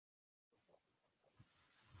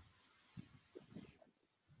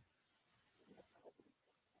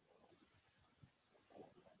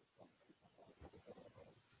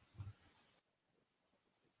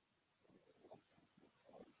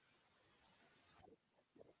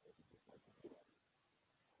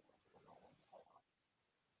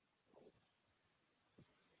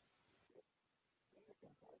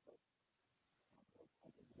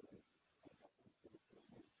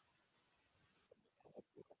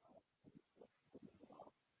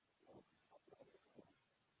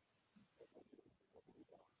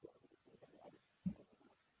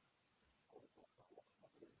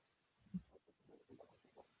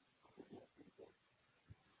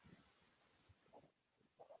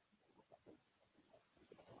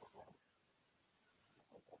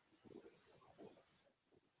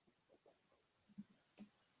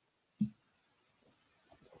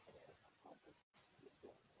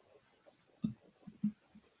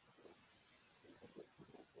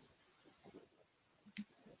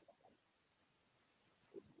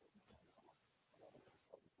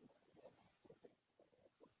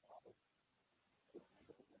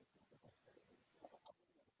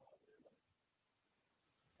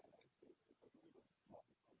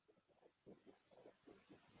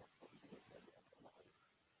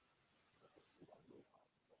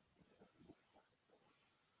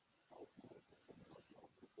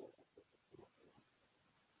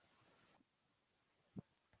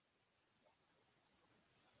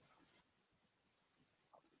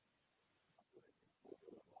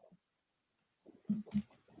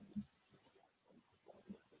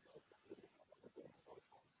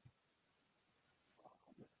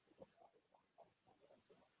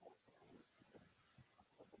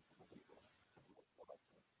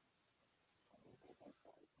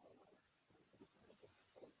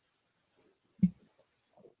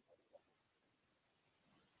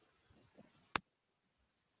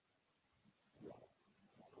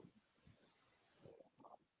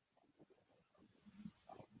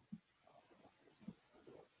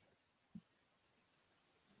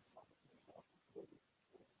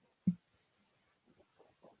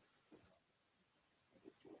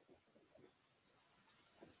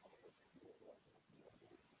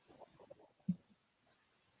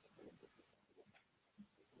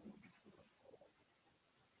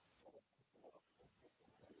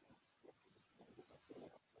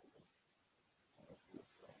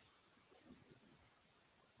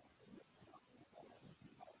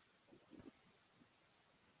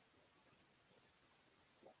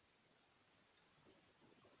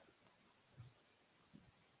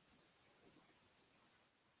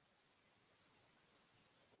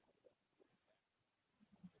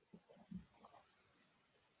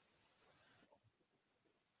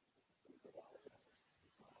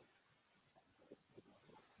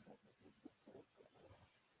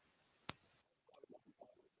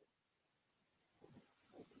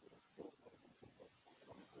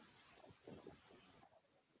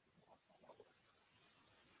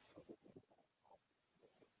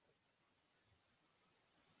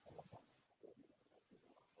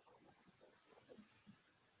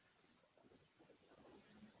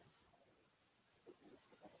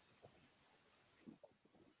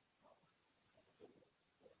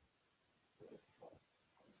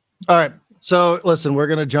 All right. So listen, we're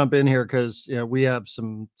going to jump in here because we have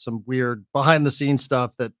some weird behind the scenes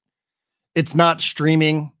stuff that it's not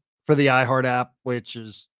streaming for the iHeart app, which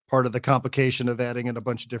is part of the complication of adding in a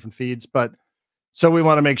bunch of different feeds. But so we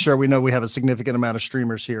want to make sure we know we have a significant amount of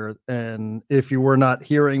streamers here. And if you were not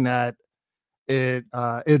hearing that,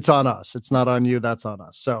 it's on us. It's not on you. That's on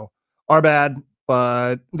us. So our bad.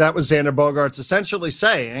 But that was Xander Bogaerts essentially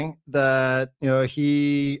saying that,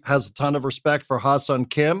 he has a ton of respect for Ha-Seong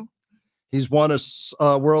Kim. He's won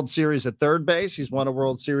a World Series at third base. He's won a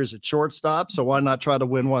World Series at shortstop. So why not try to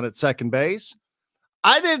win one at second base?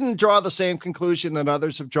 I didn't draw the same conclusion that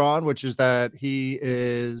others have drawn, which is that he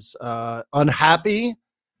is unhappy.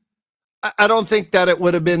 I don't think that it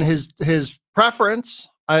would have been his preference.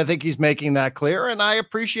 I think he's making that clear, and I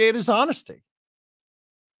appreciate his honesty.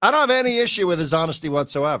 I don't have any issue with his honesty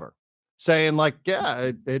whatsoever. Saying like,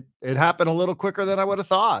 yeah, it happened a little quicker than I would have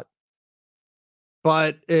thought.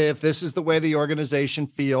 But if this is the way the organization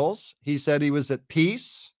feels, he said he was at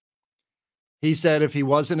peace. He said if he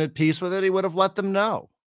wasn't at peace with it, he would have let them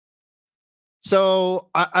know. So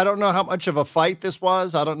I don't know how much of a fight this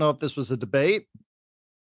was. I don't know if this was a debate.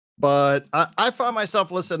 But I found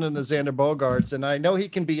myself listening to Xander Bogaerts, and I know he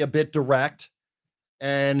can be a bit direct.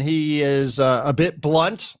 And he is a bit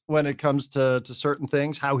blunt when it comes to certain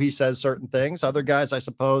things, how he says certain things. Other guys, I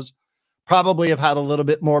suppose, probably have had a little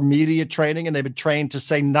bit more media training, and they've been trained to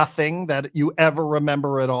say nothing that you ever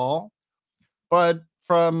remember at all. But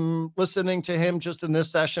from listening to him just in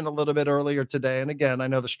this session a little bit earlier today, and again, I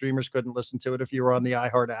know the streamers couldn't listen to it if you were on the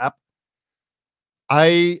iHeart app,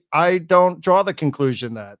 I don't draw the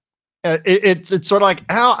conclusion that it's sort of like,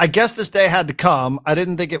 I guess this day had to come. I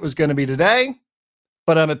didn't think it was going to be today,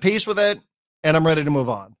 but I'm at peace with it, and I'm ready to move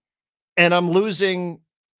on. And I'm losing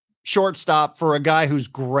shortstop for a guy who's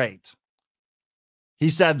great. He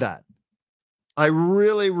said that. I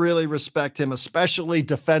really, really respect him, especially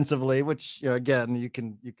defensively, which, again, you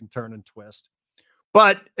can turn and twist.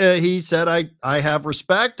 But he said, I have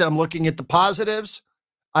respect. I'm looking at the positives.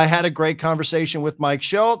 I had a great conversation with Mike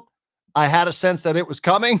Schultz. I had a sense that it was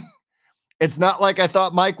coming. It's not like I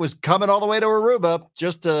thought Mike was coming all the way to Aruba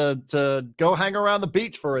just to go hang around the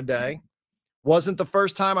beach for a day. Wasn't the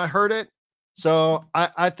first time I heard it. So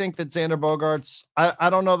I think that Xander Bogaerts, I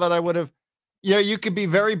don't know that I would have, you could be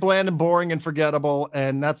very bland and boring and forgettable.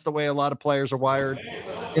 And that's the way a lot of players are wired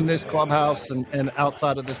in this clubhouse and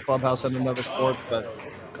outside of this clubhouse and another sport. But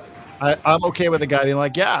I'm okay with a guy being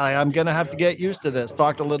like, yeah, I'm going to have to get used to this.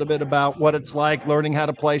 Talked a little bit about what it's like learning how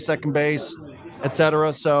to play second base,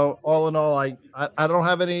 etc. So all in all, I don't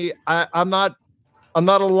have any. I'm not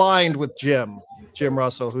aligned with Jim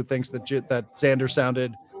Russell, who thinks that Xander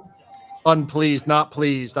sounded unpleased, not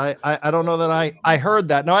pleased. I don't know that I heard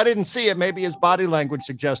that. No, I didn't see it. Maybe his body language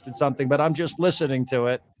suggested something, but I'm just listening to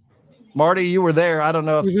it. Marty, you were there. I don't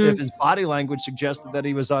know if his body language suggested that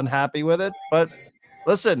he was unhappy with it, but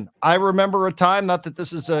listen, I remember a time, not that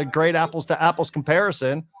this is a great apples to apples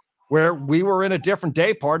comparison, where we were in a different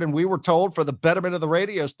day part and we were told for the betterment of the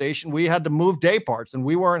radio station, we had to move day parts and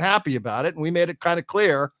we weren't happy about it. And we made it kind of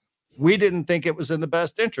clear we didn't think it was in the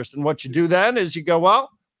best interest. And what you do then is you go, well,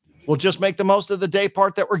 we'll just make the most of the day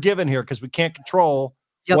part that we're given here because we can't control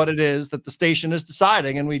what it is that the station is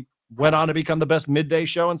deciding. And we went on to become the best midday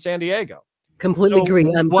show in San Diego. Completely agree.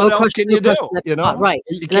 What else can you do? Right.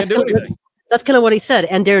 You can't do anything. That's kind of what he said.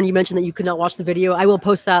 And Darren, you mentioned that you could not watch the video. I will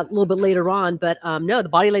post that a little bit later on, but no, the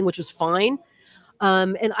body language was fine.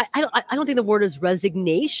 And I don't think the word is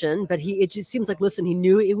resignation, but it just seems like, listen, he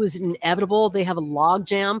knew it was inevitable. They have a log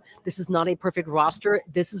jam. This is not a perfect roster.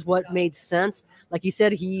 This is what made sense. Like he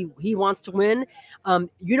said, he wants to win.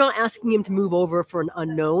 You're not asking him to move over for an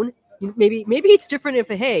unknown. Maybe it's different if,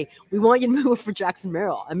 hey, we want you to move over for Jackson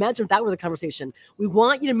Merrill. Imagine if that were the conversation. We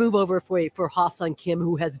want you to move over for Ha-Seong Kim,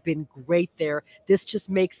 who has been great there. This just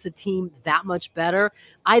makes the team that much better.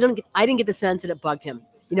 I didn't get the sense that it bugged him.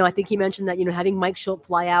 I think he mentioned that, having Mike Schultz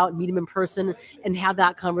fly out, meet him in person and have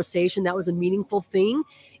that conversation, that was a meaningful thing.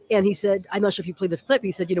 And he said, I'm not sure if you played this clip.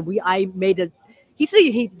 He said, he said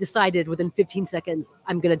he decided within 15 seconds,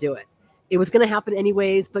 I'm going to do it. It was going to happen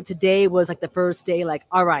anyways, but today was like the first day, like,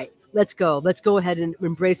 all right, let's go ahead and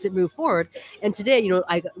embrace it, move forward. And today,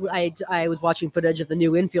 I was watching footage of the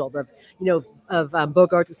new infield of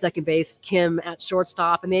Bogaerts at second base, Kim at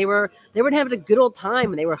shortstop, and they were having a good old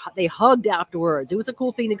time, and they hugged afterwards. It was a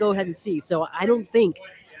cool thing to go ahead and see. So I don't think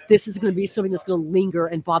this is going to be something that's going to linger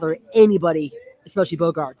and bother anybody, especially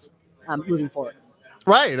Bogaerts, moving forward.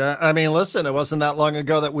 Right. I mean, listen, it wasn't that long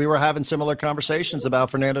ago that we were having similar conversations about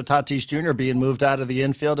Fernando Tatis Jr. being moved out of the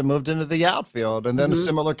infield and moved into the outfield. And then a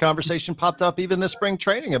similar conversation popped up even this spring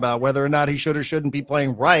training about whether or not he should or shouldn't be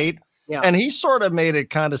playing right. Yeah. And he sort of made it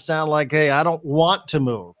kind of sound like, hey, I don't want to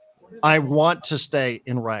move. I want to stay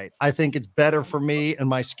in right. I think it's better for me and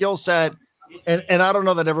my skill set. And I don't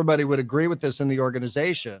know that everybody would agree with this in the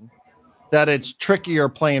organization, that it's trickier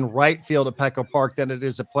playing right field at Petco Park than it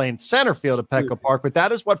is at playing center field at Petco Park. But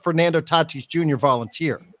that is what Fernando Tatis Jr.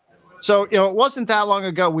 volunteered. So, it wasn't that long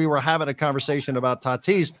ago we were having a conversation about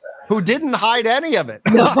Tatis, who didn't hide any of it.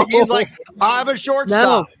 No. He's like, I'm a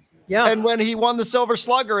shortstop. No. Yeah. And when he won the Silver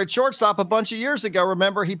Slugger at shortstop a bunch of years ago,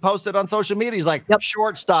 remember, he posted on social media, he's like,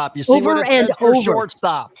 shortstop. You see Over what it and says for over.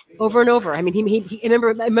 shortstop. Over and over. I mean, I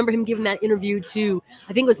remember him giving that interview to,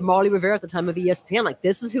 I think it was Marty Rivera at the time of ESPN. Like,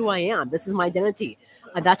 this is who I am. This is my identity.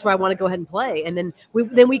 That's where I want to go ahead and play. And then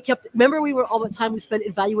we kept. Remember, we were all the time we spent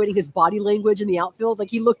evaluating his body language in the outfield. Like,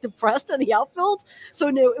 he looked depressed in the outfield. So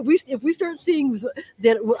no, if we start seeing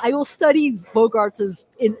that, I will study Bogaerts'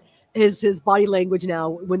 his body language now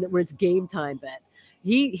when it's game time. But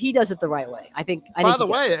he does it the right way. I think. By the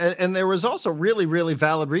way, and there was also really, really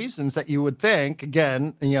valid reasons that you would think,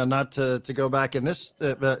 again, not to go back in this,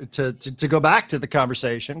 to go back to the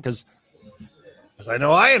conversation, because I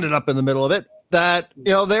know I ended up in the middle of it, that,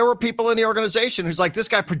 there were people in the organization who's like, this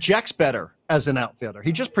guy projects better as an outfielder.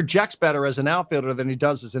 He just projects better as an outfielder than he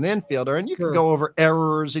does as an infielder. And you could go over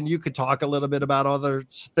errors and you could talk a little bit about other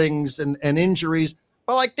things and injuries.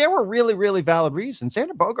 But like, there were really, really valid reasons.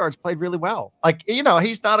 Xander Bogaerts played really well. Like,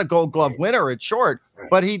 he's not a Gold Glove winner at short,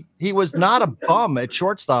 but he was not a bum at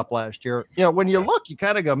shortstop last year. When you look, you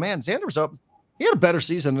kind of go, man, he had a better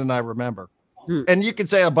season than I remember. And you could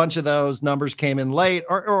say a bunch of those numbers came in late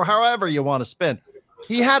or however you want to spin.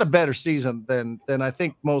 He had a better season than I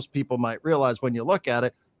think most people might realize when you look at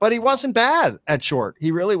it, but he wasn't bad at short.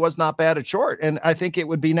 He really was not bad at short. And I think it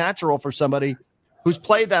would be natural for somebody who's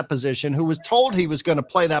played that position, who was told he was going to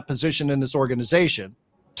play that position in this organization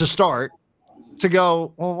to start, to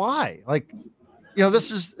go, well, why? Like,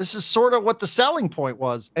 this is sort of what the selling point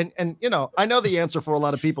was. And I know the answer for a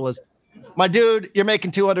lot of people is, my dude, you're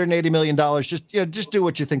making $280 million. Just do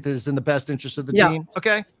what you think is in the best interest of the team.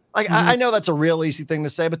 Okay. Like, I know that's a real easy thing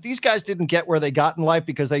to say, but these guys didn't get where they got in life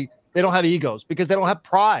because they don't have egos, because they don't have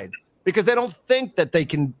pride, because they don't think that they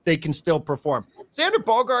can still perform. Xander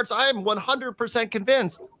Bogaerts, I am 100%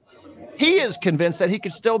 convinced. He is convinced that he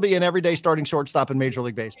could still be an everyday starting shortstop in Major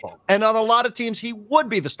League Baseball. And on a lot of teams, he would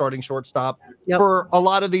be the starting shortstop for a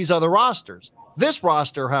lot of these other rosters. This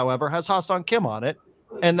roster, however, has Ha-Seong Kim on it.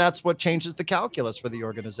 And that's what changes the calculus for the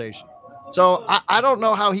organization. So I don't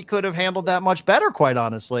know how he could have handled that much better, quite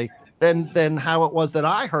honestly, than how it was that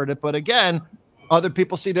I heard it. But again, other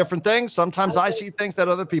people see different things. Sometimes I see things that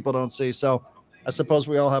other people don't see. So I suppose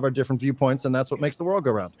we all have our different viewpoints, and that's what makes the world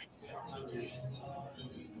go round.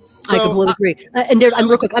 I completely agree. And Darren, I'm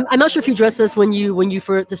real quick. I'm not sure if you addressed this when you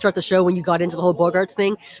to start the show, when you got into the whole Bogaerts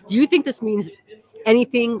thing. Do you think this means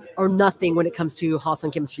anything or nothing when it comes to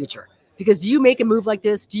Ha-Seong Kim's future? Because do you make a move like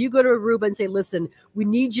this? Do you go to Aruba and say, listen, we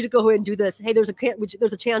need you to go ahead and do this. Hey, there's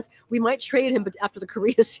a chance we might trade him after the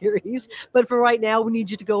Korea series. But for right now, we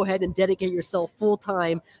need you to go ahead and dedicate yourself full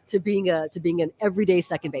time to being an everyday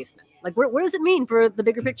second baseman. Like, what does it mean for the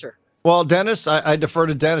bigger picture? Well, Dennis, I defer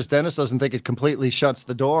to Dennis. Dennis doesn't think it completely shuts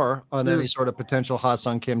the door on any sort of potential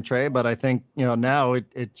Ha-Seong Kim trade. But I think, now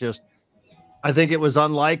it just, I think it was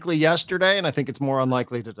unlikely yesterday, and I think it's more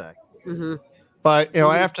unlikely today. Mm-hmm. But,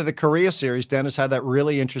 after the Korea series, Dennis had that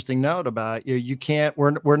really interesting note about you can't,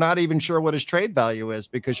 we're not even sure what his trade value is,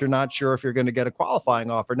 because you're not sure if you're going to get a qualifying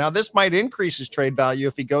offer. Now, this might increase his trade value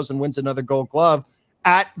if he goes and wins another Gold Glove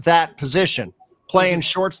at that position, playing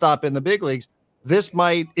shortstop in the big leagues. This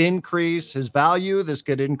might increase his value. This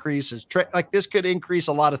could increase his trade. Like, this could increase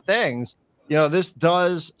a lot of things. This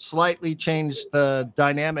does slightly change the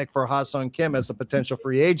dynamic for Ha-Seong Kim as a potential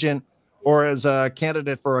free agent, or as a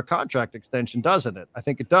candidate for a contract extension, doesn't it? I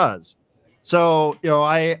think it does. So,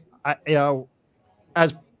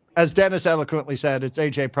 as Dennis eloquently said, it's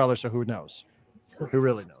AJ Preller, so who knows? Who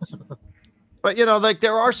really knows? But,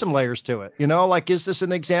 there are some layers to it, is this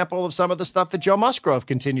an example of some of the stuff that Joe Musgrove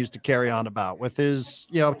continues to carry on about with his,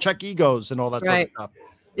 check egos and all that sort of stuff?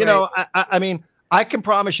 I mean, I can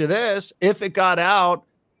promise you this, if it got out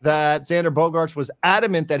that Xander Bogaerts was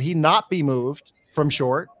adamant that he not be moved from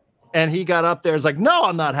short, and he got up there, it's like, no,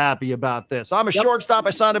 I'm not happy about this. I'm a shortstop. I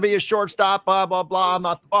signed to be a shortstop, blah, blah, blah. I'm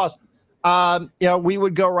not the boss. We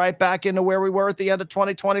would go right back into where we were at the end of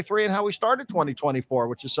 2023 and how we started 2024,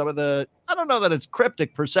 which is some of the, I don't know that it's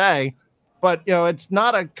cryptic per se, But, it's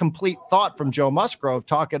not a complete thought from Joe Musgrove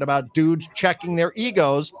talking about dudes checking their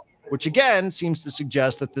egos, which again seems to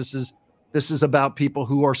suggest that this is about people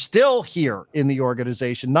who are still here in the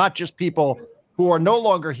organization, not just people who are no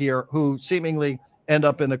longer here, who seemingly end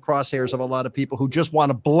up in the crosshairs of a lot of people who just want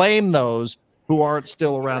to blame those who aren't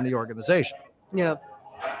still around the organization. Yeah.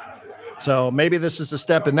 So maybe this is a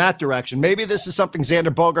step in that direction. Maybe this is something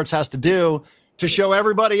Xander Bogaerts has to do to show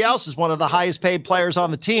everybody else is one of the highest paid players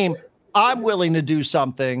on the team. I'm willing to do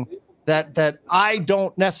something that I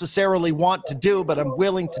don't necessarily want to do, but I'm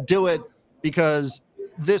willing to do it because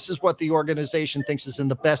this is what the organization thinks is in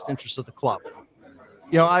the best interest of the club.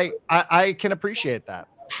 I can appreciate that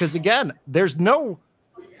because, again,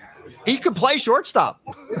 he could play shortstop.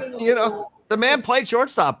 The man played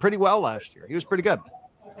shortstop pretty well last year. He was pretty good.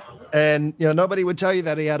 And, nobody would tell you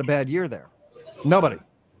that he had a bad year there. Nobody.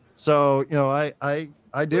 So,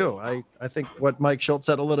 I do. I think what Mike Schultz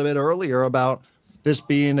said a little bit earlier about this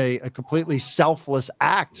being a completely selfless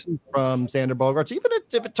act from Xander Bogaerts, even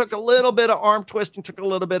if it took a little bit of arm twisting, took a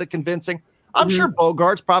little bit of convincing, I'm sure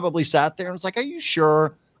Bogaerts probably sat there and was like, are you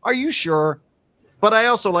sure? Are you sure? But I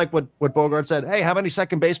also like what Bogaerts said. Hey, how many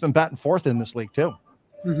second basemen batting fourth in this league too?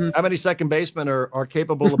 How many second basemen are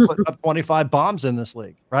capable of putting up 25 bombs in this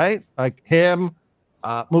league, right? Like him,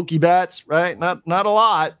 Mookie Betts, right? Not a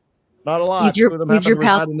lot. Not a lot. Easier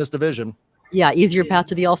path in this division. Yeah, easier path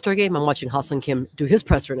to the All-Star game. I'm watching Hassan Kim do his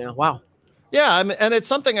presser now. Wow. Yeah, and it's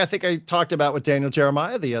something I think I talked about with Daniel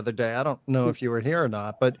Jeremiah the other day. I don't know if you were here or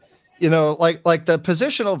not, but like the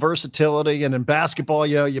positional versatility, and in basketball,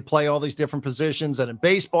 you play all these different positions, and in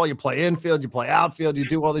baseball, you play infield, you play outfield, you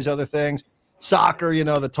do all these other things. Soccer,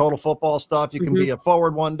 the total football stuff. You can be a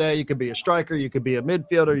forward one day, you could be a striker, you could be a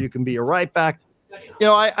midfielder, you can be a right back.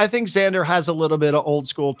 I think Xander has a little bit of old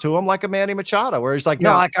school to him, like a Manny Machado, where he's like,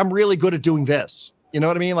 no, like I'm really good at doing this. You know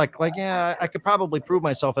what I mean? Like, yeah, I could probably prove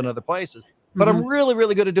myself in other places, but I'm really,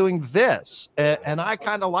 really good at doing this. And I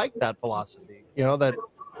kind of like that philosophy, that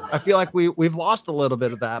I feel like we've lost a little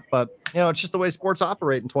bit of that, but it's just the way sports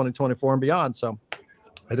operate in 2024 and beyond. So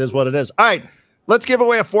it is what it is. All right. Let's give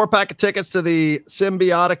away a 4-pack of tickets to the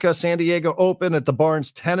Symbiotica San Diego Open at the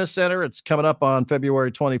Barnes Tennis Center. It's coming up on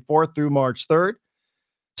February 24th through March 3rd.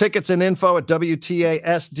 Tickets and info at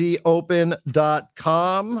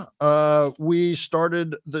WTASDopen.com. We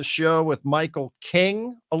started the show with Michael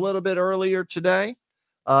King a little bit earlier today.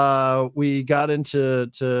 We got into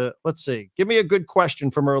let's see. Give me a good question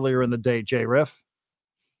from earlier in the day, Jay Riff.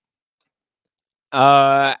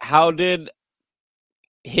 How did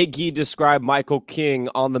Higgy describe Michael King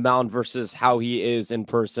on the mound versus how he is in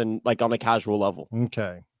person, like on a casual level?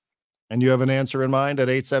 Okay. And you have an answer in mind at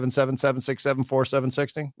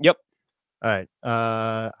 877-767-4760? Yep. All right.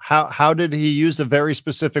 How did he use a very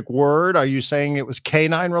specific word? Are you saying it was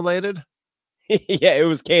canine related? Yeah, it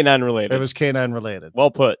was canine related. It was canine related.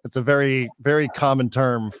 Well put. It's a very, very common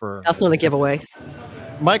term for. That's not a giveaway.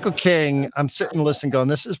 Michael King, I'm sitting and listening going,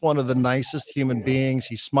 this is one of the nicest human beings.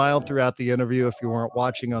 He smiled throughout the interview. If you weren't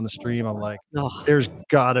watching on the stream, I'm like, there's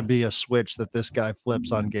got to be a switch that this guy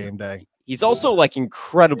flips on game day. He's also like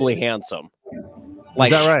incredibly handsome.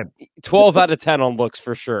 Like, is that right? 12 out of 10 on looks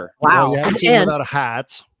for sure. Wow. Well, you haven't seen him without a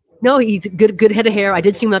hat. No, he's good head of hair. I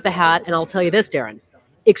did see him without the hat, and I'll tell you this, Darren.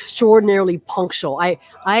 Extraordinarily punctual. I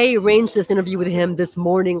arranged this interview with him this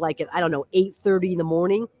morning, like at 8:30 in the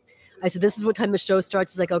morning. I said, this is what time the show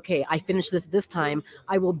starts. He's like, okay, I finished this time.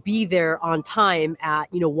 I will be there on time at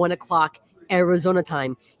 1 o'clock Arizona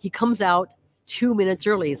time. He comes out 2 minutes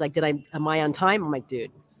early. He's like, am I on time? I'm like, dude,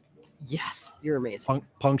 yes, you're amazing.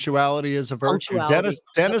 Punctuality is a virtue.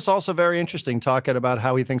 Dennis also very interesting, talking about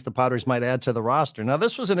how he thinks the Padres might add to the roster. Now,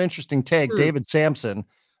 this was an interesting take. David Sampson,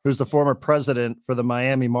 who's the former president for the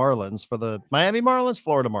Miami Marlins, Florida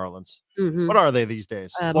Marlins. What are they these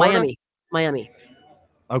days? Miami.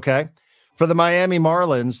 Okay. For the Miami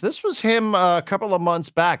Marlins, this was him a couple of months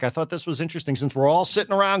back. I thought this was interesting since we're all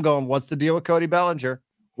sitting around going, what's the deal with Cody Bellinger?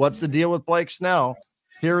 What's the deal with Blake Snell?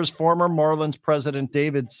 Here is former Marlins president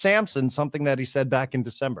David Sampson, something that he said back in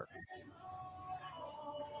December.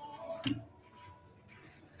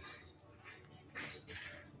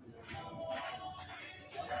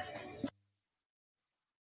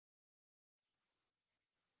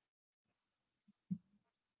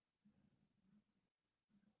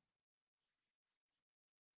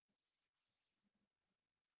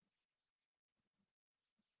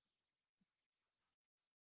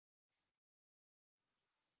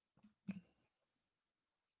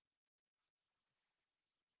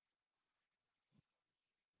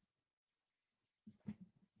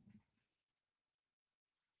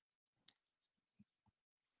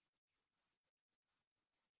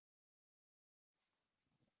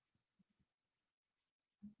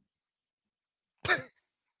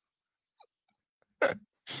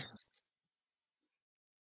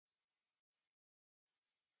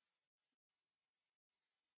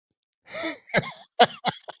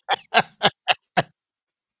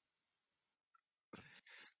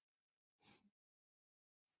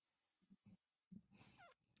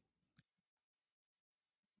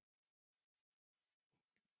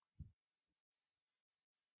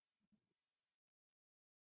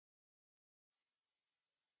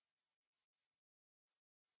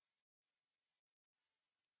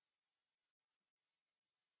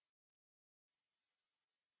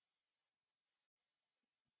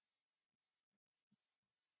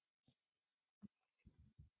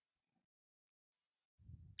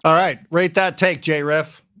 All right, rate that take,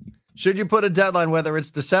 J-Riff. Should you put a deadline, whether it's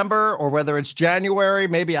December or whether it's January?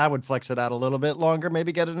 Maybe I would flex it out a little bit longer,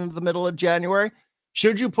 maybe get it into the middle of January.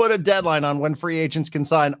 Should you put a deadline on when free agents can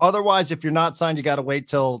sign? Otherwise, if you're not signed, you got to wait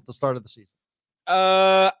till the start of the season.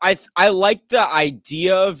 I like the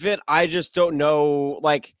idea of it. I just don't know.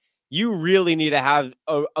 Like, you really need to have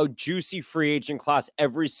a juicy free agent class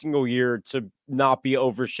every single year to not be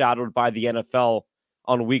overshadowed by the NFL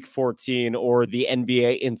on week 14 or the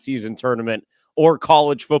NBA in-season tournament or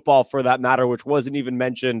college football for that matter, which wasn't even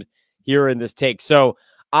mentioned here in this take. So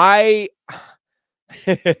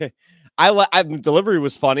delivery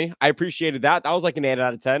was funny. I appreciated that. That was like an 8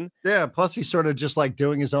 out of 10. Yeah. Plus he's sort of just like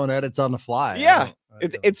doing his own edits on the fly. Yeah.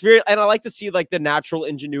 It's very, and I like to see like the natural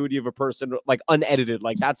ingenuity of a person, like unedited.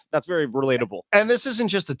 Like that's very relatable. And this isn't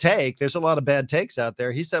just a take. There's a lot of bad takes out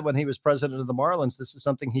there. He said when he was president of the Marlins, this is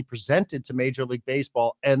something he presented to Major League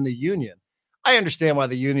Baseball and the union. I understand why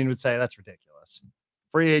the union would say that's ridiculous.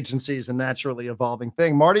 Free agency is a naturally evolving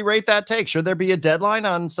thing. Marty, rate that take. Should there be a deadline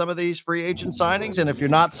on some of these free agent signings? And if you're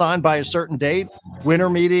not signed by a certain date, winter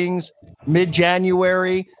meetings,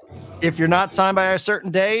 mid-January, if you're not signed by a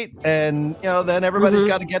certain date, and then everybody's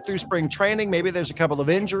got to get through spring training. Maybe there's a couple of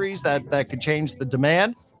injuries that could change the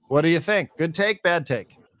demand. What do you think? Good take, bad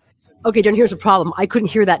take? Okay, John, here's a problem. I couldn't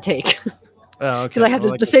hear that take. Oh, okay. Because I had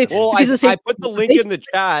to say. Well, I put the link in the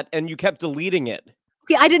chat, and you kept deleting it.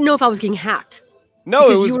 Okay, I didn't know if I was getting hacked.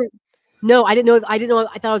 No, it was. No, I didn't know.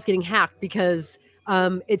 I thought I was getting hacked because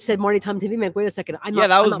it said Marty Tom TV. Man, wait a second.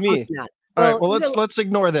 That was me. All right, well, let's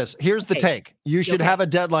ignore this. Here's the take. You should have a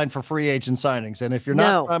deadline for free agent signings. And if you're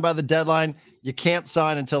not signed by the deadline, you can't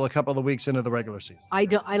sign until a couple of weeks into the regular season. I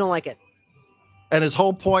don't like it. And his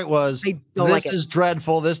whole point was, this is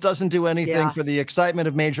dreadful. This doesn't do anything for the excitement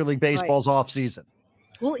of Major League Baseball's offseason.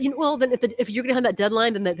 Well, then if you're going to have that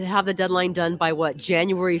deadline, then have the deadline done by what,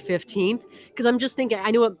 January 15th? Because I'm just thinking,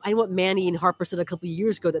 I know what Manny and Harper said a couple of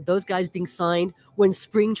years ago, that those guys being signed when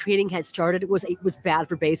spring training had started, it was bad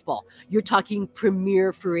for baseball. You're talking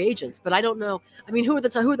premier free agents, but I don't know. I mean, who are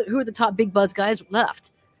the top big buzz guys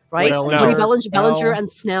left? Right, Bellinger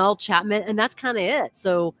and Snell, Chapman, and that's kind of it.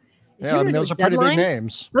 So. Yeah, I mean, those are pretty big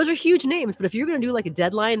names. Those are huge names, but if you're going to do like a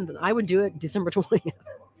deadline, then I would do it December 20th.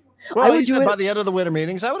 Well, he said by the end of the winter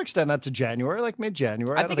meetings, I would extend that to January, like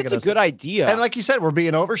mid-January. I think it's a good idea. And like you said, we're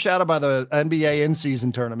being overshadowed by the NBA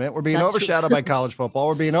in-season tournament. We're being overshadowed by college football.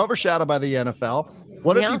 We're being overshadowed by the NFL.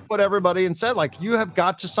 What if you put everybody and said, like, you have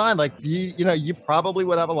got to sign? Like, you probably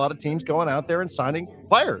would have a lot of teams going out there and signing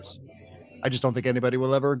players. I just don't think anybody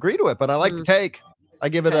will ever agree to it, but I like the take. I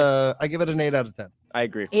give it an 8 out of 10. I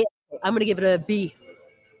agree. I'm going to give it a B.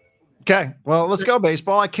 Okay, well, let's go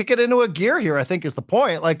baseball. I kick it into a gear here, I think is the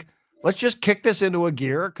point. Like, let's just kick this into a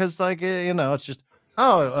gear because, like, it's just,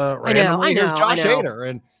 randomly here's Josh Hader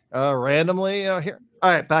and randomly here. All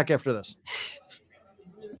right, back after this.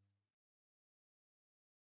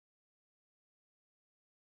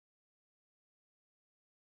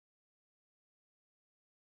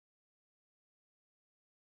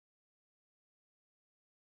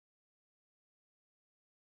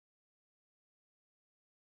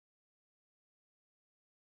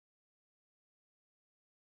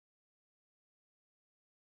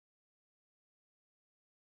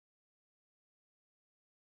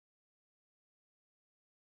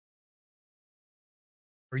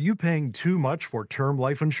 Are you paying too much for term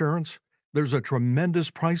life insurance? There's a tremendous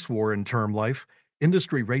price war in term life.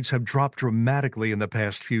 Industry rates have dropped dramatically in the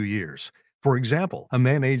past few years. For example, a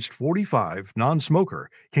man aged 45, non-smoker,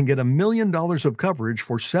 can get $1 million of coverage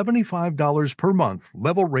for $75 per month,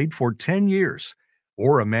 level rate for 10 years.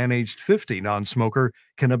 Or a man aged 50, non-smoker,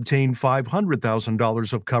 can obtain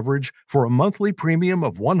 $500,000 of coverage for a monthly premium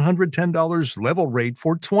of $110, level rate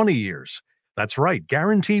for 20 years. That's right,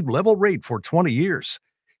 guaranteed level rate for 20 years.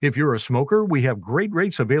 If you're a smoker, we have great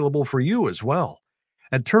rates available for you as well.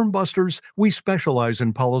 At Term Busters, we specialize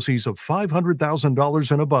in policies of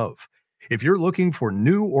 $500,000 and above. If you're looking for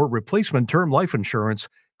new or replacement term life insurance,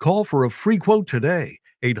 call for a free quote today.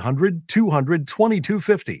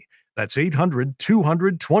 800-200-2250. That's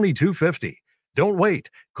 800-200-2250. Don't wait.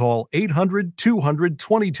 Call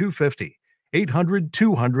 800-200-2250.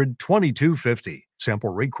 800-200-2250.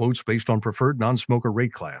 Sample rate quotes based on preferred non-smoker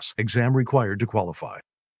rate class. Exam required to qualify.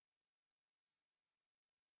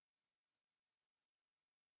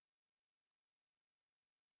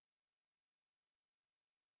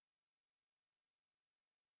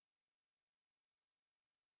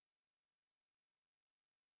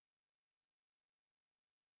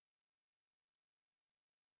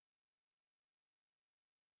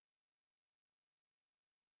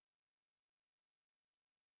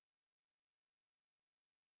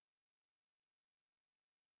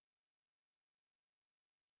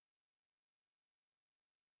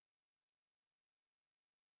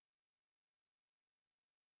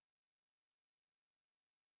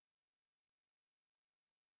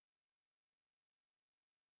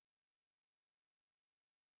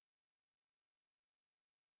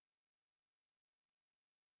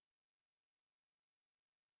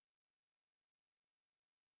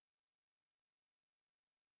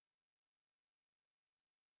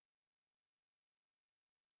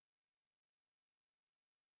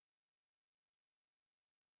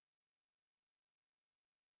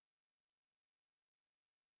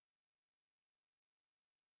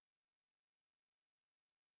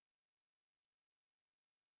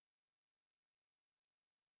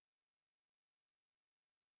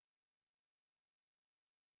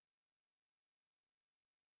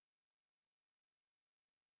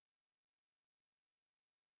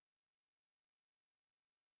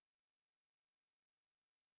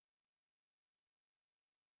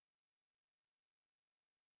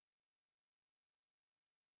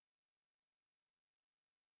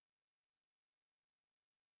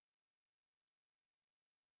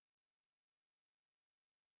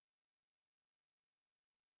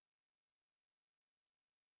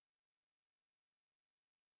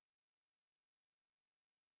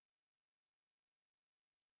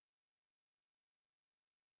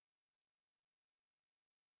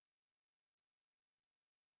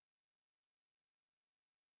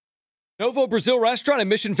 Novo Brazil Restaurant in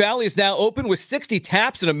Mission Valley is now open with 60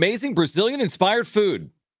 taps and amazing Brazilian-inspired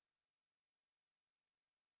food.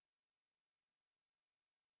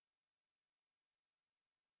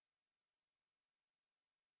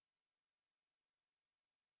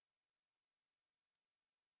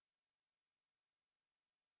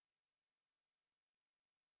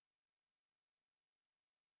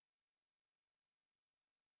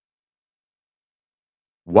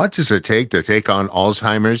 What does it take on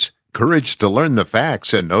Alzheimer's? Courage to learn the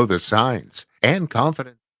facts and know the signs, and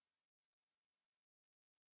confidence.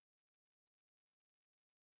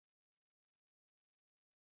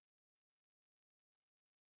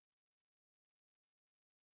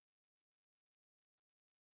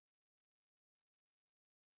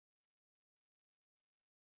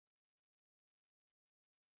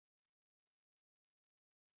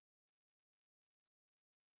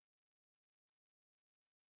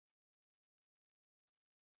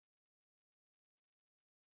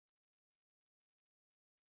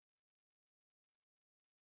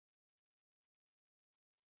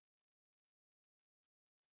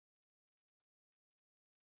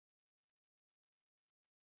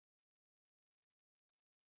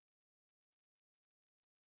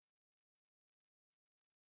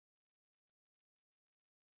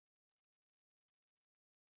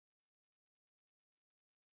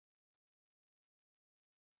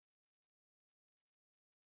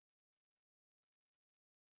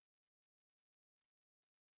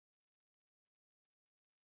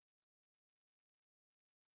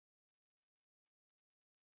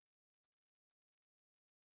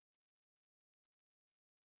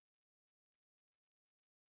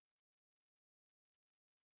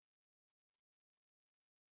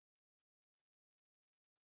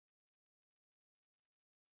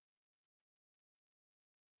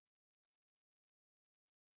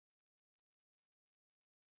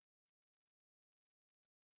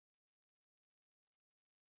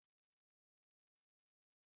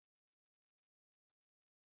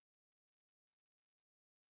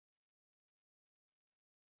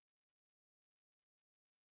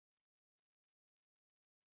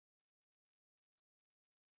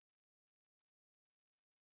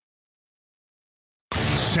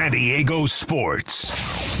 San Diego Sports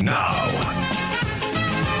now.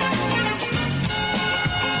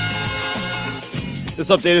 This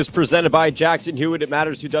update is presented by Jackson Hewitt. It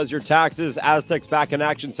matters who does your taxes. Aztecs back in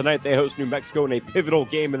action tonight. They host New Mexico in a pivotal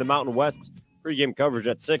game in the Mountain West. Pre-game coverage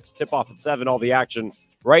at 6, tip-off at 7. All the action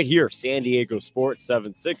right here, San Diego Sports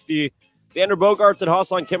 760. Xander Bogaerts and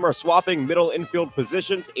Hassan Kim are swapping middle infield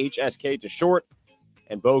positions, HSK to short,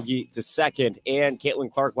 and Bogey to second. And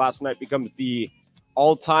Caitlin Clark last night becomes the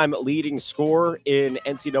all-time leading scorer in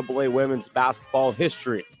NCAA women's basketball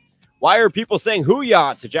history. Why are people saying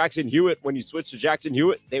hoo-yah to Jackson Hewitt? When you switch to Jackson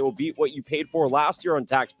Hewitt, they will beat what you paid for last year on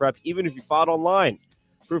tax prep, even if you filed online.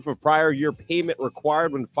 Proof of prior year payment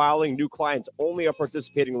required when filing. New clients only at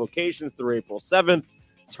participating locations through April 7th.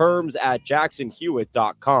 Terms at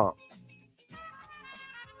jacksonhewitt.com.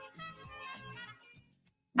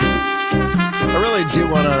 I really do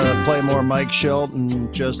want to play more Mike Schilt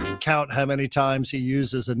and just count how many times he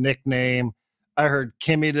uses a nickname. I heard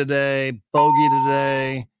Kimmy today, Bogey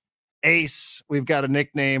today, Ace. We've got a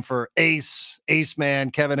nickname for Ace, Ace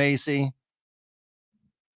Man, Kevin Acey.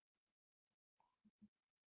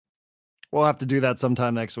 We'll have to do that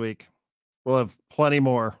sometime next week. We'll have plenty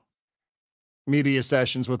more media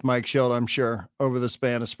sessions with Mike Schilt, I'm sure, over the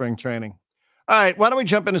span of spring training. All right, why don't we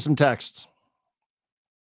jump into some texts?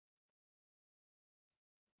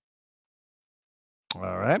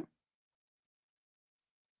 All right.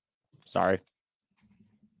 Sorry.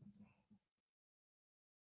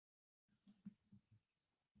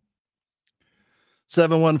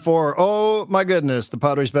 $714. Oh, my goodness. The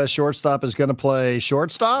Padres' best shortstop is going to play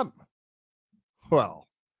shortstop? Well,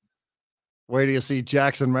 where do you see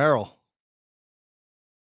Jackson Merrill?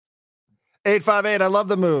 858. I love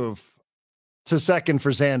the move to second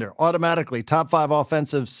for Xander. Automatically, top 5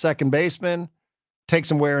 offensive second baseman. Take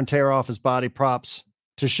some wear and tear off his body. Props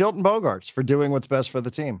to Shilton Bogaerts for doing what's best for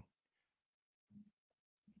the team.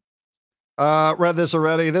 Read this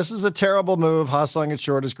already. This is a terrible move. Hustling at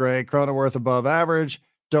short is great. Cronenworth above average.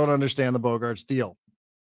 Don't understand the Bogaerts deal.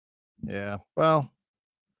 Yeah, well,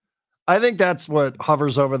 I think that's what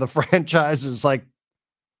hovers over the franchise is like.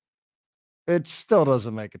 It still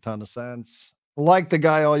doesn't make a ton of sense. Like the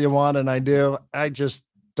guy all you want, and I do. I just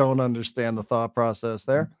don't understand the thought process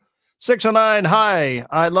there. 609, hi.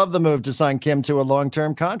 I love the move to sign Kim to a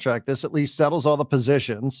long-term contract. This at least settles all the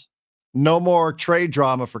positions. No more trade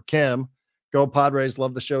drama for Kim. Go Padres.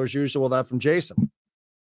 Love the show as usual. That from Jason.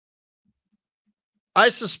 I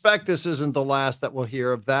suspect this isn't the last that we'll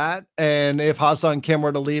hear of that. And if Hassan Kim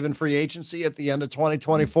were to leave in free agency at the end of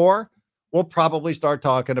 2024, we'll probably start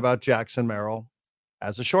talking about Jackson Merrill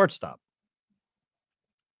as a shortstop.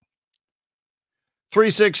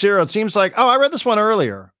 360. It seems like, I read this one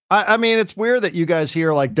earlier. I mean, it's weird that you guys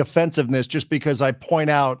hear like defensiveness just because I point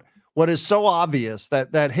out what is so obvious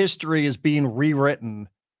that history is being rewritten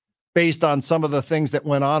based on some of the things that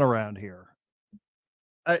went on around here.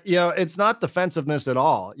 It's not defensiveness at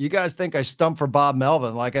all. You guys think I stumped for Bob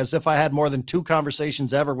Melvin, like as if I had more than 2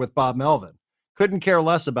 conversations ever with Bob Melvin. Couldn't care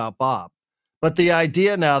less about Bob. But the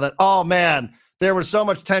idea now that, oh man, there was so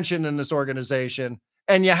much tension in this organization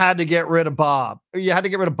and you had to get rid of Bob. You had to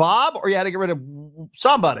get rid of Bob or you had to get rid of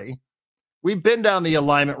somebody. We've been down the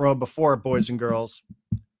alignment road before, boys and girls.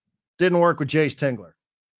 Didn't work with Jace Tingler.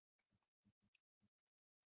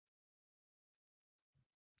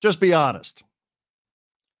 Just be honest.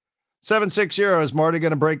 760, is Marty going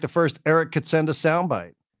to break the first Eric Katsenda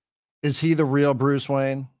soundbite? Is he the real Bruce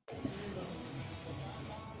Wayne?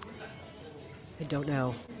 I don't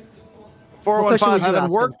know. 415,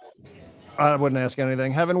 having worked. I wouldn't ask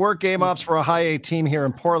anything. Having worked game ops for a high A team here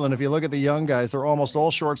in Portland, if you look at the young guys, they're almost all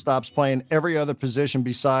shortstops playing every other position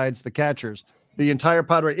besides the catchers. The entire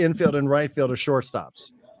Padre infield and right field are shortstops.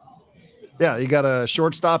 Yeah, you got a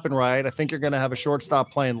shortstop in right. I think you're going to have a shortstop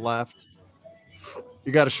playing left.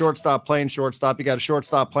 You got a shortstop playing shortstop. You got a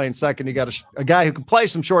shortstop playing second. You got a guy who can play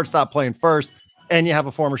some shortstop playing first, and you have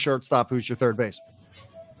a former shortstop who's your third base.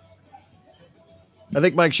 I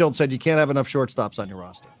think Mike Schilt said you can't have enough shortstops on your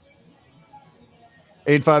roster.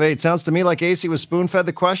 858, sounds to me like AC was spoon-fed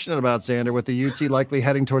the question about Xander with the UT likely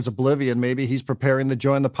heading towards oblivion. Maybe he's preparing to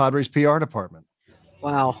join the Padres PR department.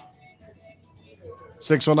 Wow.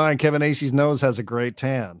 619, Kevin Acey's nose has a great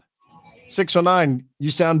tan. 609, you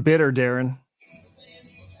sound bitter, Darren.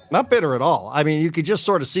 Not bitter at all. I mean, you could just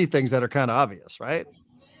sort of see things that are kind of obvious, right?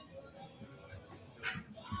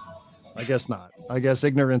 I guess not. I guess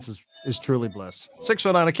ignorance is truly bliss.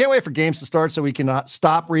 619, I can't wait for games to start so we can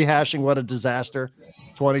stop rehashing what a disaster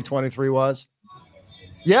 2023 was.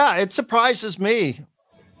 Yeah, it surprises me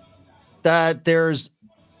that there's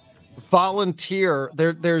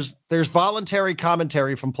there's voluntary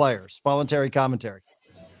commentary from players,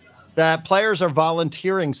 that players are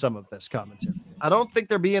volunteering some of this commentary. I don't think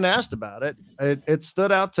they're being asked about it. It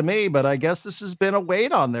stood out to me, but I guess this has been a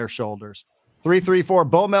weight on their shoulders. 334,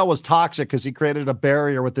 Bomel was toxic because he created a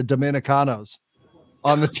barrier with the Dominicanos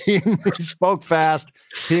on the team. He spoke fast.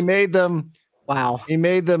 He made them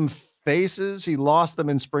faces. He lost them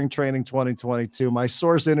in spring training 2022. My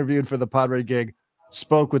source interviewed for the Padre gig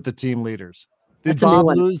spoke with the team leaders. Did That's a new Bob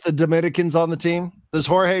one. lose the Dominicans on the team? Does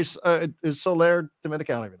Jorge is Soler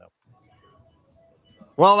Dominican? I don't even know.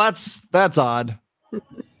 Well, that's odd.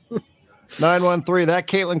 913. That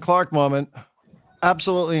Caitlin Clark moment,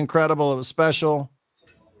 absolutely incredible. It was special.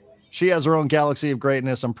 She has her own galaxy of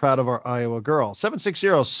greatness. I'm proud of our Iowa girl.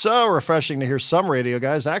 760. So refreshing to hear some radio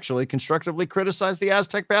guys actually constructively criticize the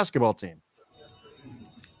Aztec basketball team.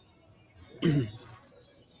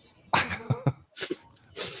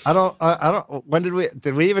 I don't. When did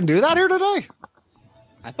we even do that here today?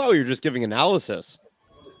 I thought we were just giving analysis.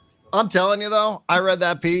 I'm telling you though, I read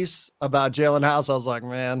that piece about Jalen House. I was like,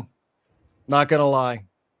 man, not gonna lie,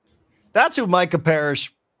 that's who Micah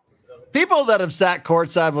Parrish. People that have sat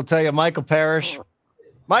courtside will tell you Micah Parrish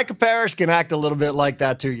can act a little bit like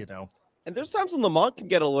that too, you know. And there's times when Lamont can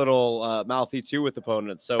get a little mouthy too with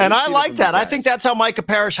opponents. So, and I like that. I think that's how Micah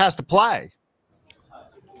Parrish has to play.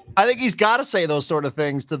 I think he's got to say those sort of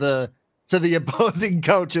things to the opposing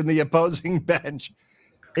coach and the opposing bench.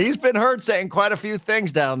 He's been heard saying quite a few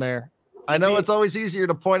things down there. I know it's always easier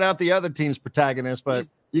to point out the other team's protagonist, but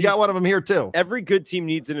you got one of them here too. Every good team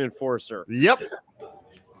needs an enforcer. Yep.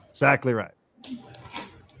 Exactly right.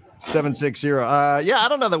 760. Yeah, I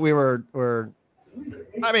don't know that we were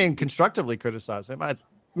constructively criticizing him.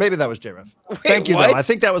 Maybe that was JRF. Thank you, though. I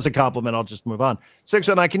think that was a compliment. I'll just move on.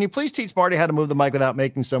 609. Can you please teach Marty how to move the mic without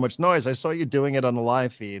making so much noise? I saw you doing it on the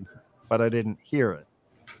live feed, but I didn't hear it.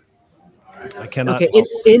 I cannot. Okay,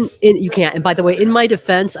 you can't. And by the way, in my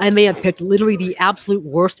defense, I may have picked literally the absolute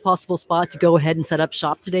worst possible spot to go ahead and set up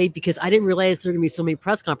shop today because I didn't realize there were going to be so many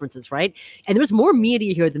press conferences, right? And there's more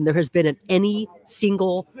media here than there has been at any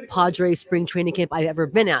single Padres spring training camp I've ever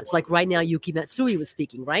been at. So like right now, Yuki Matsui was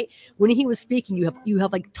speaking, right? When he was speaking, you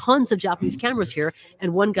have like tons of Japanese cameras here,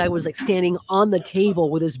 and one guy was like standing on the table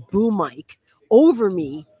with his boom mic over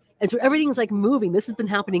me. And so everything's like moving. This has been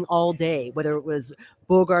happening all day, whether it was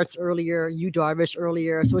Bogaerts earlier, Darvish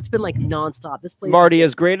earlier. So it's been like nonstop. This place, Marty,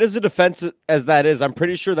 as great as a defense as that is, I'm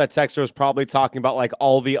pretty sure that texter was probably talking about like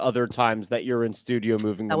all the other times that you're in studio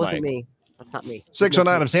moving the mic. That wasn't me. That's not me.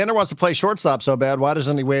 609. If Xander wants to play shortstop so bad, why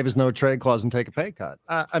doesn't he waive his no trade clause and take a pay cut?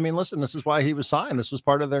 I mean, listen, this is why he was signed. This was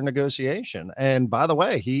part of their negotiation. And by the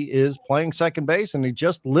way, he is playing second base, and he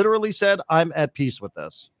just literally said, "I'm at peace with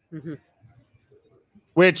this." Mm-hmm.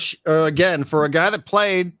 Which, again, for a guy that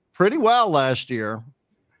played pretty well last year.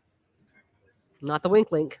 Not the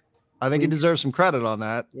wink. I think he deserves some credit on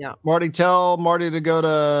that. Yeah. Marty, tell Marty to go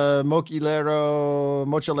to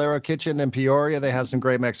Mochilero Kitchen in Peoria. They have some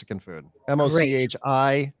great Mexican food.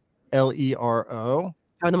 Mochilero.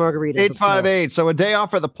 How are the margaritas? 858. So a day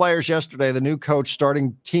off for the players yesterday. The new coach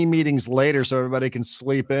starting team meetings later so everybody can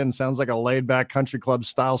sleep in. Sounds like a laid-back country club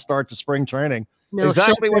style start to spring training. No,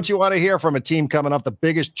 exactly what you want to hear from a team coming off the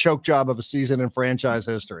biggest choke job of a season in franchise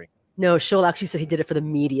history. No, Scholl actually said he did it for the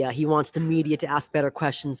media. He wants the media to ask better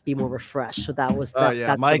questions, be more refreshed. So that was that.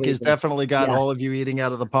 Yeah, Mike has definitely got all of you eating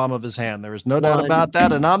out of the palm of his hand. There is no doubt about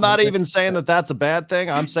that. And I'm not even saying that that's a bad thing.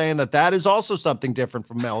 I'm saying that that is also something different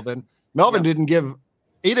from Melvin. Melvin didn't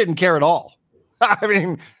care at all. I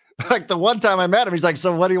mean, like the one time I met him, he's like,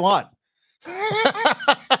 "So what do you want?"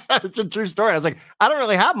 It's a true story. I was like, "I don't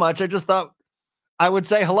really have much. I just thought I would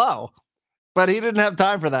say hello." But he didn't have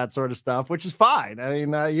time for that sort of stuff, which is fine. I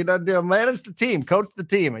mean, manage the team, coach the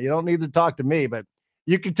team. You don't need to talk to me, but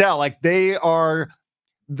you can tell like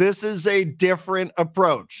this is a different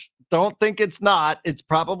approach. Don't think it's not. It's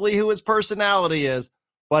probably who his personality is,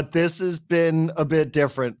 but this has been a bit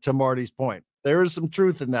different to Marty's point. There is some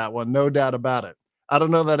truth in that one. No doubt about it. I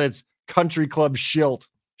don't know that it's country club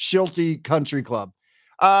shilty country club.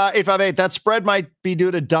 858. That spread might be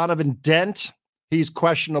due to Donovan Dent. He's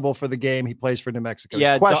questionable for the game. He plays for New Mexico.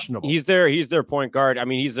 Yeah, he's questionable. He's their point guard. I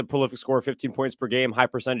mean, he's a prolific scorer, 15 points per game, high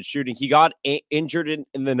percentage shooting. He got injured in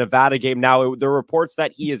the Nevada game. Now, there are reports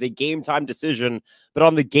that he is a game time decision, but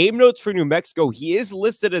on the game notes for New Mexico, he is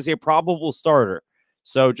listed as a probable starter.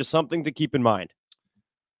 So just something to keep in mind.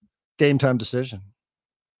 Game time decision.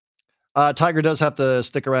 Tiger does have to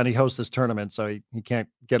stick around. He hosts this tournament, so he can't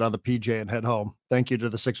get on the PJ and head home. Thank you to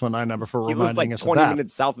the 619 number for reminding us of that. 20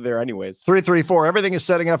 minutes south of there anyways. 334. Everything is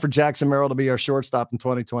setting up for Jackson Merrill to be our shortstop in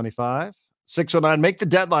 2025. 609. Make the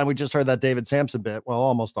deadline. We just heard that David Sampson bit. Well,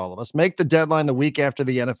 almost all of us. Make the deadline the week after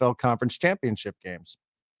the NFL Conference Championship games.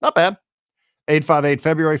 Not bad. 858.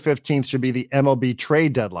 February 15th should be the MLB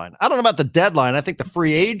trade deadline. I don't know about the deadline. I think the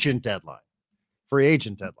free agent deadline.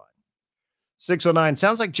 609.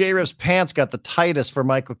 Sounds like J-Riv's pants got the tightest for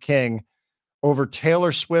Michael King over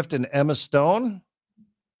Taylor Swift and Emma Stone.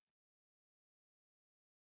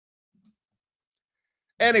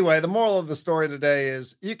 Anyway, the moral of the story today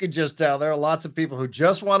is you can just tell there are lots of people who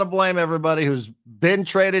just want to blame everybody who's been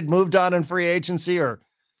traded, moved on in free agency, or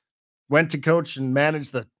went to coach and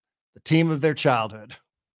manage the team of their childhood.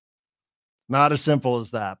 Not as simple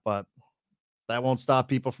as that, but that won't stop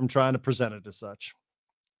people from trying to present it as such.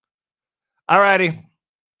 All righty.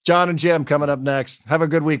 John and Jim coming up next. Have a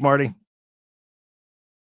good week, Marty.